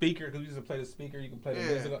speaker. Cause we used to play the speaker. You can play the Yeah.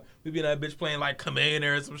 music. We'd be in that bitch playing like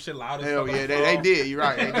Commander and some shit loud as Hell fuck. yeah, they did. You're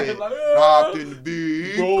right. They did. Like, Locked in the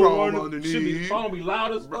beat, Roll crawl on the- underneath. Should be phone be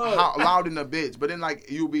loud as fuck. How loud in the bitch, but then like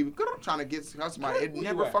you'll be trying to get somebody. It Where you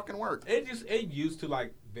never at? fucking worked. It used to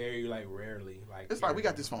like very like rarely like. It's like we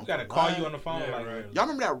got this phone. We gotta call you on the phone Yeah, like. right. Y'all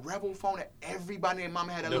remember that Rebel phone that everybody and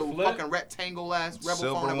mama had that The little flip? fucking rectangle ass Rebel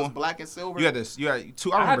Silver phone that was one? black and silver? You had this. You had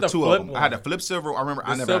two. I I had remember the two flip of them. I had the one. flip silver. I remember.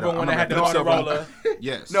 I The never silver had. one that had the flip silver. Motorola.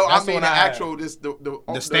 Yes. No, That's I the mean one the I had. actual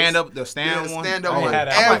The stand up. The stand one. stand up Oh, one. had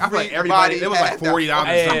that. I feel like everybody. It was like had that $40 or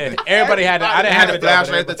Yeah, something. everybody had it. I didn't It have had it the though,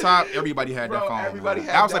 flashlight at but the top. Everybody had that Bro, phone. everybody man.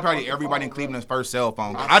 had I was that like probably fucking everybody phone, in bro. Cleveland's first cell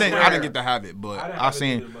phone. I I didn't swear. get to have it, but I didn't I have it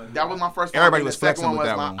seen. either, but- That was my first phone. Everybody and was the second flexing with was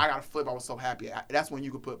that my, one. I got a flip. I was so happy. That's when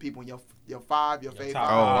you could put people in your 5, your fave top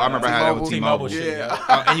 5. Oh, I remember I had that with T-Mobile T-Mobile. shit.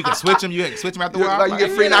 Yeah. And you can switch them. You can switch them after a You, while. like, you get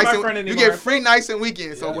ain't free not nights my friend and you anymore. get free nights and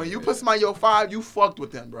weekends. So Yeah, when you yeah. put somebody in your 5, you fucked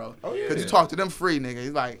with them, bro. Oh, yeah. Because you talk to them free, nigga.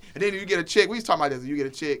 He's like, and then you get a chick. We was talking about this. You get a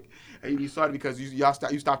chick, and you started because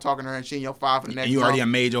you stop talking to her and she in your 5 for the next. And you already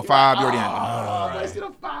month. made your 5. You already had. Oh, wasted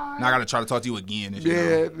a 5. Now I gotta try to talk to you again. And shit, Yeah,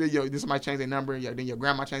 you know. then then somebody changed their number. Yeah, then your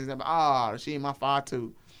grandma changed their number. Ah, she in my 5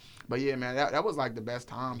 too. But yeah, man, that was like the best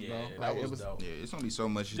times, Yeah, bro. that Like was it was. dope. Yeah, it's gonna be so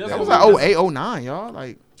much. Just That was like like 08, 09, y'all.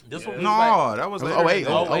 Like This Yeah. one was No, like, that was it was later 08,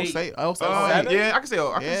 than that. 08, 07. Yeah, I can say.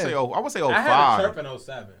 I can Yeah. say. I would say I had a chirp 05. in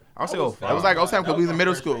 07. I would say I was 05. It was like 07 because we was in my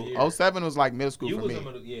middle freshman school. year. 07 was like middle school You for was me. in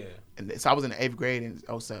middle, yeah. And so I was in the 8th grade in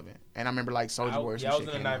 07. And I remember like Soulja Boy or some I was shit in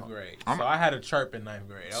the came 9th out. grade. I'm- So I had a chirp in 9th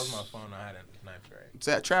grade. That was my phone I had in 9th grade.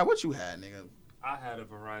 So, Trav, what you had, nigga? I had a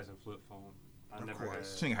Verizon flip phone. I never had.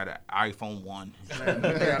 This thing had an iPhone 1. I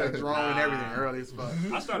had a drone and everything early as fuck.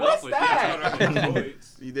 I started What's off with that? I started off with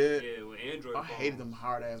Droids. You did? Yeah, with Android. I hated them phones.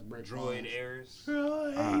 hard ass brick Droid phones. Airs.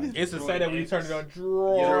 I hated It's to say that when you turn it on, Yeah,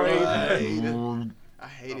 droid. I hated I I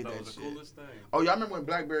hated thought that that was the shit. coolest thing. Oh, y'all remember when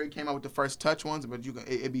BlackBerry came out with the first touch ones? But you can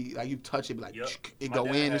it'd be like you touch it, be like Yep. it My go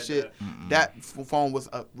dad in and had shit. that. That phone was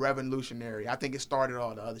revolutionary. I think it started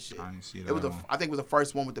all the other shit. I didn't see that. It was one. I think it was the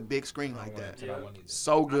first one with the big screen I like wanted that. to, I wanted to.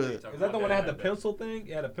 So good. Is that the one that had the pencil thing?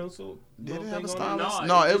 It had a pencil. Did it little have a thing on stylus?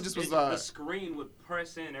 No, it just was, the screen would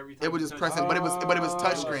press in every time. It was you just touched pressing, but it was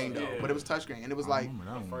touch Oh, screen though. yeah. But it was touch screen, and it was I like remember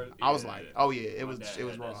that one. I was like, oh yeah, it My was dad it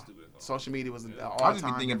was had that raw. stupid phone. Social media was all I just be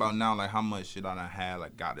time. thinking about now, like how much shit I done had,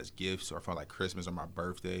 like got as gifts or for like Christmas or my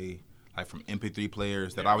birthday, like from MP3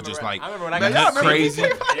 players that I was just like I remember when I Man, got y'all nut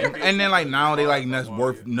remember crazy. And then like now they like that's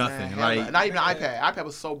worth nothing. Man, Like not even an iPad. iPad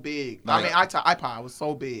was so big. Like- I mean, iPod was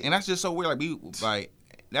so big. and that's just so weird. Like we like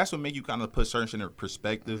that's what make you kind of put certain shit in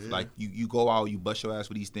perspective. Like you go out, you bust your ass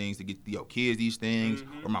for these things to get your kids these things.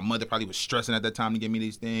 Or my mother probably was stressing at that time to get me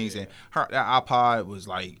these things, and that iPod was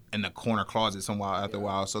like in the corner closet after a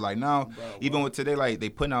while. So like now, even with today, like they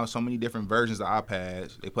putting out so many different versions of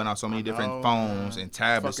iPads. They putting out so many different phones and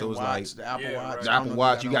tablets. So it's like the Apple Watch. the Apple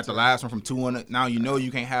Watch. You got the last one from 200. Now you know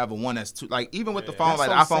you can't have a one that's two. Like even with the phone, like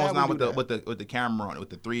the iPhones now with the camera on it, with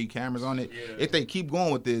the 3 cameras on it. If they keep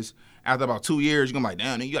going with this, after about 2 years, you're gonna be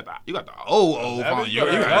like, damn, you got the old phone.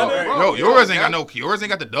 Yours ain't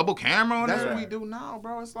got the double camera on it. That's what we do now,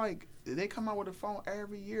 bro. It's like they come out with a phone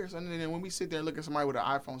every year. So then when we sit there and look at somebody with an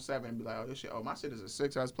iPhone 7 and be like, oh, this shit, my shit is a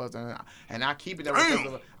 6S Plus, and I keep it there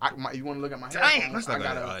because you want to look at my Damn, that's like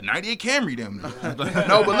a 98 Camry, them.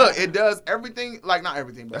 No, but look, it does everything, like not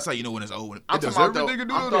everything. But that's how you know when it's old. I'm talking about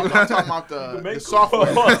the software.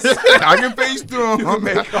 I can FaceTime.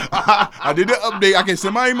 I did the update. I can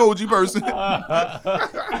send my emoji person.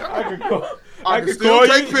 I can still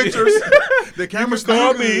take pictures. The camera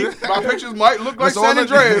still good. My pictures might look like San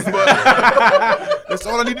Andreas, but that's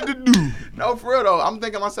all I needed to do. No, for real though. I'm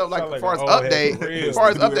thinking to myself like, as far as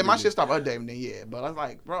update, my shit stopped updating. Then yeah, but I was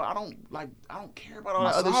like, bro, I don't care about all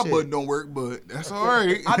that other shit. My button don't work, but that's all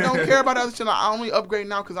right. I don't care about that other shit. I only upgrade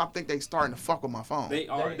now because I think they starting to fuck with my phone. They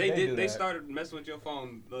started messing with your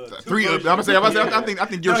phone. I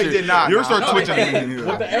think your shit did not. Yours started twitching.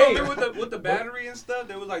 With the battery and stuff,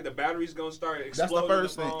 there was like the battery's gonna start exploding. That's the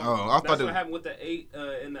first thing. That's what happened with the 8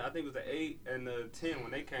 and I think it was the 8 and the 10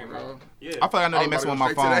 when they came out. Yeah, I know they messing with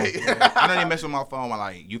my phone. I know they messing with my phone when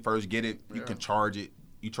like you first get it, you can charge it.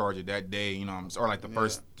 You charge it that day, you know, or like the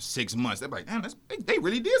first 6 months. They're like, damn, they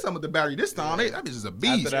really did something with the battery this time. That bitch is a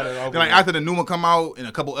beast. After the new one come out and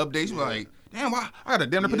a couple updates, you're like, damn, why I gotta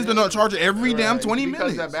damn put this another charger every damn 20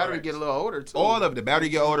 minutes. Because that battery get a little older too. All of the battery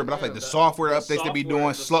get older, but I feel like the software updates they be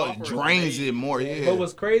doing drains it more. Yeah. But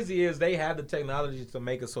what's crazy is they have the technology to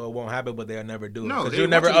make it so it won't happen, but they'll never do it. No, you'll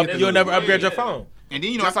never upgrade your phone. And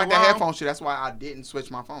then just like that headphone shit. That's why I didn't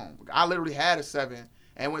switch my phone. I literally had a 7.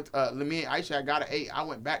 And with me and Aisha, I got an 8. I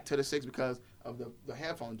went back to the 6 because of the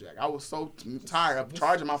headphone jack. I was so tired of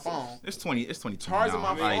charging my phone. It's 2020 charging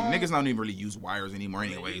now. My phone. Niggas don't even really use wires anymore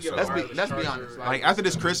anyway. So let's be honest. Like after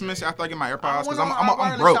this Christmas, after I get my AirPods, because I'm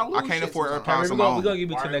broke. I can't afford AirPods. We're gonna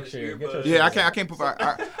give you to next year. Yeah, I can't provide.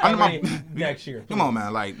 I know my next year. Come on,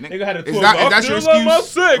 man. Like nigga had a 12. Is that your excuse? My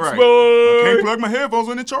 6, right. boy. I can't plug my headphones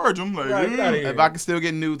in and charge them. Like, if I can still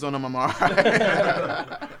get nudes on them, I'm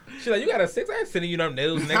alright. She's like, you got a 6? I ain't sending you no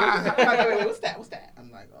news, nigga. Wait, what's that?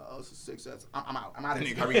 I'm like, oh, it's a 6. I'm out of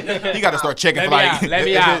here. You got to start checking for like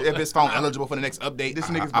if it's phone eligible for the next update. This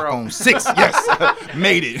nigga's broke. iPhone 6, yes,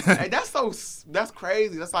 made it. Hey, that's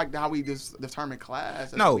crazy. That's like how we just determine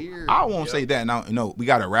class. That's weird. I won't say that. Now, no, we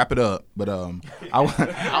got to wrap it up. But I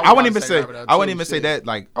wouldn't even say that.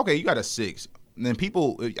 Like, okay, you got a 6. And then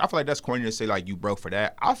people, I feel like that's corny to say like you broke for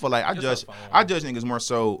that. I feel like I judge niggas more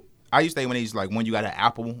so. I used to say when he's like when you got an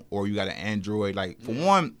Apple or you got an Android, like for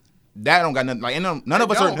one, that don't got nothing. Like none of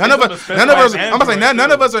us are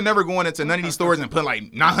never going into none of these stores and putting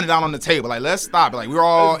like $900 on the table. Like let's stop. Like we're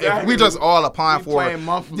all we just all applying for it.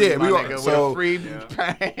 Monthly, we are. So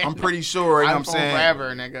I'm pretty sure. You know what I'm saying?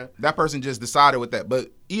 Forever, nigga. That person just decided with that. But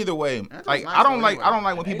either way, like I don't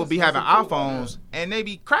like when people be having iPhones and they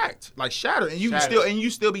be cracked, like shattered, and you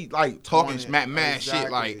still be like talking mad shit.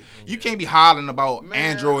 Like you can't be hollering about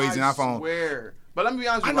Androids and iPhones. But let me be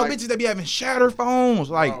honest with you. I know bitches that be having shattered phones.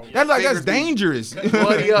 Like, that's dangerous.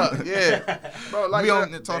 Bloody up, yeah. Bro, like, we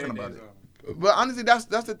on talking about it. But honestly, that's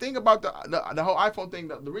the thing about the whole iPhone thing.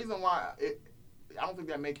 The reason why I don't think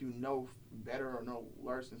that make you no better or no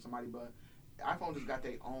worse than somebody, but iPhone just got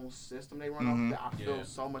their own system they run off that I feel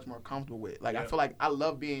so much more comfortable with. Like, I feel like I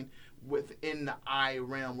love being within the I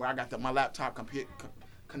realm where I got my laptop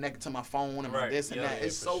connected to my phone and my this and that.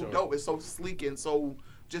 It's so dope. It's so sleek and so...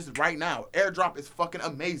 Just right now, AirDrop is fucking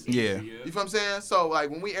amazing. Yeah. You feel what I'm saying? So like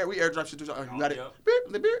when we AirDrop shit, you got it.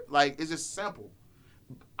 Beep, beep, like it's just simple.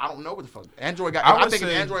 I don't know what the fuck Android got. I think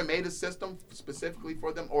Android made a system specifically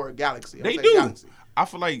for them or Galaxy. They do. Galaxy. I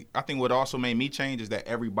think what also made me change is that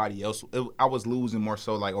everybody else. I was losing more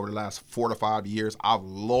so like over the last 4 to 5 years. I've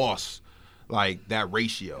lost like that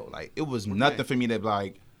ratio. Like it was nothing for me to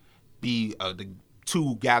like be the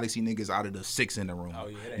 2 Galaxy niggas out of the 6 in the room.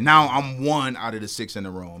 Now I'm 1 out of the 6 in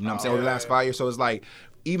the room. You know what I'm saying? Over the last 5 years. So it's like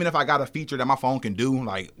even if I got a feature that my phone can do,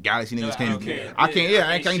 like Galaxy niggas can't. I can't. Yeah,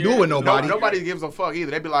 I can't do it with nobody. Nobody gives a fuck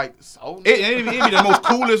either. They be like, so. It be the most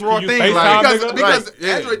coolest raw You thing. FaceTime, Like, nigga? Because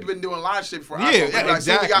yeah. Android been doing a lot of shit for Yeah, iPhone. yeah, Like,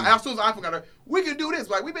 exactly. As soon as iPhone got it, we can do this.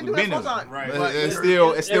 Like we've been doing that for a time. Right. But it's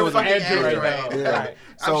still It was like Android, Android. though. Yeah. Right.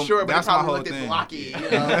 So I'm sure, but that's they my probably whole looked at thing. blocky. You know?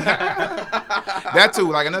 That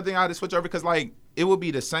too. Like another thing I had to switch over because like it would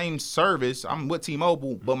be the same service. I'm with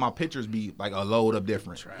T-Mobile, but my pictures be like a load up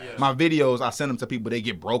different. My videos, I send them to people, they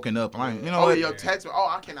get broken up. Like, you know, Oh, your text. Oh,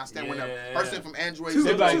 I cannot stand when a person from Android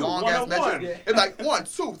sends like, a long ass 101. message. It's like 1,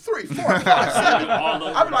 2, 3, 4, 5, 7. All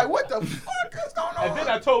over. I'm like, what the fuck is going on? And then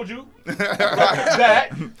I told you that.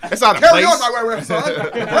 it's out of Carry place. on, like, wait,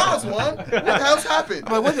 son. Browns won. What the hell's happened?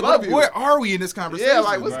 I'm like, Love you. where are we in this conversation? Yeah,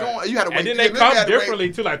 like what's going on? You had to wait. And then they you come had to wait.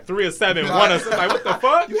 differently too, like 3 or 7, 1 or something. Like, what the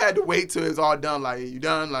fuck? You had to wait till it's all done. Like you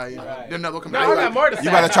done. Like then another come No, back. I Like, got more to say. You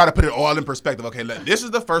gotta try to put it all in perspective. Okay, look, this is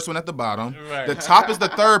the first one at the bottom. Right. The top is the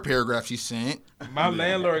third paragraph she sent. My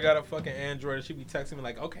landlord got a fucking Android and she be texting me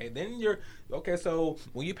like, okay, then so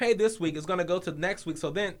when you pay this week, it's gonna go to next week. So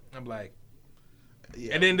then I'm like,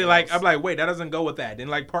 yeah, and then they're like, I'm like, wait, that doesn't go with that. Then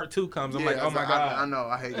like part 2 comes. I'm like, oh my god. I know.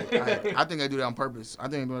 I hate it. I think they do that on purpose. I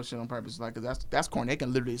think they do that shit on purpose. Like, cause that's corny. They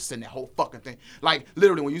can literally send that whole fucking thing. Like,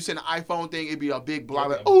 literally, when you send an iPhone thing, it'd be a big block.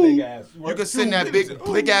 Like, ooh, Big ass. you can send that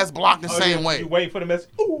big ass block the same way. You wait for the message.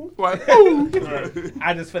 Ooh. Like, ooh.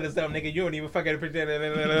 I just finished up, nigga. You don't even fucking pretend.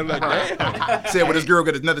 I'm like, damn. Said when this girl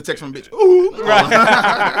got another text from a bitch. Ooh. Right.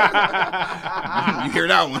 You hear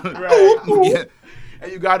that one? Right. Yeah.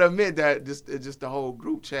 And you gotta admit that just the whole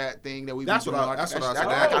group chat thing that we That's be what doing, I- that's what I that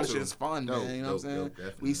said. kind of Too. shit is fun, Dope, man. You know what I'm saying? dope,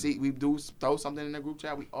 definitely. We do throw something in the group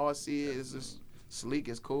chat. We all see it. It's just sleek.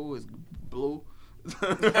 It's cool. It's blue.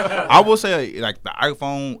 I will say, like, the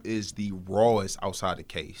iPhone is the rawest outside the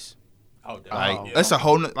case. Oh, Like, that's a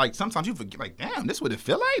whole, like, sometimes you forget, like, damn, this what it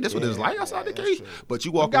feel like? This what it's like outside the case? true. But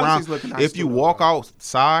you walk Galaxy's around, looking nice if you too, walk though.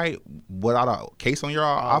 outside without a case on your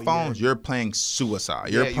iPhones, you're playing suicide.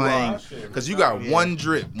 You're Yeah, you playing, are. because you got one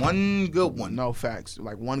drip, one good one. No facts.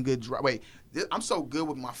 Like one good drop. Wait, I'm so good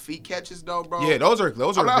with my feet catches though, bro. Yeah, those are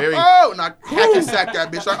I'm like, very, oh, and I hacky sack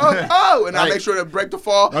that bitch like and I Like, make sure to break the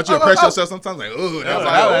fall. don't you impress yourself sometimes? Like, ooh, that's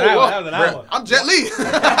like, that one. I'm Jet Li.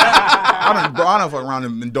 I done fuck around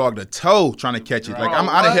and dogged a toe trying to catch it. Like,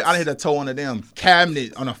 I done hit a toe on a damn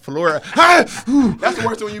cabinet on the floor. That's the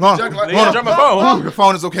worst when you be juggling. Like, Yeah, drop my phone. The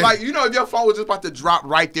phone is okay. Like, you know, if your phone was just about to drop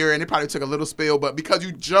right there and it probably took a little spill, but because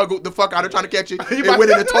you juggled the fuck out of trying to catch it, it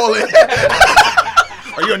went in the toilet.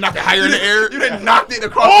 Or you're knocking higher in the air. You done knocked it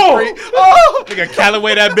across the street. Oh! Nigga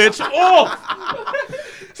Callaway that bitch. Oh.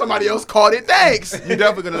 Somebody else called it. Thanks. You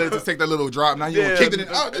definitely gonna let it take that little drop. Now you kicked it in.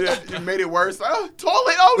 You made it worse. Oh,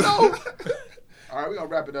 toilet. Oh, no. All right, we're going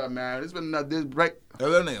to wrap it up, man. This has been another this break. What? Oh,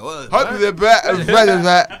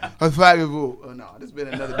 no, this has been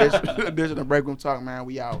another edition of Break Room Talk, man.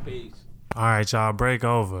 We out. Peace. All right, y'all, break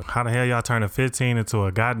over. How the hell y'all turning 15 into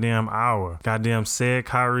a goddamn hour? Goddamn Sid,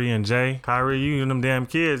 Kyrie, and Jay. Kyrie, you and them damn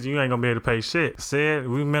kids, you ain't gonna be able to pay shit. Sid,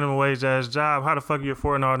 we minimum wage ass job. How the fuck you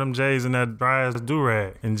affording all them J's and that dry ass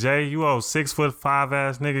do-rag? And Jay, you old 6'5"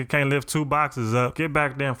 ass nigga, can't lift 2 boxes up. Get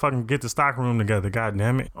back there and fucking get the stock room together,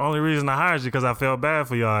 goddamn it. Only reason I hired you because I felt bad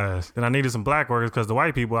for y'all ass. Then I needed some black workers because the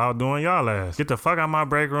white people outdoing y'all ass. Get the fuck out my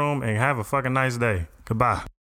break room and have a fucking nice day. Goodbye.